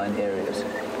drainage line areas,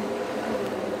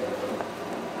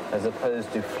 as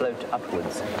opposed to float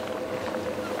upwards.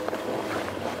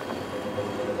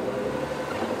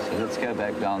 So let's go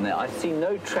back down there. I see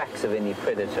no tracks of any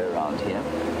predator around here.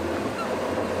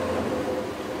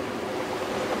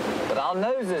 But our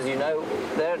noses, you know,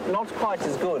 they're not quite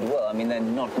as good. Well, I mean, they're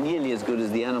not nearly as good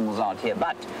as the animals out here,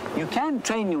 but you can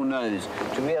train your nose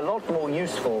to be a lot more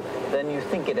useful than you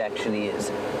think it actually is.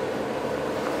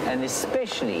 And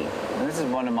especially, and this is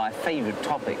one of my favorite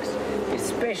topics,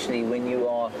 especially when you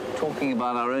are talking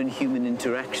about our own human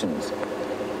interactions.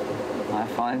 I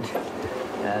find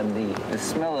the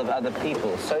smell of other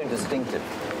people so distinctive.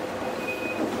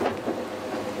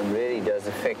 It really does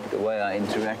affect the way I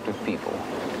interact with people.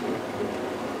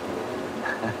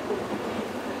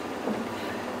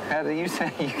 How do you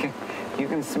say you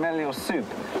can smell your soup?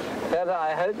 Dada,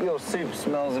 I hope your soup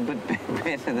smells a bit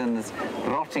better than this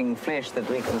rotting flesh that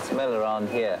we can smell around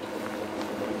here.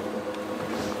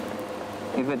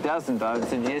 If it doesn't, I would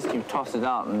suggest you toss it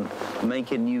out and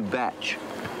make a new batch.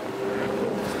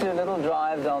 Let's do a little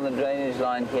drive down the drainage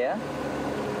line here.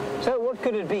 So what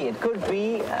could it be? It could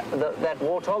be that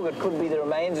warthog, it could be the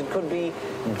remains, it could be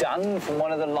dung from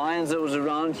one of the lions that was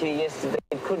around here yesterday.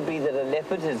 It could be that a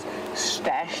leopard has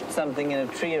stashed something in a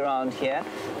tree around here.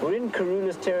 We're in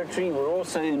Karula's territory, we're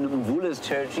also in Mvula's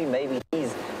territory. Maybe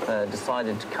he's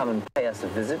decided to come and pay us a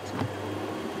visit.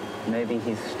 Maybe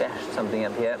he's stashed something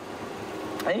up here.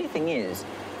 The only thing is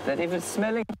that if it's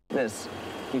smelling like this,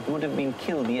 it would have been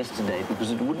killed yesterday because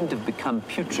it wouldn't have become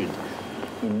putrid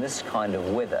in this kind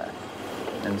of weather.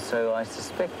 And so I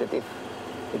suspect that if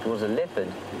it was a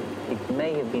leopard, it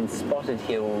may have been spotted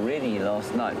here already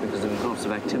last night because there was lots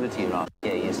of activity around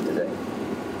here yesterday.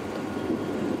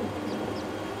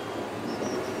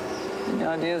 Any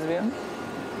ideas, Vian?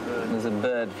 There's a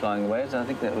bird flying away, so I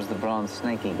think that was the brown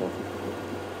snake eagle.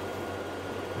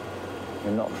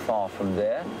 We're not far from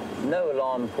there. No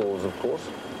alarm calls, of course.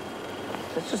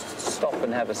 Let's just stop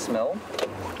and have a smell.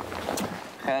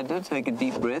 Gerda, take a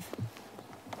deep breath.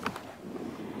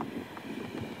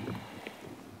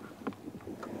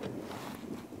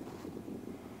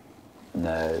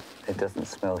 No, it doesn't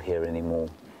smell here anymore.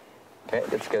 Okay,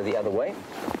 let's go the other way.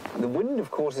 The wind,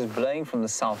 of course, is blowing from the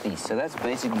southeast, so that's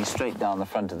basically straight down the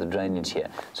front of the drainage here.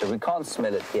 So we can't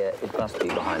smell it here, it must be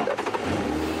behind us.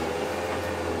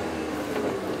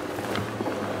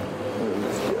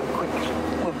 Let's do a quick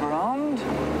whip around.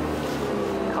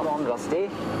 Come on, Rusty.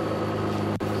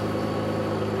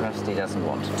 Rusty doesn't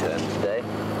want to turn today.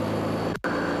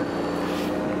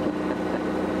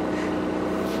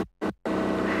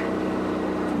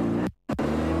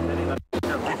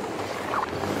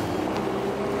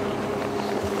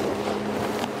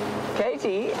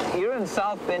 Katie, you're in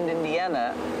South Bend,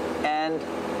 Indiana, and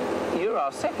you're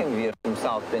our second viewer from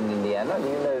South Bend, Indiana.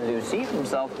 You know Lucy from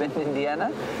South Bend,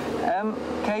 Indiana.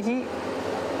 Katie,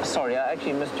 sorry, I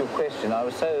actually missed your question. I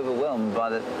was so overwhelmed by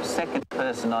the second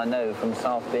person I know from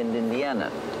South Bend,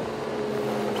 Indiana.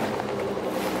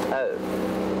 Oh,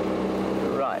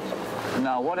 right.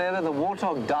 Now, whatever the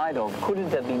warthog died of, could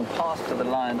it have been passed to the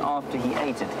lion after he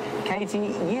ate it?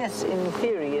 Katie, yes, in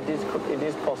theory, it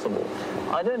is possible.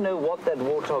 I don't know what that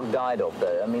warthog died of,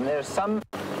 though. I mean, there are some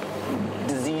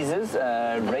diseases.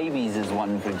 Rabies is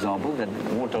one, for example. That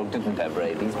warthog didn't have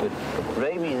rabies, but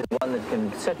rabies is one that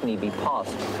can certainly be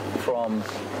passed from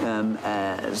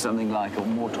something like a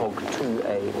warthog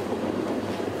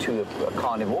to a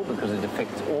carnivore because it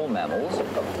affects all mammals.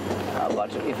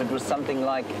 But if it was something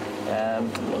like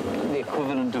the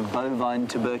equivalent of bovine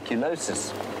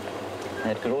tuberculosis,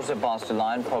 it could also pass to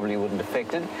lion, probably wouldn't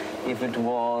affect it. If it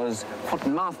was foot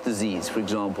and mouth disease, for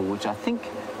example, which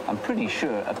I'm pretty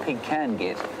sure a pig can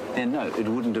get, then no, it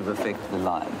wouldn't have affected the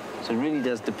lion. So it really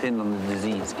does depend on the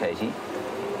disease, Katie.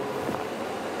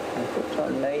 I thought I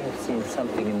may have seen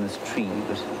something in this tree,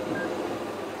 but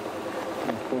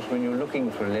of course when you're looking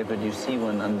for a leopard, you see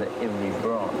one under every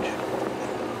branch.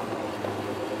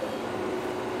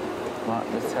 Right,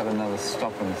 let's have another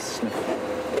stop and sniff.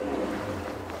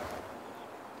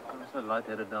 I'm so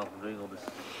lightheaded now from doing all this.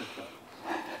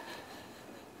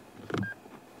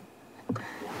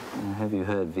 Have you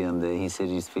heard Vian there? He said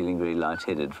he's feeling very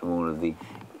lightheaded from all of the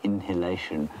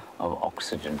inhalation of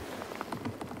oxygen.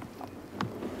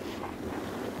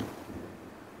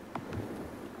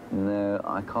 No,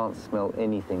 I can't smell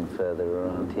anything further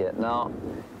around here. Now,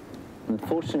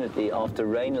 unfortunately, after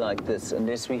rain like this,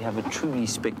 unless we have a truly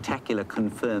spectacular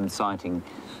confirmed sighting,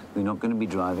 we're not going to be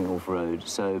driving off-road.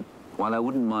 So while I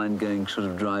wouldn't mind going sort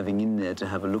of driving in there to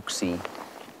have a look-see,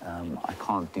 I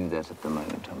can't do that at the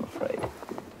moment, I'm afraid.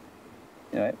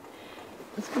 Anyway,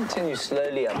 let's continue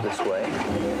slowly up this way.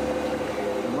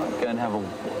 I might go and have a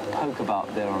poke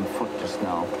about there on foot just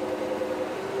now.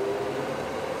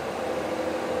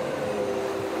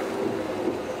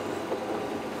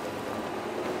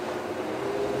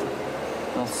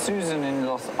 Now, Susan in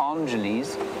Los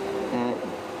Angeles,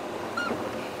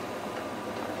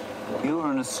 you're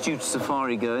an astute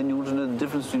safari goer and you want to know the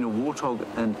difference between a warthog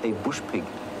and a bush pig.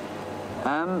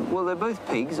 Well, they're both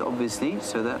pigs, obviously,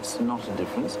 so that's not a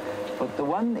difference. But the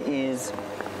one is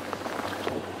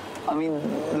I mean,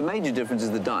 the major difference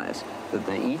is the diet that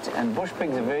they eat, and bush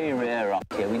pigs are very rare out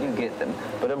here. We do get them,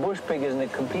 but a bush pig isn't a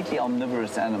completely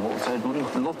omnivorous animal, so it will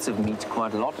eat lots of meat,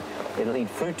 quite a lot. It'll eat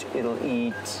fruit, it'll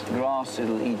eat grass,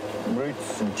 it'll eat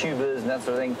roots and tubers and that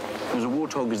sort of thing, whereas a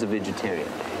warthog is a vegetarian.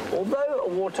 Although a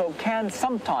warthog can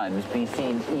sometimes be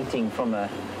seen eating from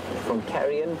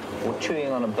carrion or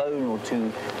chewing on a bone or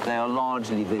two, they are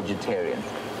largely vegetarian.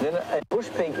 Then a bush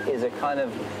pig is a kind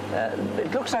of,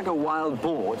 it looks like a wild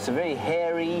boar. It's a very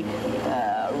hairy,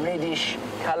 reddish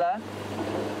colour,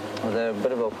 with a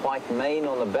bit of a white mane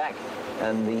on the back,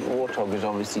 and the warthog is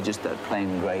obviously just that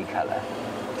plain grey colour.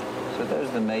 So those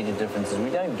are the major differences. We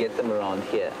don't get them around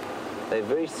here. They're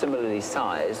very similarly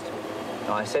sized.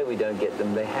 Now, I say we don't get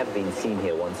them, they have been seen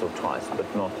here once or twice, but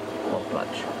not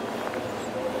much.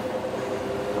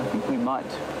 I think we might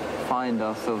find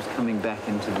ourselves coming back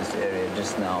into this area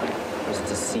just now, just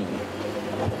to see.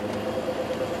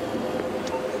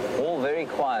 All very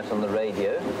quiet on the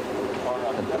radio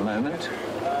at the moment.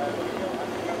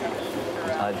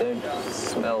 But I don't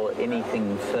smell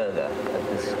anything further at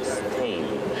this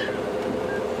stage.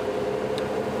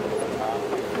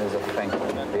 There's a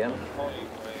francolin there.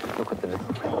 Look at the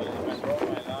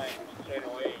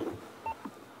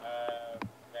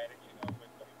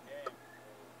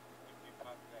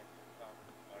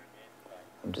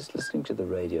I'm just listening to the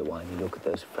radio while you look at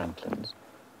those francolins.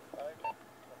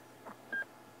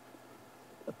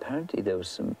 Apparently there was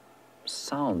some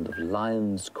sound of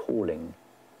lions calling.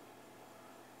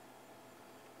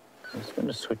 I'm just going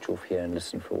to switch off here and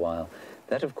listen for a while.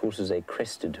 That, of course, is a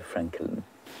crested francolin,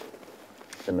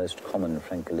 the most common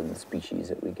francolin species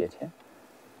that we get here,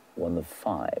 one of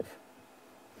 5.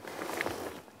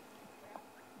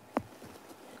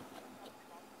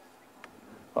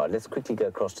 All right, let's quickly go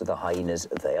across to the hyenas.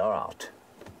 They are out.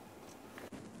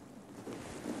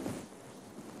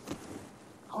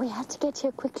 We had to get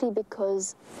here quickly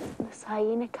because this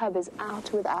hyena cub is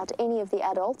out without any of the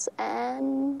adults,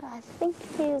 and I think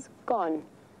he's gone.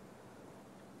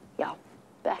 Yeah,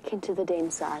 back into the den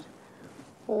side.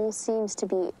 All seems to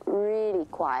be really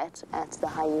quiet at the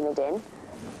hyena den.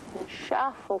 A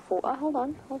shuffle for... Oh, hold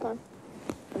on.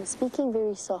 I'm speaking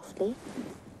very softly.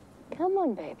 Come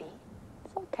on, baby.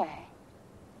 It's okay.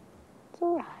 It's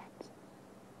all right.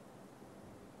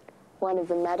 One of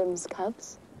the madam's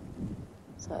cubs,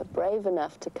 so brave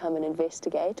enough to come and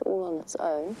investigate all on its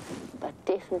own, but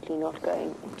definitely not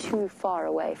going too far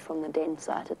away from the den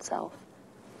site itself.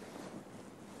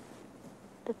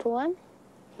 Little one,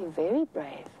 you're very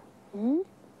brave.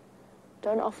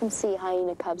 Don't often see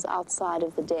hyena cubs outside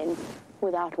of the den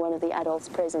without one of the adults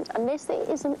present, unless there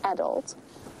is an adult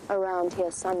around here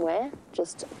somewhere,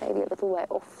 just maybe a little way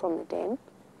off from the den.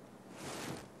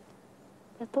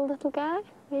 Little guy,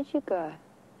 where'd you go?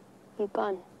 You're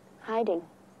gone. Hiding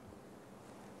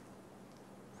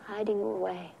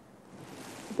away.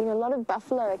 There's been a lot of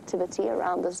buffalo activity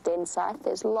around this den site.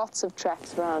 There's lots of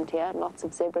tracks around here, lots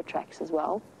of zebra tracks as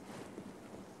well.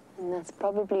 And that's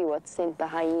probably what sent the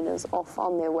hyenas off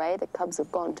on their way. The cubs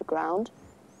have gone to ground.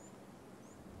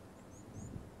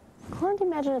 I can't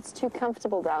imagine it's too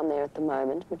comfortable down there at the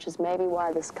moment, which is maybe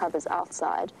why this cub is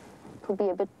outside. It will be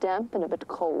a bit damp and a bit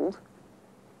cold.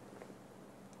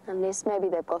 Unless maybe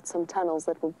they've got some tunnels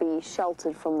that will be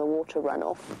sheltered from the water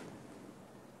runoff.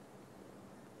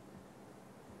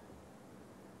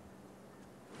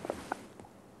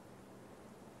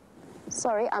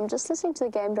 Sorry, I'm just listening to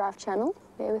the Game Drive channel.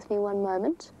 Bear with me one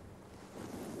moment.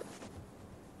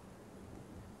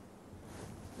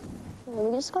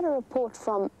 We just got a report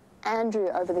from Andrew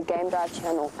over the Game Drive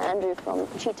channel, Andrew from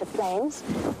Cheetah Plains,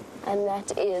 and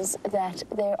that is that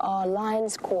there are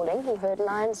lions calling. He heard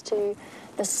lions to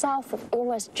the south,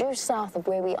 almost due south of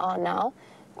where we are now,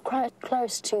 quite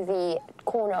close to the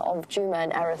corner of Djuma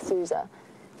and Arathusa.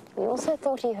 He also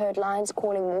thought he heard lions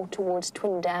calling more towards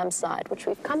Twin Dam side, which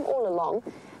we've come all along,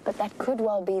 but that could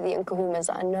well be the Nkuhumas.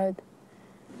 I know.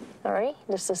 Sorry,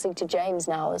 just listening to James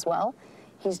now as well.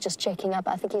 He's just checking up.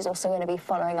 I think he's also going to be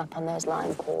following up on those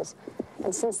lion calls.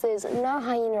 And since there's no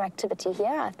hyena activity here,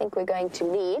 I think we're going to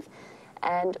leave,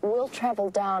 and we'll travel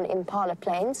down Impala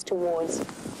Plains towards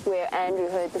where Andrew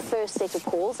heard the first set of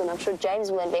calls, and I'm sure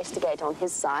James will investigate on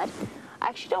his side. I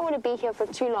actually don't want to be here for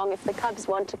too long if the cubs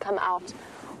want to come out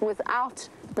without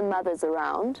the mothers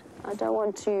around. I don't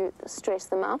want to stress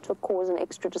them out or cause an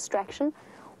extra distraction,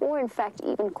 or in fact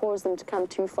even cause them to come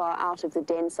too far out of the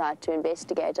den site to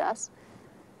investigate us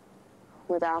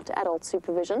without adult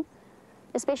supervision,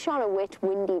 especially on a wet,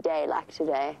 windy day like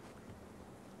today.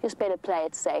 Just better play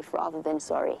it safe rather than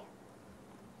sorry.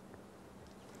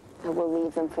 And we'll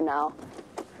leave them for now.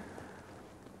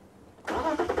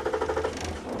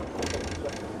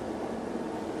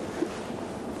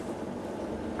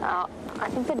 I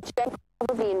think that James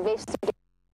probably investigated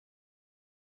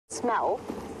the smell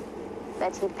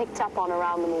that he picked up on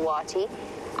around the Mawati.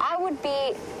 I wouldn't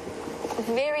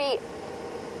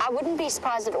be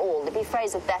surprised at all, let me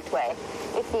phrase it that way,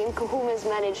 if the Nkuhumas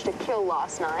managed to kill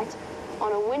last night.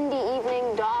 On a windy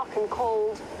evening, dark and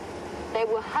cold, they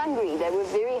were hungry. They were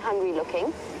very hungry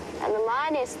looking. And the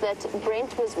lioness that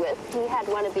Brent was with, he had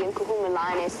one of the Nkuhuma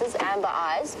lionesses, Amber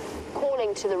Eyes,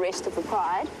 calling to the rest of the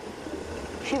pride.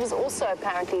 She was also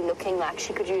apparently looking like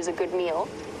she could use a good meal.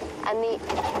 And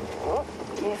oh,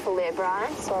 careful there,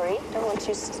 Brian, sorry. Don't want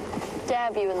to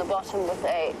stab you in the bottom with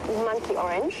a monkey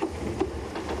orange.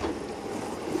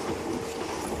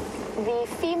 The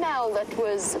female that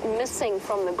was missing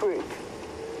from the group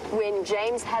when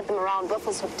James had them around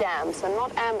Buffelshoek Dam, so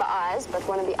not Amber Eyes, but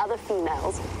one of the other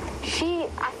females, she,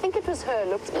 I think it was her,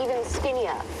 looked even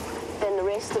skinnier than the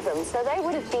rest of them. So they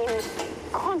would have been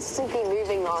constantly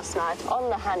moving last night on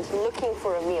the hunt, looking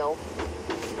for a meal.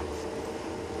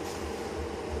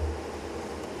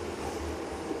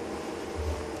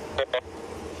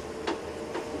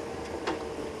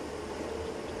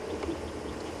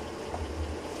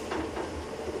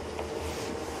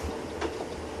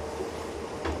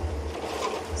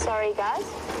 Sorry, guys.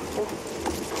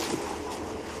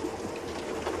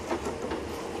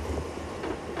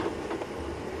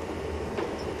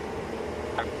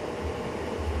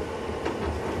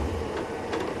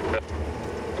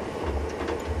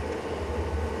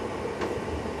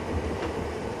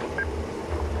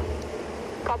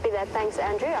 Copy that. Thanks,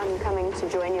 Andrew. I'm coming to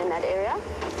join you in that area.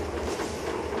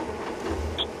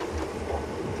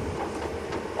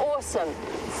 Awesome.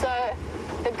 So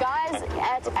the guys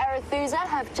at Arathusa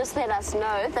have just let us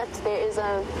know that there is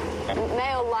a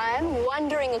male lion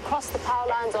wandering across the power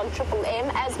lines on Triple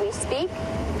M as we speak.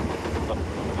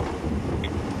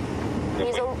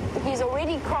 He's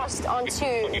already crossed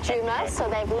onto Juma, so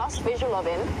they've lost visual of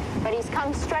him, but he's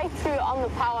come straight through on the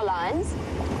power lines.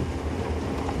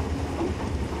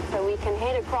 So we can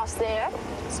head across there.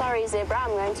 Sorry, Zebra,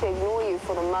 I'm going to ignore you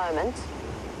for the moment.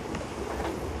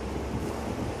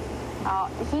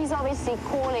 He's obviously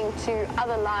calling to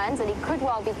other lions, and he could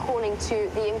well be calling to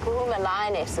the Nkuhuma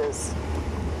lionesses.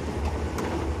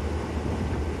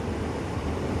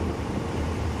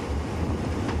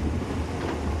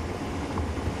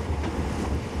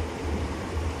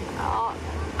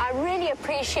 I really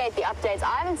appreciate the updates.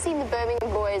 I haven't seen the Birmingham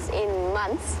boys in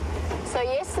months. So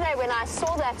yesterday when I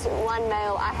saw that one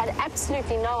male, I had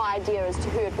absolutely no idea as to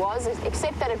who it was,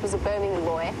 except that it was a Birmingham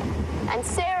boy. And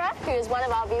Sarah, who is one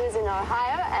of our viewers in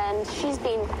Ohio, and she's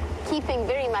been keeping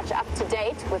very much up to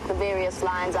date with the various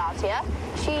lions out here,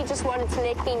 she just wanted to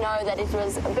let me know that it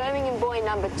was Birmingham boy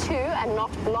number 2 and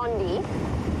not Blondie,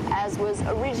 as was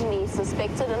originally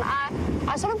suspected. And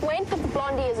I sort of went with the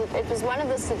Blondie as it was one of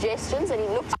the suggestions, and he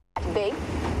looked quite big.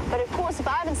 But of course, if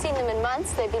I haven't seen them in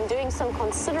months, they've been doing some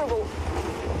considerable,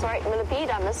 sorry, Millipede,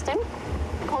 I missed him,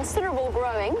 considerable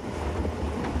growing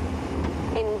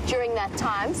during that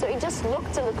time. So he just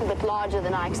looked a little bit larger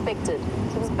than I expected.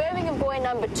 So it was Birmingham boy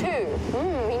number 2.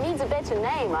 He needs a better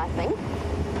name, I think.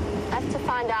 I have to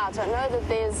find out. I know that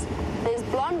there's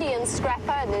Blondie and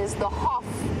Scrapper, and there's the Hoff.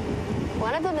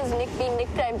 One of them has been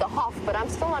nicknamed the Hoff, but I'm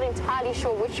still not entirely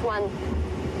sure which one,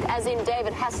 as in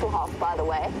David Hasselhoff, by the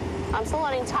way. I'm still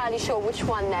not entirely sure which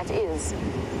one that is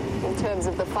in terms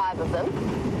of the 5 of them.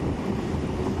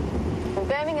 The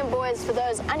Birmingham boys, for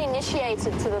those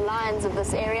uninitiated to the lions of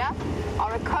this area,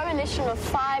 are a coalition of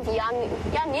 5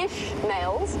 youngish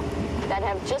males that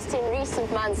have just in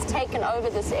recent months taken over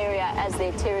this area as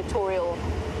their territorial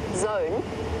zone.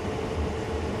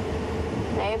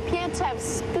 They appear to have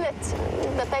split,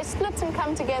 but they split and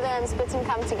come together and split and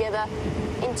come together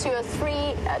into a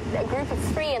group of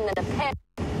 3 and then a pair.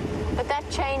 But that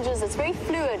changes. It's very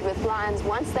fluid with lions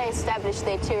once they establish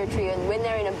their territory and when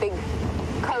they're in a big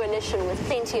coalition with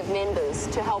plenty of members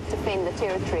to help defend the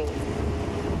territory.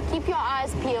 Keep your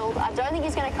eyes peeled. I don't think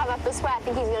he's going to come up this way. I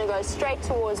think he's going to go straight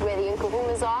towards where the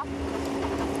Nkuhumas are.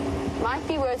 Might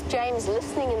be worth James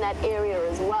listening in that area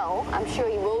as well. I'm sure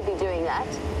he will be doing that.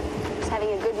 Just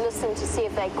having a good listen to see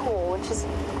if they call, which is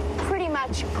pretty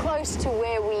much close to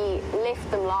where we left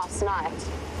them last night.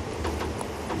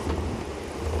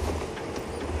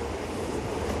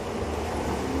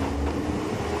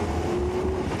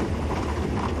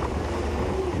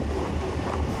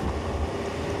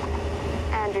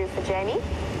 Andrew for Jamie.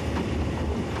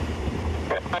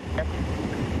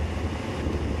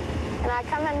 Can I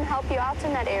come and help you out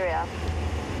in that area?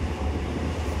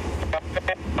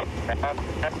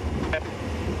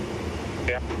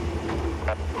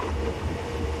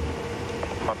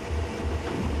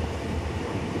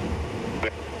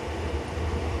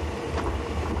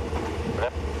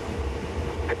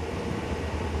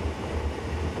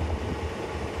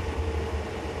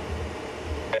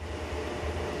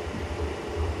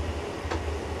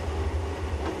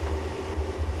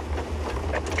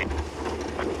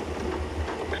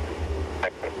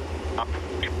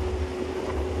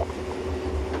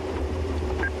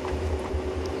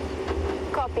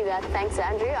 copy that. Thanks,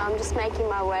 Andrew. I'm just making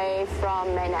my way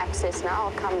from main access now.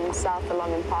 I'll come south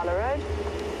along Impala Road.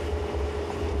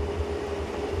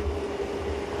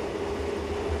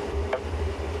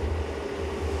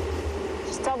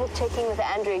 Just double checking with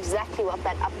Andrew exactly what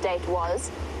that update was.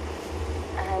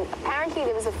 And apparently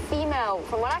there was a female,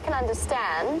 from what I can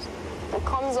understand, the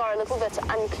comms are a little bit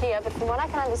unclear, but from what I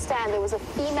can understand, there was a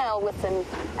female with him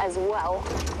as well.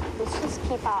 Let's just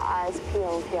keep our eyes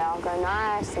peeled here. I'll go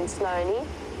nice and slowly.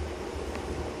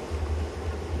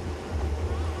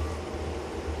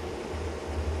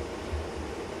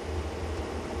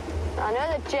 I know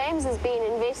that James has been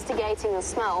investigating the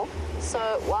smell, so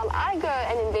while I go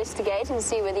and investigate and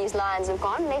see where these lions have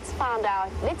gone, let's find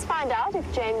out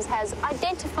if James has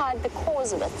identified the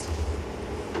cause of it.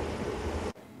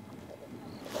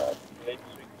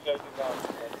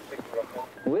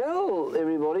 Well,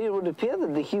 everybody, it would appear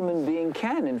that the human being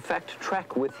can, in fact,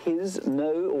 track with his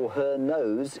no or her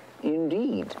nose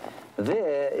indeed.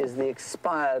 There is the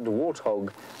expired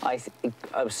warthog, I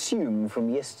assume, from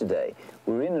yesterday.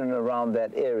 We're in and around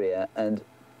that area, and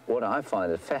what I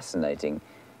find fascinating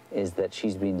is that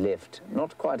she's been left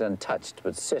not quite untouched,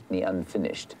 but certainly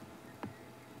unfinished.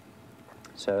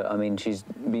 So, I mean, she's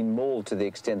been mauled to the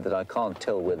extent that I can't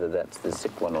tell whether that's the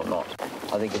sick one or not.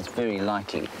 I think it's very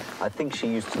likely. I think she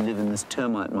used to live in this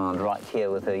termite mound right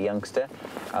here with her youngster.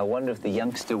 I wonder if the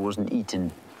youngster wasn't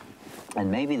eaten. And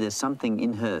maybe there's something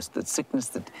in her, that sickness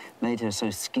that made her so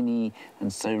skinny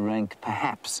and so rank,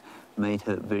 perhaps made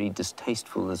her very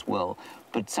distasteful as well.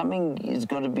 But something has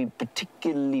got to be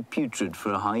particularly putrid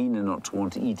for a hyena not to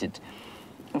want to eat it.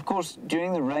 Of course,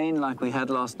 during the rain like we had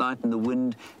last night and the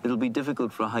wind, it'll be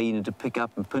difficult for a hyena to pick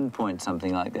up and pinpoint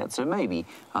something like that. So maybe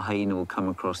a hyena will come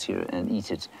across here and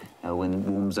eat it when it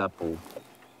warms up, or,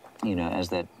 you know, as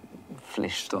that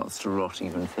flesh starts to rot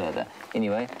even further.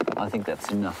 Anyway, I think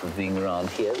that's enough of being around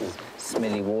here. This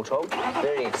smelly warthog.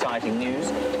 Very exciting news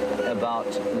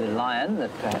about the lion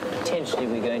that potentially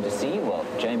we're going to see. Well,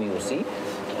 Jamie will see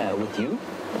with you.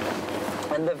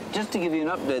 And just to give you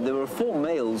an update, there were 4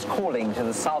 males calling to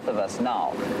the south of us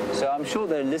now. So I'm sure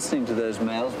they're listening to those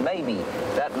males. Maybe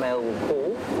that male will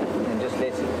call and just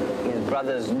let his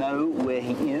brothers know where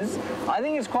he is. I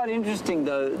think it's quite interesting,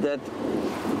 though, that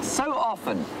so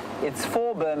often it's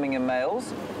 4 Birmingham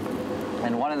males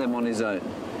and one of them on his own.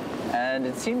 And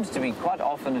it seems to be quite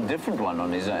often a different one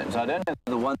on his own. So I don't know if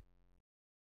the one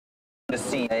to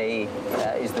see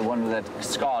is the one with that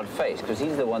scarred face, because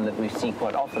he's the one that we see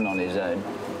quite often on his own.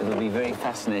 It'll be very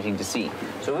fascinating to see.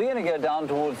 So we're going to go down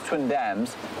towards Twin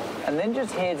Dams and then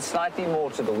just head slightly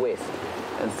more to the west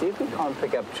and see if we can't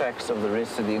pick up tracks of the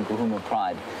rest of the Nkuhuma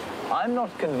Pride. I'm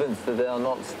not convinced that they are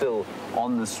not still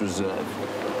on this reserve.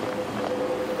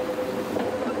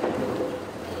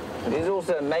 It is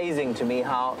also amazing to me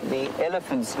how the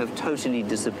elephants have totally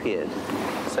disappeared.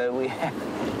 So we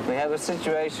have a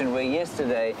situation where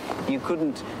yesterday you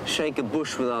couldn't shake a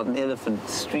bush without an elephant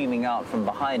streaming out from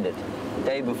behind it. The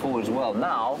day before as well.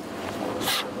 Now,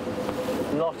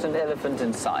 not an elephant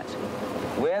in sight.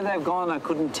 Where they've gone, I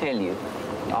couldn't tell you.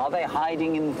 Are they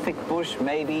hiding in thick bush?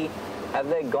 Maybe. Have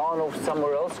they gone off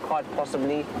somewhere else? Quite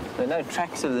possibly. There are no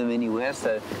tracks of them anywhere,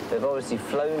 so they've obviously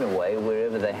flown away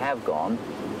wherever they have gone.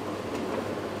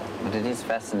 But it is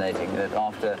fascinating that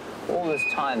after all this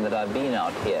time that I've been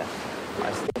out here,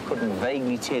 I still couldn't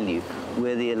vaguely tell you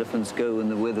where the elephants go when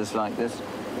the weather's like this,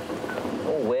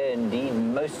 or where indeed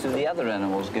most of the other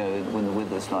animals go when the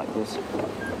weather's like this.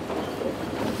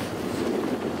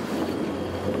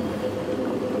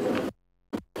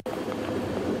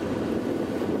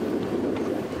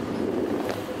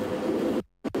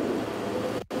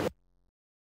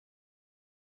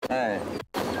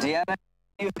 Deanna,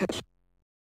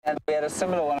 and we had a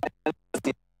similar one,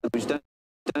 which don't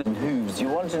hooves. You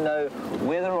want to know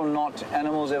whether or not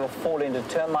animals ever fall into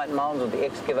termite mounds or the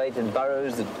excavated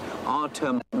burrows that are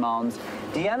termite mounds.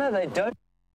 Deanna, they don't.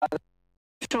 I'm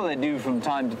sure they do from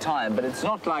time to time, but it's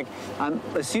not like, I'm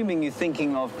assuming you're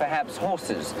thinking of perhaps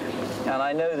horses. And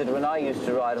I know that when I used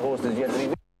to ride horses, you had to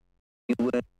be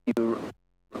very when you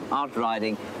out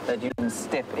riding that you can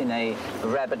step in a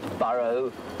rabbit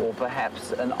burrow or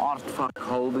perhaps an artfuck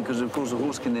hole, because of course a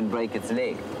horse can then break its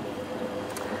leg.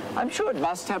 I'm sure it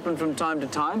must happen from time to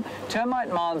time.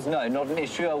 Termite mounds, no, not an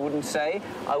issue, I wouldn't say.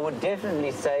 I would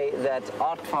definitely say that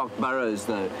aardvark burrows,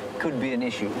 though, could be an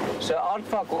issue. So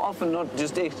aardvark will often not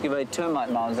just excavate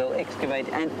termite mounds, they'll excavate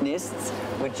ant nests,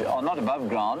 which are not above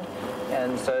ground,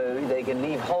 and so they can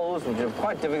leave holes, which are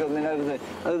quite difficult. And then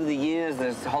over the years,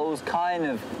 those holes kind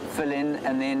of fill in,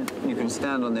 and then you can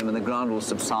stand on them and the ground will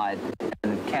subside.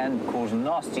 And it can cause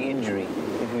nasty injury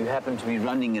if you happen to be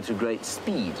running at a great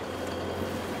speed.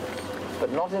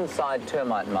 but not inside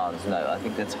termite mounds, no. I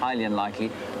think that's highly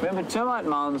unlikely. Remember, termite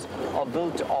mounds are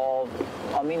built of,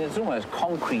 I mean, it's almost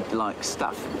concrete-like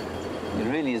stuff. It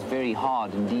really is very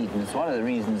hard indeed, and it's one of the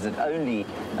reasons that only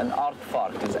an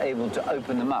aardvark is able to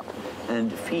open them up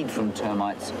and feed from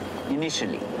termites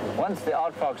initially. Once the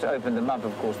aardvarks open them up,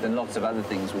 of course, then lots of other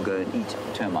things will go and eat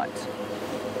termites.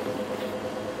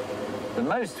 The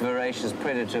most voracious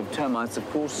predator of termites, of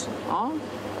course, are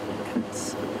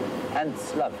ants.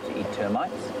 Ants love to eat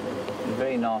termites. It's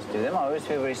very nasty to them. I always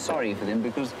feel very sorry for them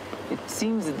because it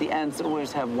seems that the ants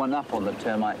always have one up on the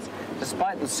termites,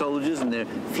 despite the soldiers and their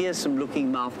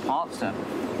fearsome-looking mouth parts. Now,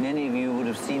 many of you would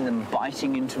have seen them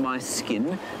biting into my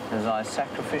skin as I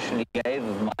sacrificially gave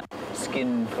of my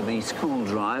skin for the school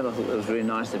drive. I thought that was very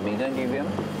nice of me, don't you, Liam?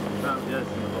 Yes.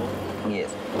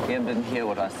 Yes. Liam didn't hear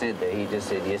what I said there. He just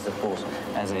said, yes, of course,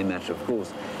 as a matter of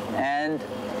course. And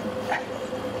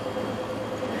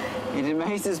it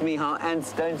amazes me how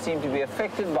ants don't seem to be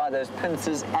affected by those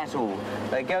pincers at all.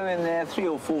 They go in there, 3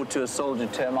 or 4 to a soldier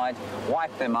termite,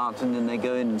 wipe them out, and then they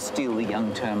go in and steal the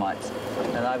young termites.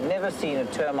 And I've never seen a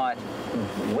termite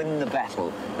win the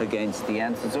battle against the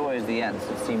ants. It's always the ants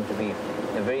that seem to be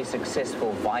a very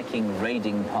successful Viking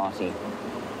raiding party.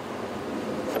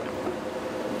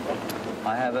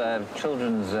 I have a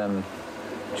children's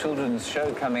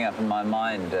show coming up in my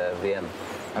mind, VM.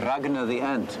 Ragnar the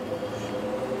Ant.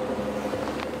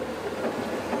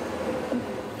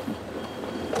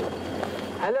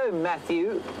 Hello,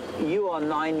 Matthew. You are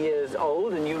 9 years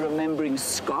old and you're remembering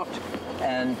Scott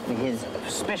and his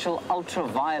special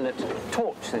ultraviolet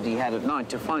torch that he had at night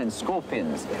to find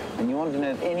scorpions. And you want to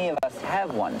know if any of us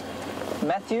have one.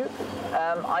 Matthew,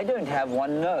 I don't have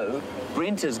one, no.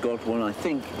 Brent has got one, I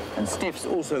think, and Steph's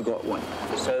also got one.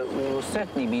 So we will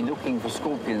certainly be looking for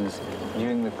scorpions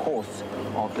during the course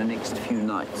of the next few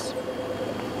nights.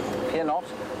 Fear not,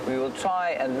 we will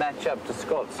try and match up to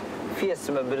Scott's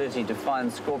fearsome ability to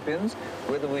find scorpions.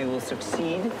 Whether we will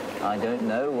succeed, I don't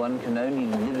know. One can only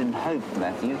live in hope,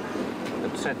 Matthew,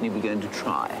 but certainly we're going to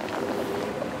try.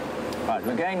 Right,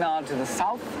 we're going now to the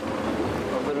south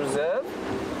of the reserve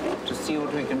to see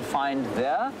what we can find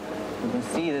there. You can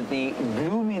see that the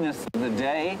gloominess of the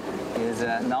day is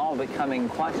now becoming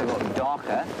quite a lot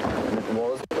darker than it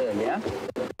was earlier.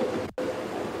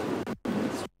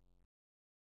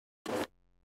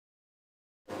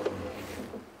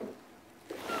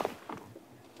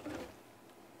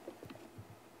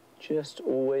 Just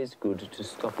always good to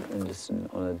stop and listen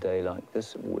on a day like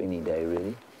this, or any day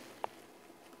really.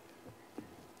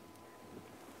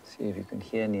 See if you can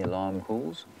hear any alarm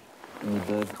calls, any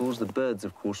bird calls. The birds,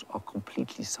 of course, are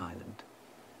completely silent.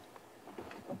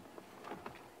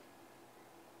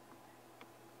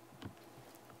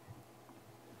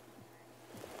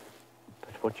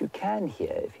 But what you can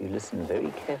hear, if you listen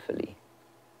very carefully,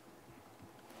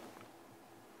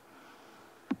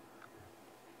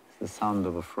 the sound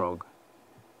of a frog.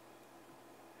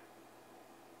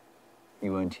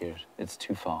 You won't hear it. It's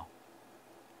too far.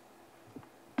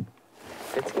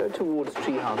 Let's go towards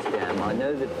Treehouse Dam. I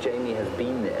know that Jamie has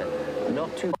been there.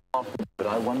 Not too far from it, but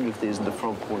I wonder if there's the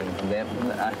frog calling from there.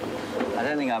 I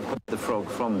don't think I've heard the frog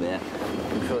from there.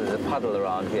 I'm sure there's a puddle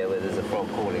around here where there's a frog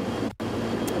calling.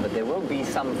 But there will be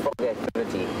some frog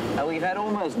activity. Now, we've had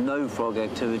almost no frog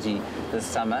activity this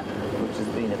summer, which has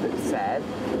been a bit sad.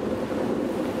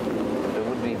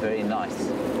 Be very nice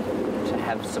to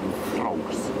have some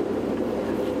frogs.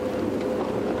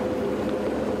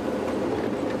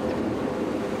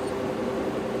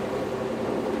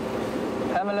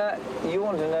 Pamela, you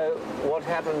want to know what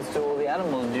happens to all the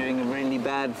animals during a really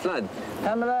bad flood.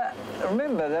 Pamela,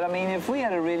 remember that, I mean, if we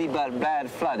had a really bad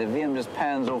flood, if VM just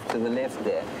pans off to the left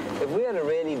there, if we had a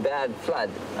really bad flood,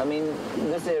 I mean,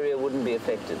 this area wouldn't be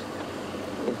affected.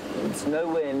 It's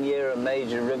nowhere near a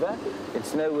major river.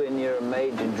 It's nowhere near a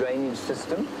major drainage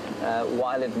system.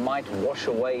 While it might wash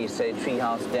away, say,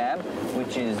 Treehouse Dam,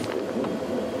 which is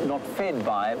not fed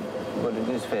by, but it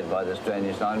is fed by this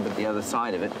drainage line, but the other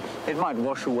side of it, it might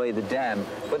wash away the dam.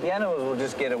 But the animals will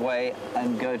just get away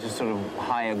and go to sort of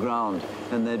higher ground,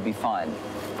 and they'd be fine.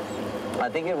 I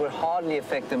think it would hardly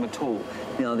affect them at all.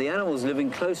 You know, the animals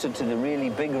living closer to the really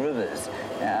big rivers,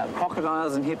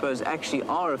 crocodiles and hippos actually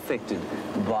are affected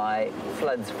by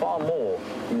floods far more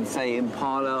than, say,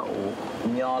 impala or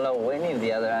nyala or any of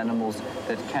the other animals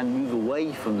that can move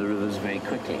away from the rivers very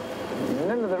quickly.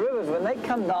 Remember, the rivers, when they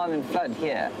come down in flood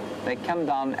here, they come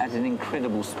down at an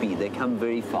incredible speed. They come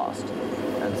very fast.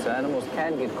 And so animals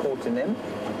can get caught in them.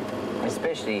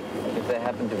 especially if they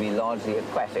happen to be largely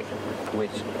aquatic,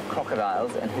 which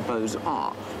crocodiles and hippos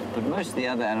are. But most of the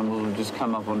other animals will just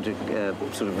come up onto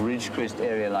sort of ridgecrest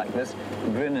area like this,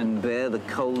 grin and bear the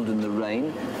cold and the rain,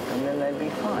 and then they'd be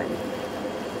fine.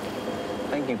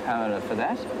 Thank you, Pamela, for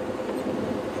that.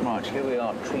 Right, here we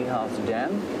are at Treehouse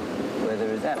Dam, where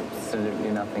there is absolutely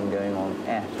nothing going on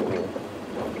at all.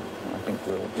 I think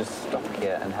we'll just stop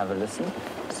here and have a listen,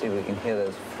 see if we can hear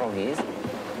those froggies.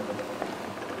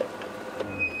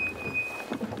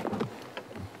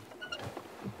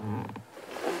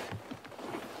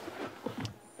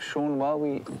 Sean,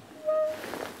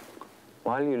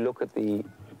 while you look at the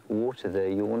water there,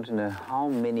 you want to know how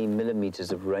many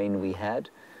millimeters of rain we had.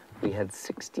 We had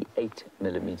 68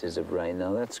 millimeters of rain.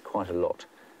 Now, that's quite a lot.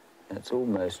 That's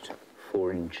almost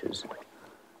 4 inches,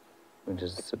 which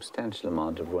is a substantial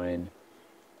amount of rain.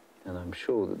 And I'm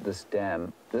sure that this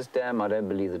dam, I don't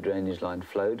believe the drainage line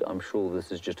flowed. I'm sure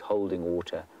this is just holding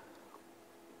water.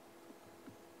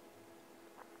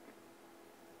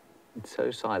 It's so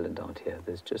silent out here.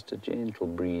 There's just a gentle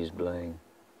breeze blowing.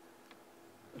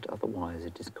 But otherwise,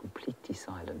 it is completely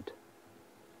silent.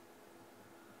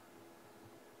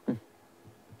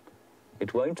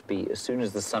 It won't be as soon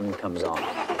as the sun comes out.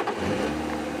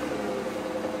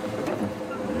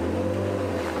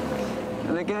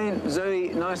 And again, Zoe,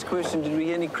 nice question. Did we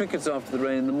get any crickets after the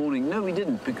rain in the morning? No, we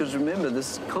didn't, because remember,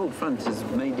 this cold front has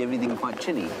made everything quite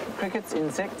chilly. Crickets,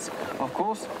 insects, of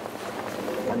course,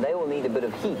 and they will need a bit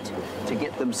of heat to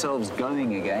get themselves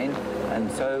going again.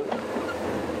 And so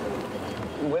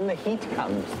when the heat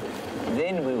comes,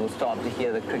 then we will start to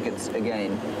hear the crickets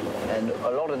again, and a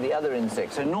lot of the other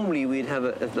insects. So normally we'd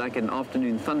have like an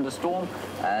afternoon thunderstorm,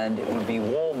 and it would be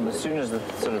warm as soon as it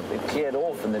cleared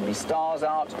off, and there'd be stars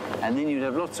out, and then you'd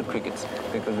have lots of crickets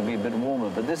because it'd be a bit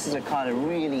warmer. But this is a kind of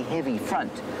really heavy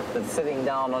front that's sitting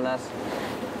down on us.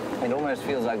 It almost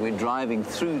feels like we're driving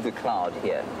through the cloud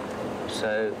here.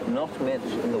 So not much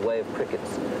in the way of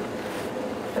crickets.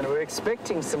 And we're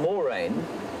expecting some more rain.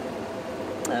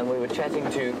 And we were chatting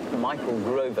to Michael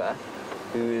Grover,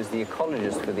 who is the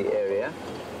ecologist for the area,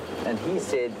 and he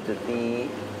said that the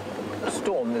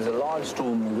storm, was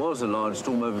a large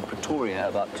storm over Pretoria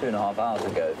about 2.5 hours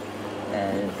ago,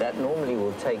 and that normally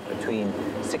will take between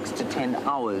 6 to 10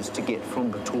 hours to get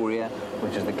from Pretoria,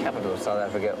 which is the capital of South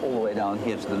Africa, all the way down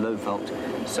here to the Lowveld.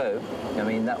 So, I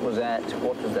mean, that was at,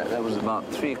 what was that? That was about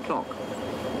 3 o'clock.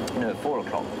 No, 4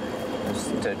 o'clock.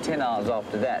 So 10 hours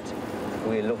after that,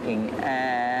 we're looking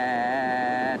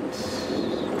at,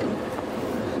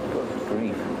 good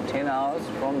grief, 10 hours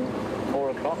from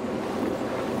 4 o'clock.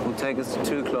 Will take us to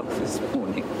 2 o'clock this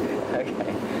morning.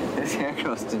 Okay, let's go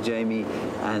across to Jamie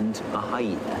and a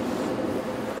hyena.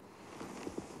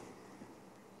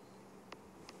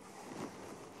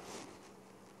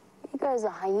 Here goes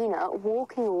a hyena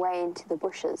walking away into the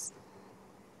bushes.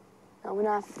 Now, when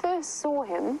I first saw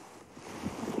him,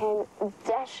 he came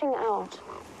dashing out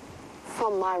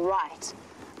from my right,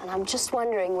 and I'm just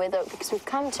wondering whether, because we've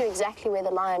come to exactly where the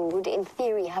lion would in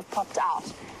theory have popped out,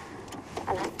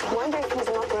 and I wonder if he's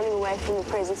not running away from the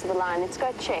presence of the lion. Let's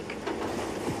go check.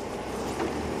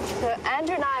 So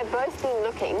Andrew and I have both been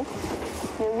looking.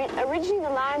 Originally the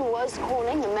lion was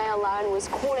calling, the male lion was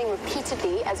calling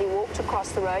repeatedly as he walked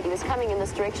across the road. He was coming in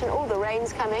this direction. Oh, the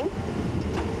rain's coming.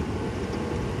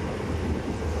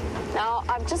 Now,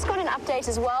 I've just got an update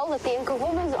as well that the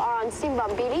Nkuhumas are on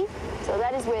Simbambili, so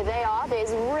that is where they are.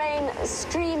 There's rain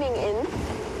streaming in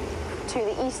to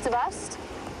the east of us.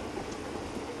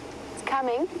 It's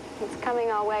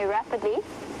coming our way rapidly.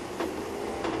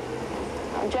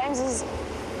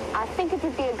 I think it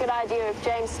would be a good idea if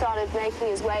James started making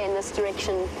his way in this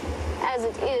direction. As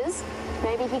it is,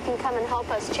 maybe he can come and help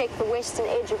us check the western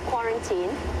edge of quarantine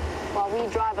while we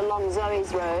drive along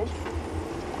Zoe's road.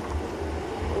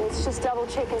 Let's just double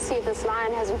check and see if this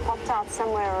lion hasn't popped out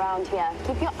somewhere around here.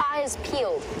 Keep your eyes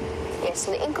peeled. Yes,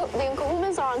 so the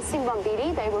Nkuhumas are on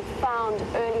Simbambili. They were found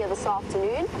earlier this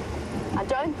afternoon. I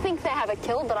don't think they have a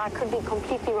kill, but I could be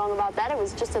completely wrong about that. It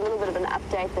was just a little bit of an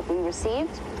update that we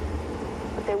received.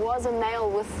 But there was a male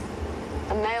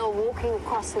walking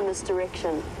across in this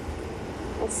direction.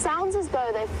 It sounds as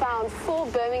though they found 4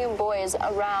 Birmingham boys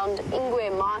around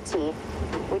Ingwe Mati,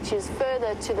 which is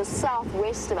further to the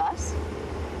southwest of us.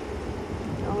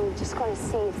 Oh, we've just got to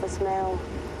see if this male...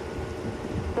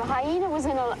 The hyena was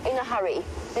in a hurry.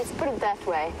 Let's put it that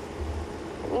way.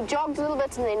 He jogged a little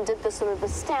bit and then did the sort of the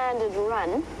standard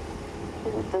run,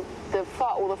 the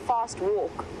fast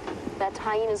walk that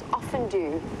hyenas often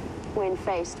do when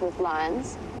faced with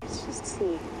lions. Let's just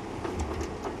see.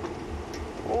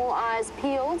 All eyes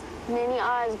peeled, many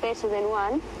eyes better than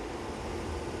one.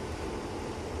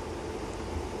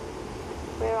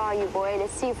 Where are you, boy?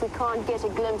 Let's see if we can't get a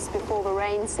glimpse before the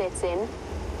rain sets in.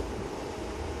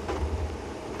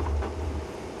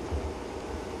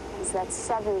 There's that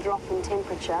sudden drop in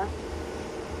temperature.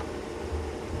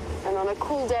 And on a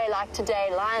cool day like today,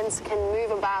 lions can move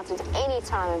about at any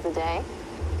time of the day.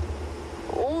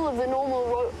 All of the normal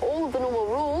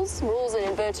rules in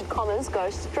inverted commas,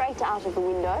 go straight out of the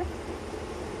window.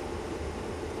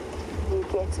 You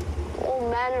get all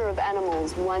manner of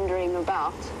animals wandering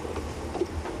about.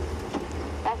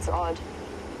 That's odd.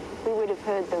 We would have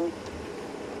heard them.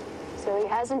 So he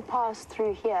hasn't passed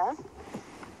through here.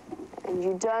 And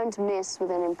you don't mess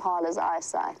with an impala's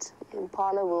eyesight.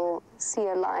 Impala will see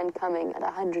a lion coming at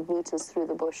 100 meters through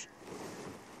the bush.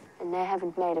 And they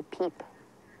haven't made a peep.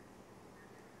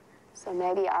 So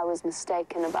maybe I was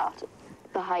mistaken about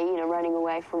the hyena running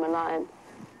away from a lion.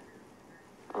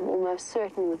 I'm almost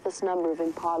certain with this number of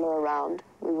impala around,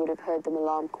 we would have heard them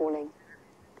alarm calling.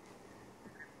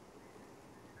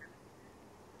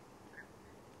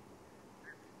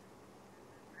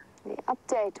 The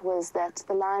update was that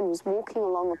the lion was walking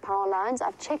along the power lines.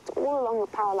 I've checked all along the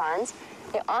power lines.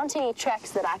 There aren't any tracks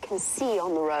that I can see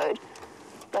on the road.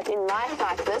 But in light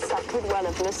like this, I could well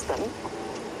have missed them.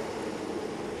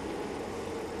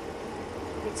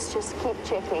 Let's just keep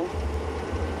checking.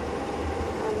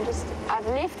 I've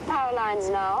left power lines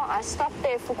now. I stopped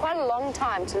there for quite a long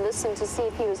time to listen to see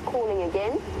if he was calling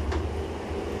again.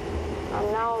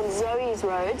 I'm now on Zoe's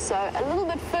road, so a little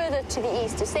bit further to the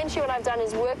east. Essentially what I've done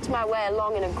is worked my way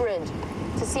along in a grid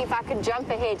to see if I could jump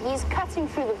ahead. He's cutting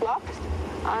through the blocks.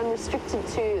 I'm restricted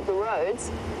to the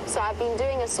roads, so I've been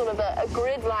doing a sort of a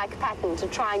grid-like pattern to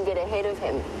try and get ahead of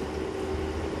him,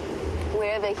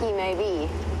 wherever he may be.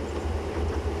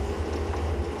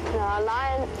 Now, a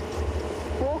lion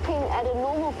walking at a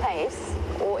normal pace,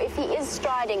 or if he is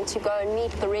striding to go and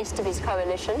meet the rest of his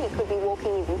coalition, he could be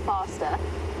walking even faster.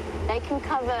 They can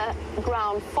cover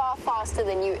ground far faster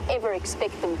than you ever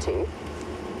expect them to.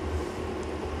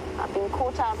 I've been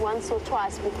caught out once or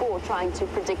twice before trying to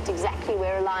predict exactly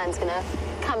where a lion's going to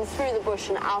come through the bush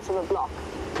and out of a block,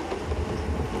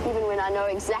 even when I know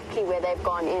exactly where they've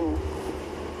gone in.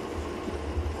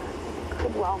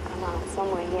 Could well come out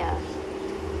somewhere here.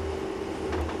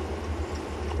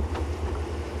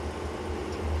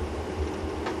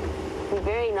 It'd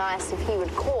be very nice if he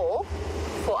would call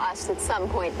for us at some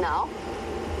point now.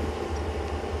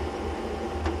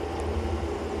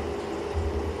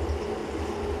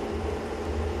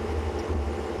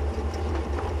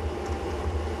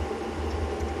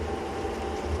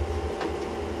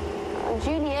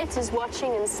 Juliet is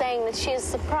watching and saying that she is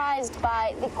surprised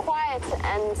by the quiet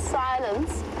and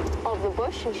silence of the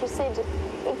bush, and she said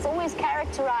it's always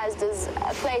characterized as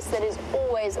a place that is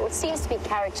always, or seems to be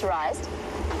characterized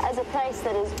as a place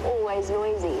that is always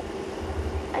noisy.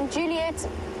 And Juliet,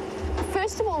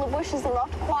 first of all, the bush is a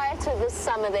lot quieter this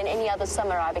summer than any other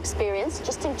summer I've experienced,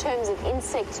 just in terms of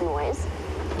insect noise.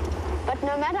 But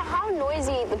no matter how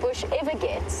noisy the bush ever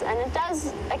gets, and it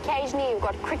does occasionally, you've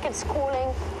got crickets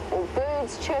calling or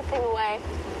birds chirping away,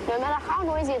 no matter how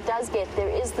noisy it does get, there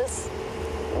is this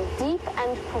deep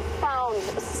and profound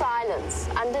silence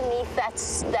underneath that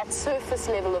surface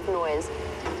level of noise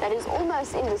that is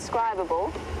almost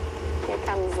indescribable. Here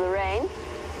comes the rain.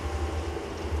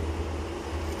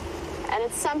 And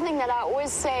it's something that I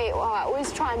always say, or I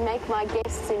always try and make my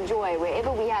guests enjoy.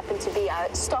 Wherever we happen to be, I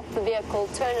stop the vehicle,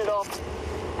 turn it off,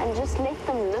 and just let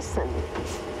them listen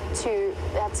to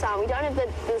that sound. We don't have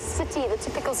the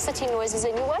typical city noises,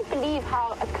 and you won't believe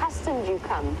how accustomed you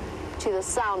come to the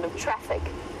sound of traffic.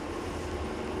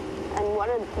 And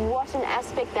what an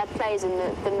aspect that plays in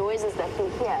the noises that we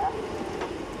hear.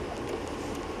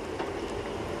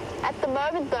 At the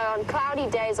moment, though, on cloudy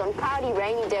days, on cloudy,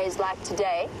 rainy days like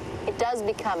today, it does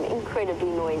become incredibly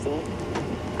noisy.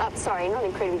 Sorry, not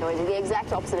incredibly noisy, the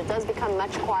exact opposite. It does become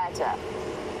much quieter.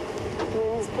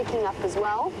 Wind's picking up as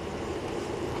well.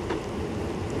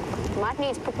 Might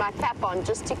need to put my cap on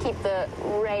just to keep the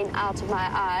rain out of my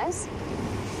eyes.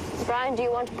 Brian, do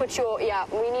you want to put your... Yeah,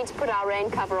 we need to put our rain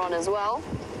cover on as well.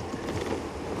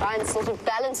 Brian sort of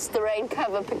balanced the rain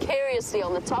cover precariously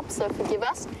on the top, so forgive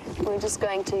us. We're just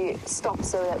going to stop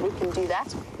so that we can do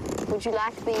that. Would you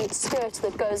like the skirt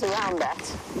that goes around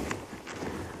that?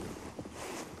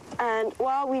 And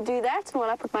while we do that, and while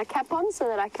I put my cap on so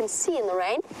that I can see in the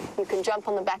rain, you can jump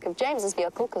on the back of James's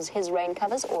vehicle because his rain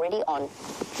cover's already on.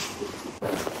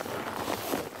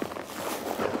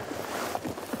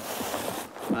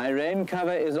 My rain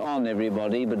cover is on,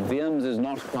 everybody, but Willems is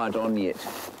not quite on yet.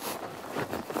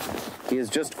 He is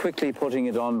just quickly putting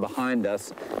it on behind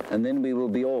us, and then we will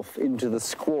be off into the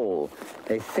squall,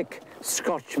 a thick,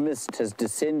 Scotch mist has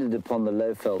descended upon the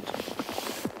Lowveld.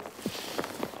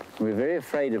 We're very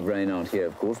afraid of rain out here,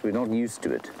 of course. We're not used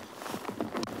to it.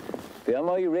 Biam,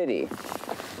 are you ready?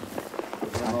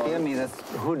 Hear me, this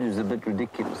hood is a bit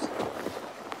ridiculous.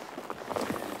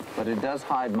 But it does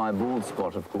hide my bald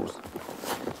spot, of course.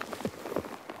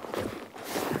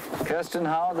 Kirsten,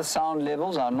 how are the sound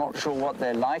levels? I'm not sure what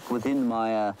they're like within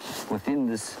my, within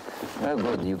this... Oh,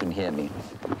 good, you can hear me.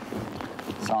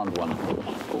 Sound wonderful,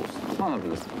 of course.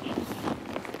 Marvelous.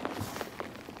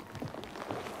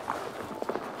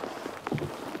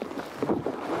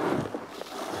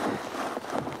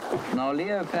 Now,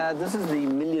 Leopard, this is the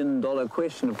 $1,000,000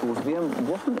 question, of course.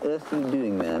 What on earth are you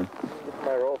doing, man?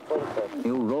 My roll of toilet paper.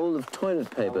 Your roll of toilet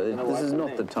paper. This is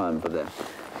not the time for that.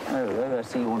 Oh, I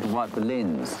see you want to wipe the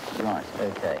lens. Right,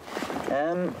 okay.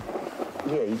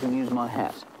 Yeah, you can use my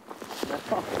hat.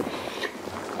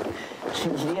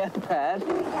 Leopard,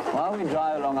 while we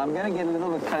drive along, I'm going to get a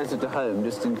little bit closer to home,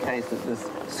 just in case that this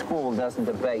squall doesn't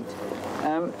abate.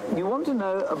 You want to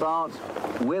know about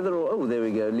whether or... Oh, there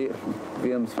we go.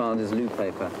 Liam's found his loo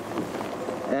paper.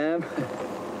 You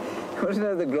want to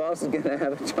know if the grass is going to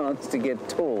have a chance to get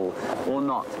tall or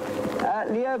not.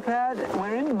 Leopard,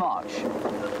 we're in March.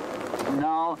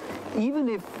 Now, even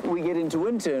if we get into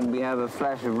winter and we have a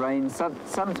flash of rain,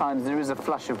 sometimes there is a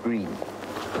flush of green.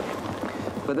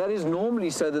 But that is normally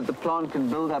so that the plant can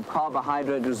build up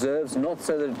carbohydrate reserves, not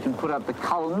so that it can put up the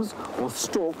culms or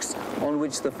stalks on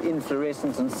which the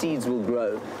inflorescence and seeds will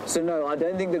grow. So no, I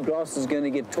don't think the grass is going to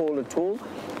get tall at all.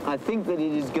 I think that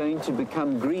it is going to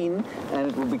become green and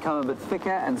it will become a bit thicker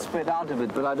and spread out a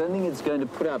bit, but I don't think it's going to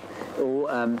put up or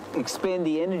expend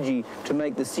the energy to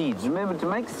make the seeds. Remember, to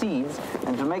make seeds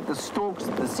and to make the stalks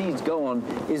that the seeds go on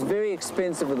is very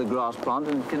expensive for the grass plant,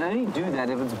 and it can only do that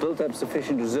if it's built up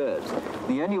sufficient reserves.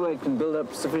 The only way it can build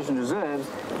up sufficient reserves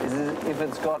is if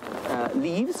it's got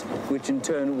leaves, which in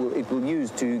turn it will use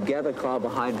to gather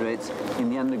carbohydrates in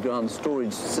the underground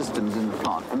storage systems in the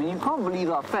plant. I mean, you can't believe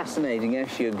how fascinating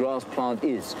actually a grass plant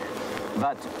is.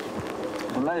 But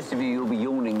for most of you, you'll be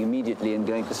yawning immediately and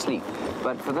going to sleep.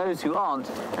 But for those who aren't,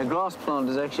 a grass plant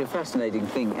is actually a fascinating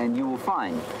thing, and you will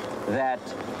find that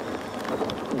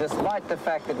despite the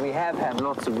fact that we have had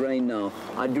lots of rain now,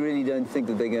 I really don't think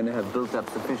that they're going to have built up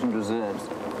sufficient reserves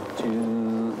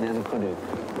to, there's a kudu,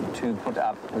 to put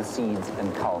up the seeds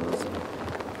and culms.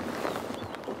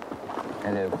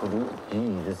 Hello, kudu.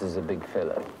 Gee, this is a big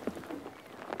fellow.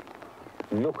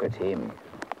 Look at him.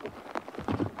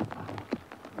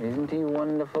 Isn't he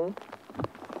wonderful?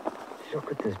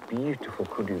 Look at this beautiful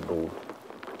kudu bull.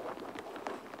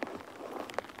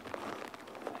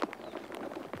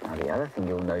 Now, the other thing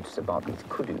you'll notice about these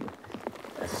kudu,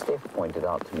 as Steph pointed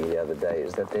out to me the other day,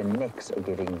 is that their necks are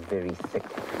getting very thick.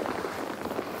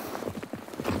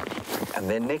 And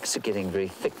their necks are getting very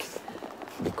thick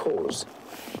because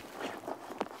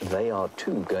they are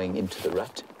too going into the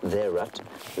rut, their rut,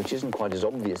 which isn't quite as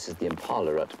obvious as the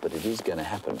impala rut, but it is going to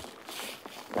happen.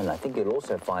 And I think you'll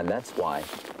also find that's why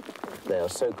they are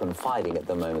so confiding at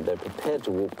the moment. They're prepared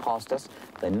to walk past us.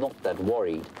 They're not that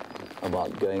worried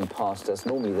about going past us.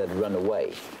 Normally they'd run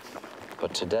away.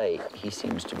 But today he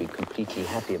seems to be completely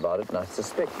happy about it, and I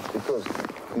suspect it's because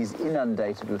he's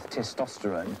inundated with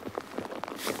testosterone.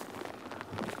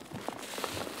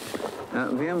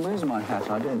 Liam, where's my hat?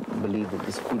 I don't believe that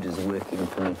this hood is working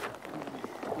for me.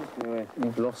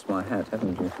 You've lost my hat,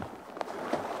 haven't you?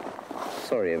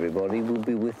 Sorry, everybody. We'll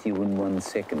be with you in 1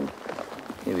 second.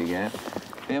 Here we go.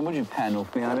 Liam, would you pan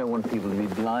off me? I don't want people to be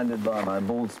blinded by my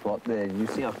bald spot there. You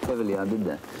see how cleverly I did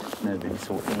that? Nobody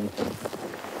saw anything.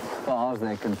 As far as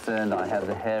they're concerned, I have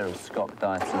the hair of Scott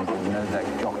Dyson and Novak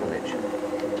Djokovic.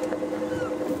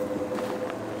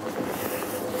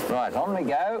 Right, on we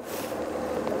go.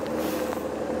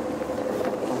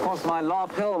 Of course, my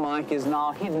lapel mic is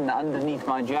now hidden underneath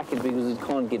my jacket because it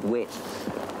can't get wet.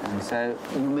 And so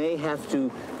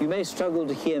you may struggle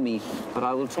to hear me, but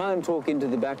I will try and talk into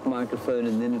the back microphone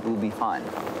and then it will be fine.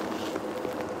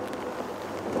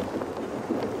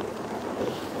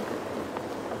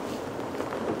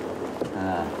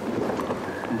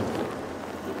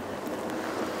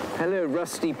 Hello,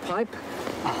 Rusty Pipe.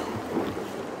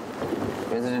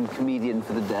 Resident comedian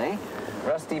for the day.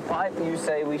 Rusty Pipe, you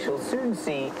say we shall soon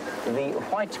see the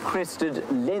white-crested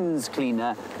lens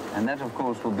cleaner, and that, of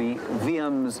course, will be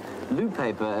Liam's loo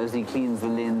paper as he cleans the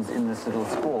lens in this little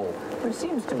squall, which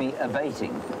seems to be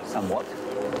abating somewhat.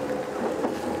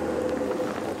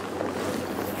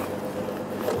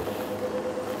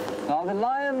 Now, the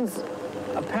lions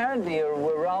apparently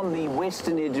we're around the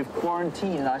western edge of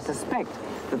quarantine, and I suspect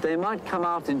that they might come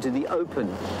out into the open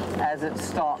as it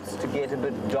starts to get a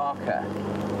bit darker,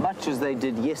 much as they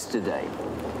did yesterday.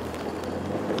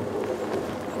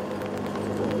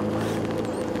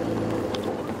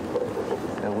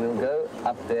 So we'll go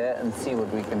up there and see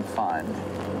what we can find.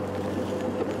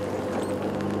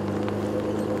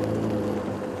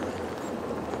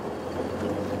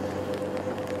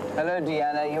 Hello,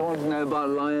 Deanna. You want to know about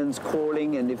lions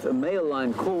calling, and if a male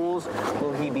lion calls,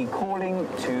 will he be calling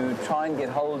to try and get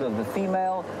hold of the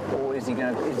female, or is he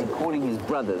calling his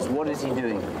brothers? What is he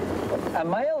doing? A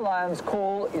male lion's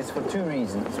call is for two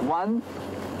reasons. One,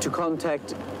 to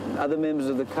contact other members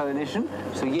of the coalition.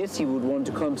 So yes, he would want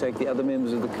to contact the other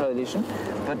members of the coalition,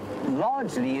 but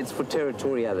largely it's for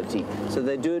territoriality. So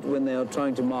they do it when they are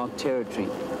trying to mark territory.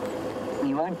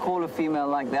 You won't call a female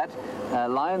like that.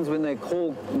 Lions, when they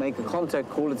make a contact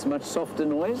call, it's much softer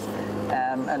noise.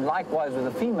 And likewise with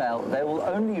a female, they will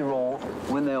only roar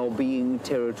when they are being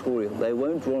territorial. They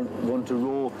won't want to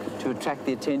roar to attract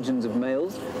the attentions of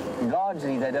males.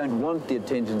 Largely, they don't want the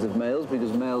attentions of males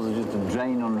because males are just a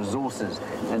drain on resources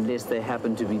unless they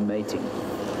happen to be mating.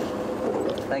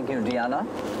 Thank you, Deanna.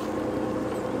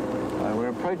 We're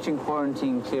approaching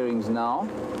quarantine clearings now.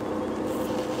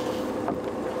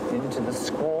 Into the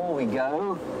squall we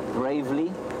go, bravely.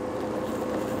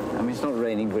 I mean, it's not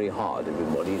raining very hard,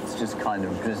 everybody. It's just kind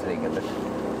of drizzling a bit.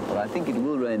 But I think it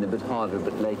will rain a bit harder a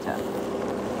bit later.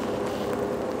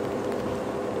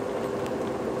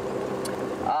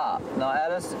 Now,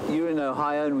 Alice, you're in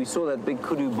Ohio, and we saw that big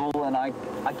kudu bull, and I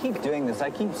keep doing this.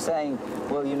 I keep saying,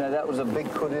 well, you know, that was a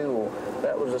big kudu, or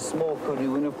that was a small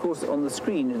kudu, and of course, on the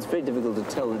screen, it's very difficult to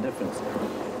tell the difference.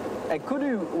 A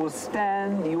kudu will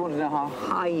stand, you want to know how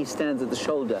high he stands at the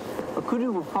shoulder. A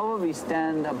kudu will probably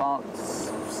stand about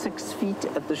 6 feet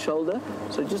at the shoulder,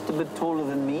 so just a bit taller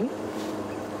than me.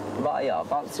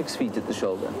 About 6 feet at the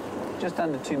shoulder, just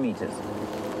under 2 meters.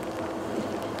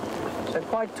 So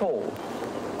quite tall.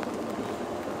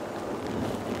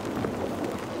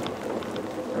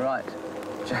 Right,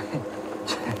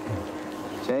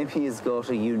 Jamie has got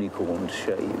a unicorn to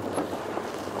show you.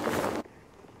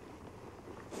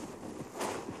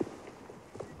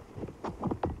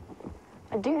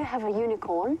 I do have a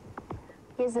unicorn.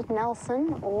 Is it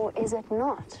Nelson or is it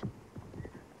not?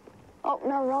 Oh,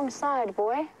 no, wrong side,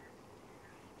 boy.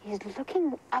 He's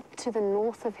looking up to the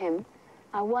north of him.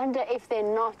 I wonder if they're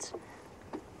not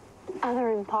other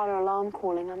impala alarm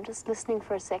calling. I'm just listening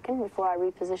for a second before I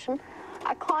reposition.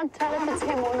 I can't tell if it's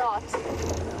him or not.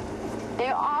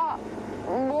 There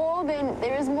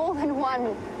is more than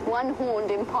one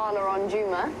horned impala on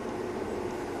Juma.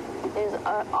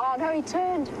 Oh no, he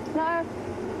turned. No.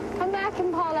 Come back,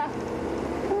 impala.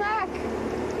 Come back.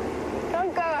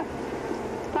 Don't go.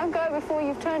 Don't go before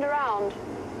you've turned around.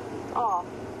 Oh.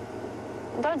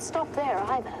 Don't stop there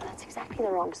either. That's exactly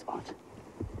the wrong spot.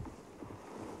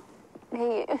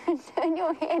 There you turn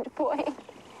your head, boy.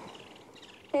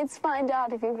 Let's find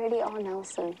out if you really are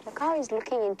Nelson. Look how he's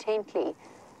looking intently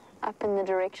up in the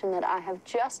direction that I have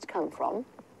just come from.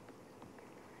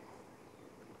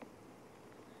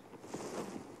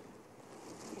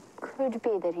 It could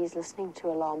be that he's listening to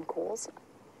alarm calls.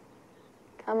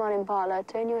 Come on, impala,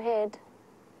 turn your head.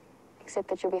 Except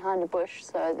that you're behind a bush,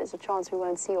 so there's a chance we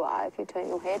won't see your eye if you turn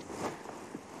your head.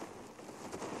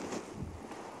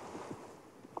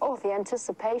 Oh, the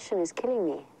anticipation is killing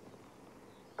me.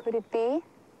 Could it be?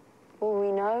 Will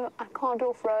we know? I can't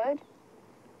off-road.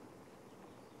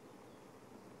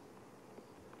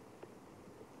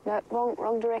 No,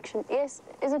 wrong direction. Yes,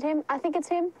 is it him? I think it's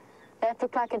him. That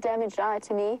looked like a damaged eye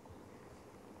to me.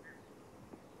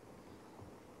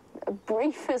 A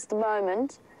briefest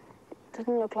moment.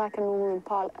 Didn't look like a normal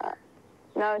impala.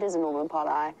 No, it is a normal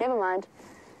impala eye. Never mind.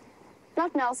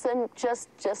 Not Nelson,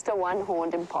 just a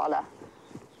one-horned impala.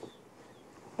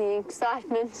 The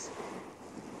excitement,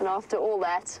 and after all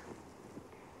that,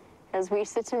 as we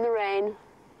sit in the rain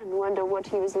and wonder what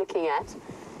he was looking at,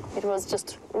 it was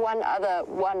just one other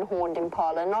one-horned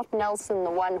impala, not Nelson, the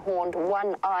one-horned,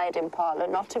 one-eyed impala,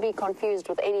 not to be confused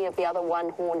with any of the other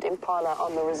one-horned impala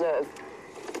on the reserve.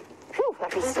 Whew,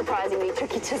 that was surprisingly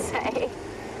tricky to say.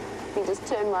 Let me just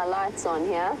turn my lights on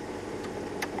here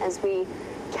as we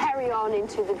carry on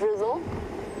into the drizzle.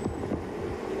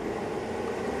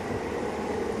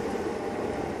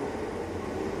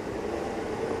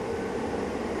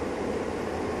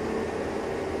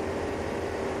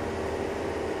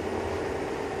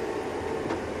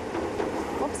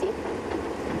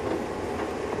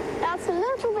 Now, it's a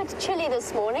little bit chilly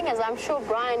this morning, as I'm sure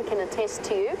Brian can attest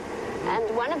to.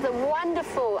 And one of the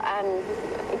wonderful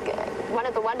one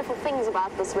of the wonderful things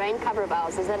about this rain cover of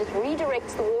ours is that it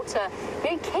redirects the water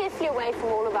very carefully away from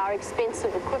all of our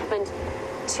expensive equipment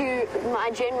to my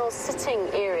general sitting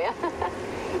area.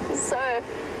 So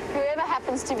whoever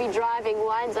happens to be driving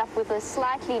winds up with a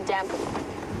slightly damp,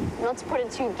 not to put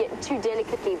it too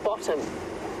delicately, bottom.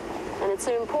 And it's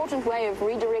an important way of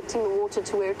redirecting the water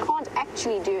to where it can't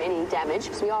actually do any damage,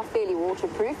 because we are fairly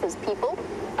waterproof as people.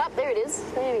 Oh, there it is.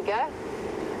 There we go.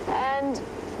 And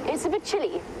it's a bit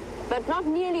chilly, but not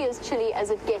nearly as chilly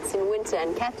as it gets in winter.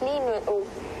 And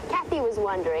Kathy was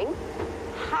wondering,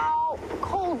 how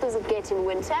cold does it get in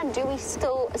winter, and do we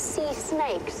still see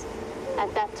snakes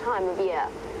at that time of year?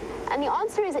 And the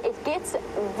answer is it gets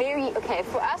okay,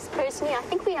 for us personally, I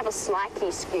think we have a slightly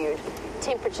skewed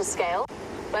temperature scale,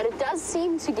 but it does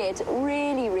seem to get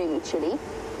really, really chilly.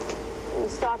 You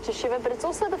start to shiver, but it's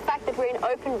also the fact that we're in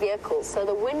open vehicles, so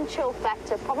the wind chill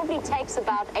factor probably takes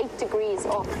about 8 degrees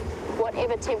off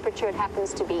whatever temperature it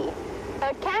happens to be. So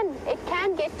it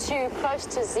can get to close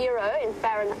to 0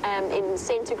 in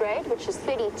centigrade, which is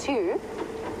 32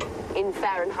 in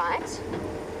Fahrenheit.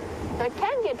 So it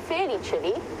can get fairly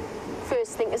chilly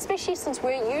first thing, especially since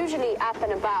we're usually up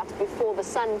and about before the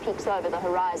sun peeks over the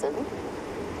horizon.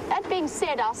 That being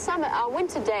said, our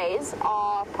winter days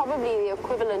are probably the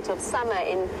equivalent of summer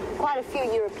in quite a few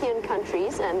European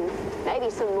countries and maybe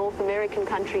some North American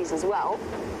countries as well.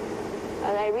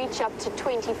 They reach up to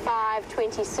 25,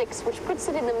 26, which puts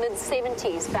it in the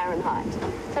mid-70s Fahrenheit.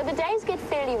 So the days get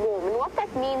fairly warm, and what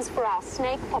that means for our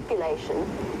snake population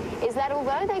is that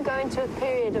although they go into a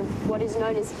period of what is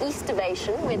known as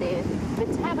estivation, where their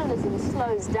metabolism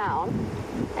slows down,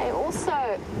 they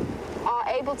also are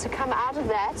able to come out of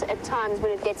that at times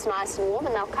when it gets nice and warm,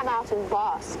 and they'll come out and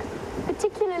bask,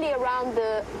 particularly around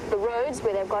the roads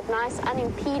where they've got nice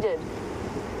unimpeded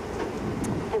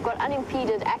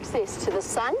access to the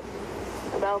sun.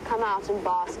 They'll come out and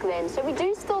bask then. So we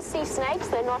do still see snakes.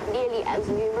 They're not nearly as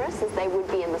numerous as they would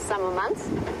be in the summer months,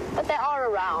 but they are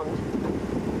around.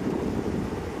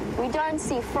 We don't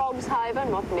see frogs, however,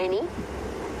 not many.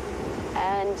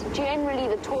 And generally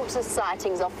the tortoise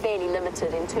sightings are fairly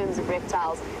limited in terms of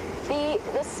reptiles. The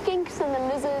skinks and the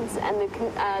lizards and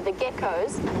the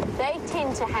geckos, they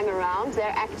tend to hang around.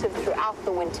 They're active throughout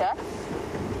the winter.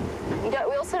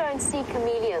 We also don't see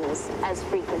chameleons as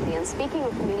frequently. And speaking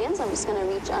of chameleons, I'm just going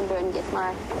to reach under and get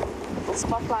my little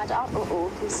spotlight out.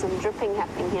 Uh-oh, there's some dripping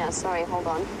happening here. Sorry, hold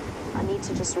on. I need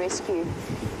to just rescue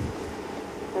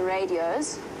the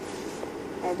radios.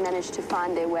 They've managed to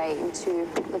find their way into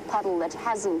the puddle that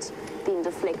hasn't been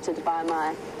deflected by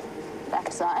my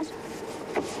backside.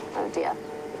 Oh dear.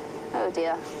 Oh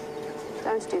dear.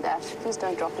 Don't do that. Please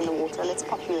don't drop in the water. Let's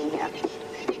pop you in here.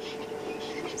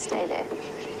 Stay there.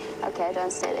 Okay,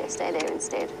 don't stay there. Stay there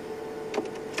instead.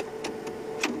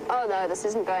 Oh no, this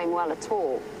isn't going well at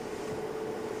all.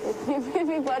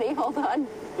 Everybody, hold on.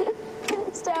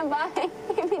 Stand by.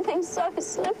 Everything's so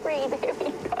slippery. There we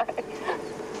go.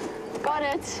 Got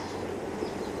it.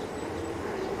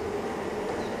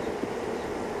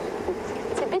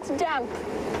 It's a bit damp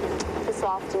this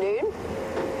afternoon,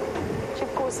 which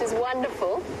of course is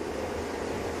wonderful.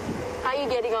 How are you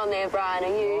getting on there, Brian?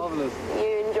 Are you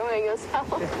enjoying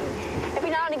yourself?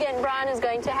 Every now and again, Brian is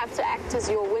going to have to act as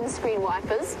your windscreen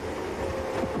wipers,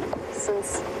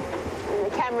 since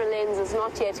the camera lens has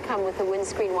not yet come with a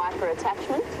windscreen wiper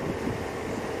attachment.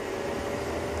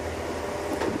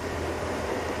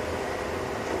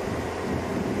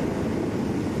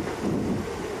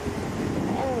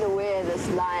 And where this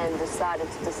lion decided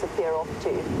to disappear off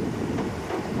to.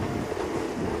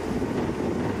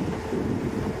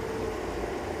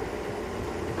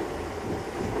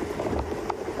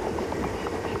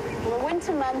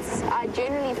 Winter months, I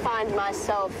generally find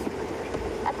myself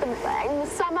in the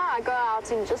summer. I go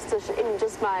out in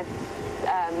just my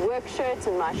work shirt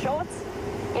and my shorts.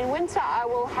 In winter, I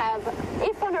will have,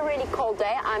 if on a really cold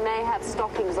day, I may have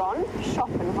stockings on, shock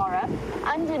and horror,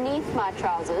 underneath my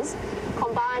trousers,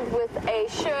 combined with a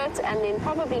shirt and then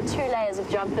probably 2 layers of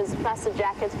jumpers, plus a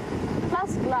jacket,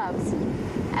 plus gloves,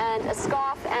 and a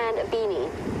scarf and a beanie.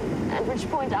 At which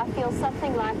point I feel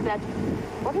something like that.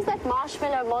 What is that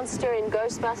marshmallow monster in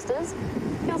Ghostbusters?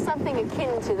 I feel something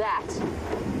akin to that.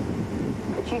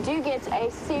 But you do get a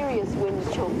serious wind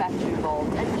chill factor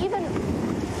involved. And even,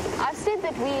 I've said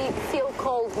that we feel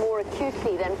cold more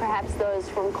acutely than perhaps those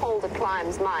from colder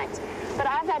climes might. But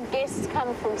I've had guests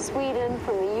come from Sweden,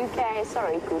 from the UK,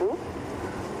 sorry, Guru,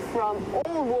 from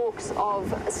all walks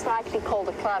of slightly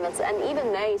colder climates, and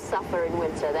even they suffer in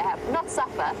winter. They have, not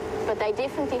suffer, but they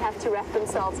definitely have to wrap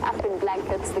themselves up in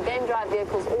blankets. The game drive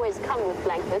vehicles always come with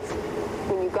blankets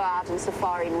when you go out in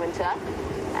safari in winter.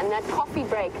 and that coffee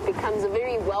break becomes a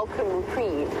very welcome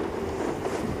reprieve.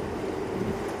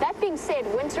 That being said,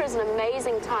 winter is an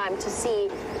amazing time to see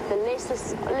the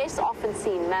less often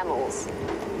seen mammals.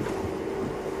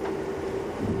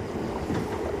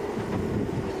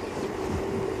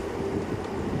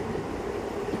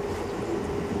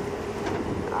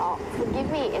 Oh, forgive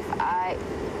me if I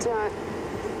don't...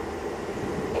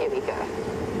 There we go.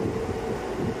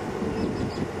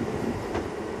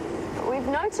 We've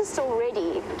noticed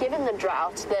already, given the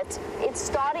drought, that it's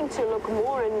starting to look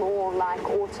more and more like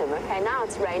autumn. Okay, now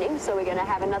it's raining, so we're going to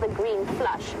have another green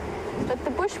flush. But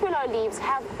the bush willow leaves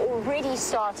have already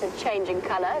started changing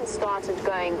colour and started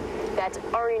going that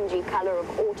orangey colour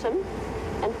of autumn.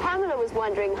 And Pamela was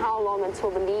wondering how long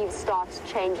until the leaves start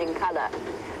changing colour.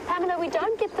 Pamela, we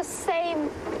don't get the same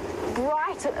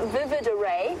bright, vivid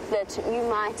array that you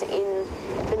might in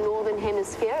the northern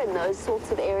hemisphere, in those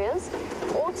sorts of areas.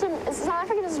 Autumn, South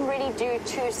Africa doesn't really do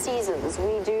 2 seasons.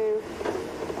 We do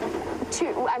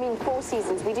 4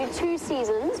 seasons. We do 2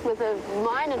 seasons with a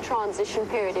minor transition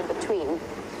period in between.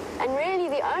 And really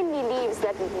the only leaves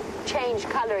that change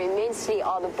colour immensely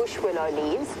are the bush willow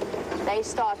leaves. They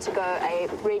start to go a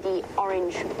reddy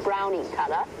orange browny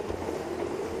colour.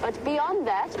 But beyond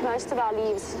that, most of our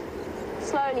leaves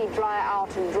slowly dry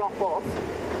out and drop off.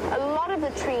 A lot of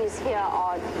the trees here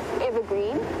are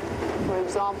evergreen. For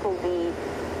example, the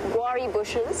guari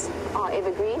bushes are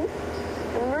evergreen.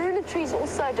 The marula trees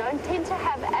also don't tend to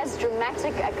have as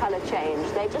dramatic a colour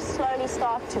change. They just slowly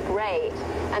start to grey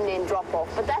and then drop off.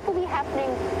 But that will be happening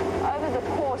over the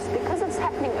course, because it's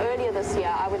happening earlier this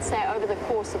year, I would say over the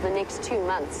course of the next 2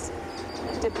 months,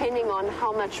 depending on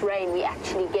how much rain we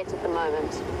actually get at the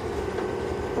moment.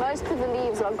 Most of the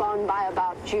leaves are gone by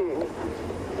about June.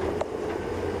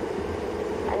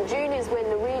 And June is when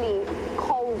the really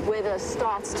cold weather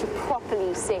starts to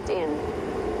properly set in.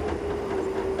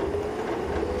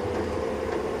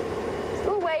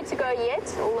 Still a way to go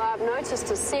yet, although I've noticed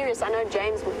a serious, I know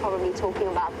James was probably talking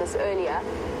about this earlier,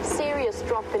 serious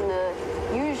drop in the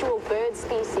usual bird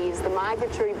species, the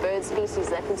migratory bird species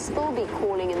that would still be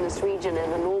calling in this region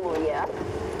in a normal year.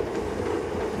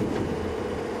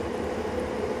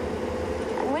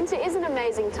 Winter is an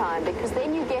amazing time because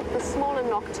then you get the smaller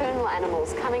nocturnal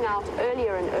animals coming out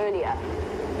earlier and earlier.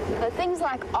 So things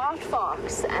like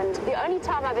aardvarks, and the only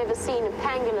time I've ever seen a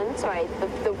pangolin,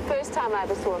 the first time I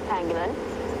ever saw a pangolin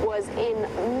was in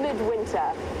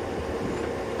midwinter.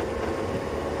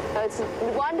 So it's a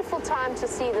wonderful time to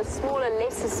see the smaller,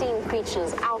 lesser seen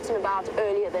creatures out and about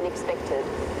earlier than expected.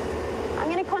 I'm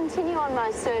going to continue on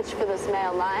my search for this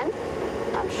male lion.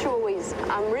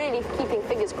 I'm really keeping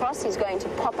fingers crossed he's going to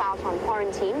pop out on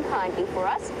quarantine kindly for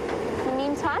us. In the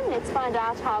meantime, let's find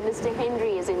out how Mr.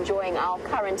 Henry is enjoying our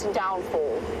current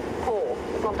downpour.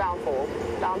 Not downfall,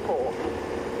 downpour.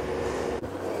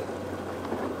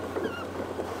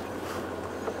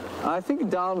 I think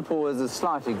downpour is a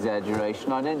slight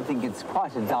exaggeration. I don't think it's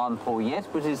quite a downpour yet,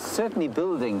 but it's certainly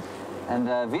building. And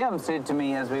Viam said to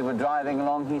me as we were driving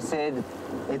along, he said,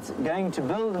 it's going to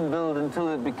build and build until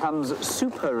it becomes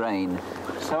super rain.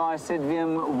 So I said,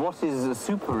 Viam, what is a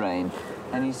super rain?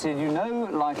 And he said, you know,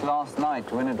 like last night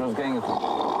when it was going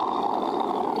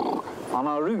on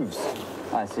our roofs.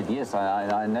 I said, yes,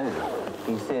 I know.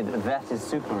 He said, that is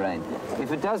super rain.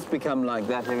 If it does become like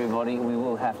that, everybody, we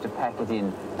will have to pack it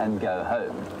in and go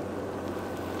home.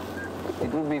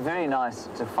 It would be very nice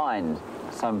to find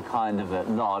some kind of a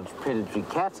large predatory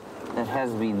cat. That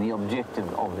has been the objective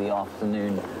of the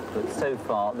afternoon, but so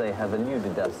far they have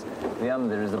eluded us.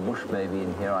 There is a bush baby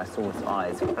in here. I saw its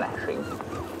eyes flashing.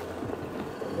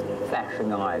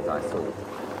 Flashing eyes I saw.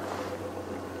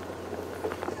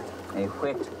 A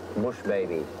wet bush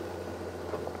baby.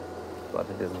 But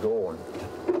it is gone.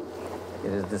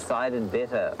 It has decided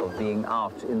better of being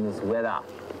out in this weather.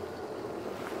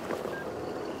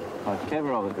 Quite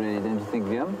clever of it, really, don't you think,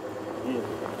 Viam? Yes.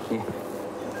 Yeah.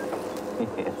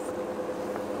 Yes.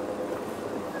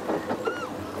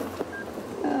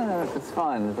 Oh, it's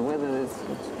fine. The weather is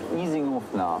easing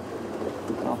off now.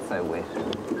 Not so wet.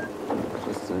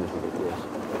 Just a little bit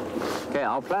wet. Okay,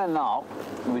 our plan now,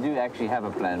 we do actually have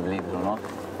a plan, believe it or not,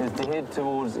 is to head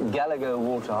towards Gallagher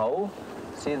Waterhole,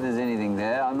 see if there's anything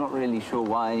there. I'm not really sure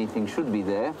why anything should be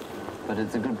there, but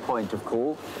it's a good point of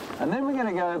call. And then we're going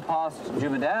to go past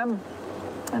Jumadam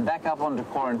and back up onto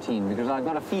Quarantine, because I've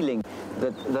got a feeling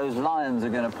that those lions are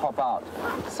going to pop out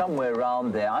somewhere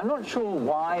around there. I'm not sure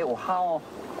why or how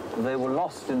they were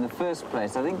lost in the first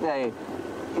place. I think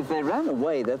if they ran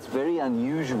away, that's very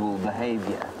unusual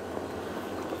behavior.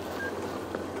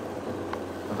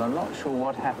 But I'm not sure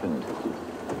what happened.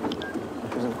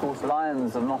 because of course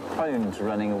lions are not prone to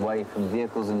running away from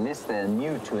vehicles unless they're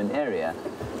new to an area.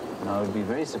 And I would be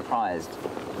very surprised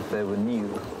if they were new.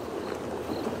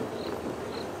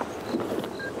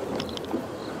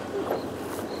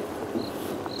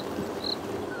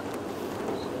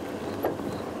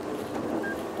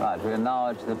 Right, we're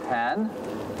now at the pan,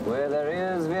 where there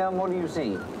is, Liam, what do you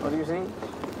see? What do you see?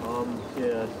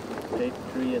 Yeah, dead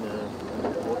tree and a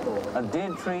waterhole. A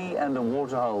dead tree and a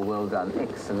waterhole. Well done.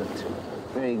 Excellent.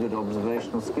 Very good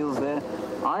observational skills there.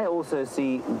 I also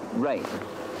see rain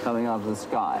coming out of the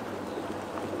sky.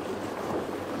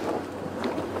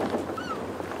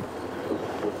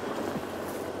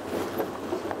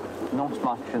 Not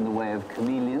much in the way of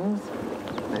chameleons.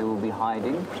 They will be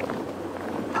hiding.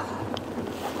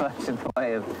 Much in the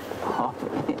way of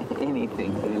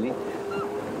anything, really.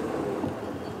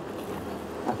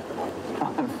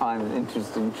 Try and find an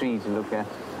interesting tree to look at.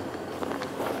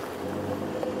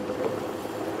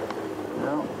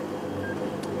 No.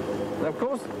 And of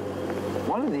course,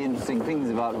 one of the interesting things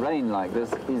about rain like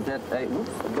this is that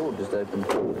oops, the door just opened.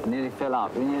 It nearly fell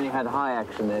out. We nearly had high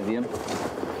action there, Liam.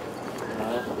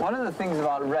 One of the things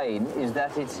about rain is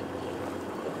that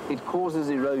it causes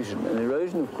erosion, and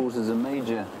erosion, of course, is a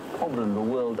major problem the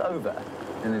world over,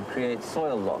 and it creates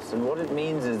soil loss. And what it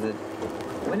means is that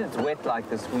when it's wet like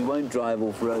this, we won't drive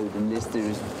off-road unless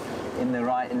it's in the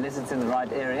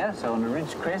right area. So on a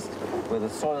ridge crest, where the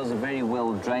soils are very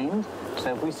well drained.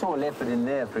 So if we saw a leopard in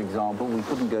there, for example, we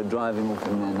couldn't go driving off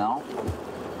in there now.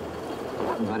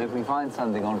 But if we find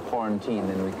something on quarantine,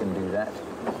 then we can do that.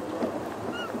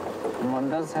 And one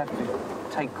does have to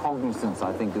take cognizance,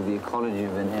 I think, of the ecology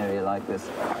of an area like this.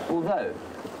 Although,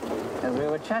 as we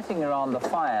were chatting around the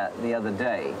fire the other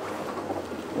day,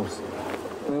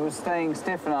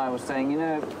 Steph and I were saying, you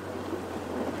know,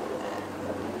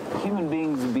 human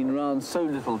beings have been around so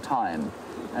little time,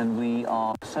 and we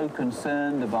are so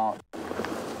concerned about,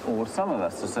 or some of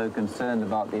us are so concerned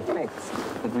about the effects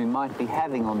that we might be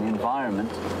having on the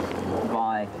environment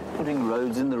by putting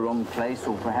roads in the wrong place,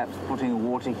 or perhaps putting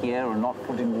water here or not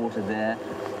putting water there.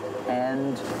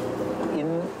 And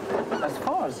as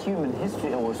far as human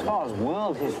history, or as far as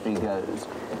world history goes,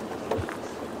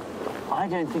 I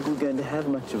don't think we're going to have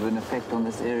much of an effect on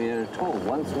this area at all.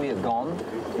 Once we are gone,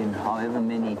 in however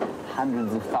many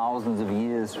hundreds of thousands of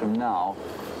years from now,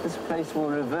 this place will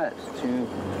revert to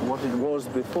what it was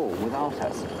before, without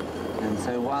us. And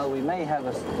so while we may have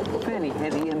a fairly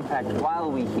heavy impact while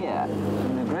we're here,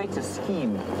 in the greater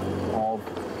scheme of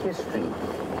history,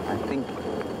 I think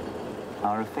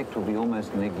our effect will be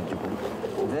almost negligible.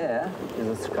 There is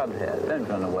a scrub here. Don't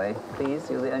run away, please.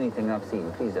 You're the only thing I've seen.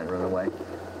 Please don't run away.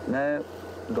 No,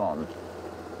 gone.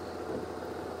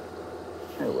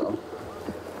 Oh well.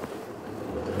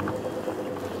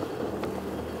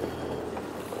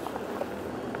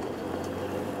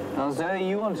 Now, Zoe,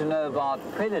 you want to know about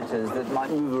predators that might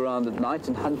move around at night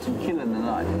and hunt and kill in the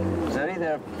night. Zoe,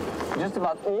 just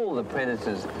about all the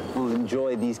predators will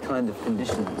enjoy these kind of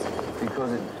conditions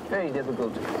because it's very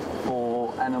difficult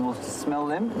for animals to smell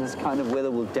them. This kind of weather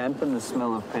will dampen the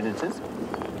smell of predators.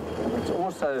 It's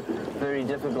also very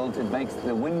difficult,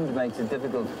 the wind makes it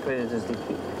difficult for predators to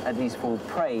keep, at least for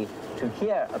prey, to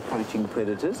hear approaching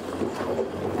predators.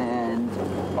 And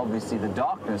obviously the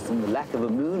darkness and the lack of a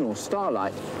moon or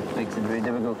starlight makes it very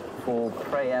difficult for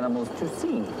prey animals to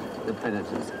see the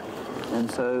predators. And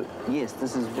so, yes,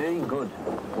 this is very good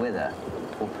weather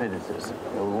for predators.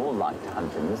 They'll all like to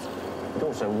hunt in this. It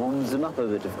also warms them up a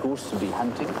bit, of course, to be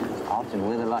hunting out in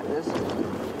weather like this.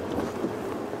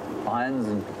 Lions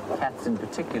and cats in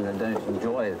particular don't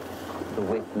enjoy the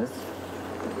wetness.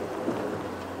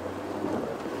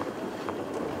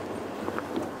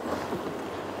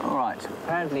 All right,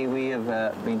 apparently we have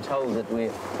been told that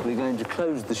we're going to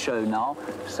close the show now.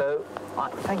 So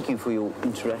thank you for your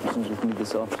interactions with me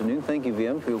this afternoon. Thank you,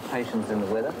 VM, for your patience in the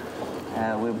weather.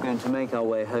 We're going to make our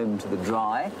way home to the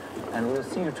dry, and we'll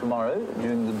see you tomorrow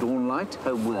during the dawn light.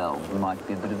 Oh, well, it might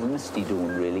be a bit of a misty dawn,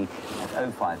 really,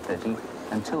 at 05:30.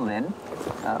 Until then,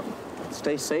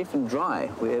 stay safe and dry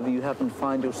wherever you happen to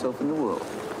find yourself in the world.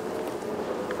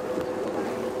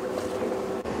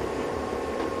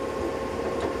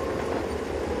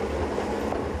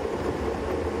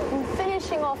 I'm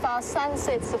finishing off our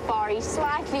sunset safari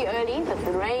slightly early, but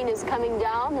the rain is coming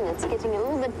down and it's getting a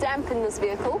little bit damp in this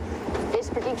vehicle.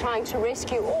 Desperately trying to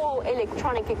rescue all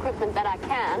electronic equipment that I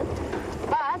can.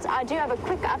 But I do have a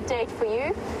quick update for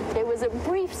you. There was a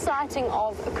brief sighting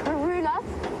of a Karula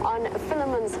on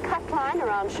Philemon's cut line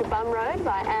around Shabam Road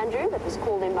by Andrew, that was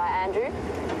called in by Andrew.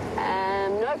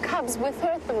 No cubs with her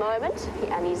at the moment,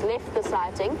 and he's left the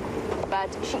sighting, but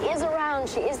she is around,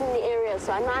 she is in the area,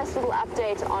 so a nice little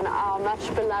update on our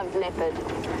much beloved leopard.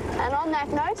 And on that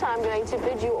note, I'm going to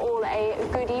bid you all a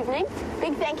good evening.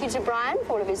 Big thank you to Brian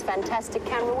for all of his fantastic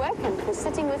camera work and for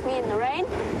sitting with me in the rain.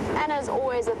 And as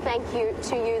always, a thank you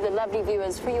to you, the lovely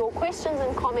viewers, for your questions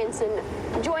and comments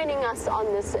and joining us on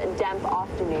this damp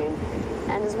afternoon.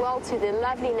 And as well to the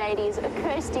lovely ladies,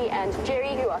 Kirsty and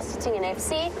Jerry, who are sitting in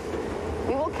FC.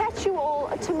 We will catch you all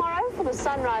tomorrow for the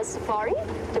sunrise safari,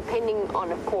 depending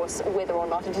on, of course, whether or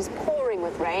not it is pouring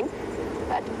with rain.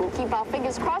 But we'll keep our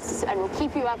fingers crossed and we'll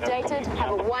keep you updated.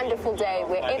 Have a wonderful day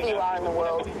wherever you are in the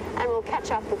world, and we'll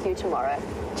catch up with you tomorrow.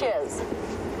 Cheers.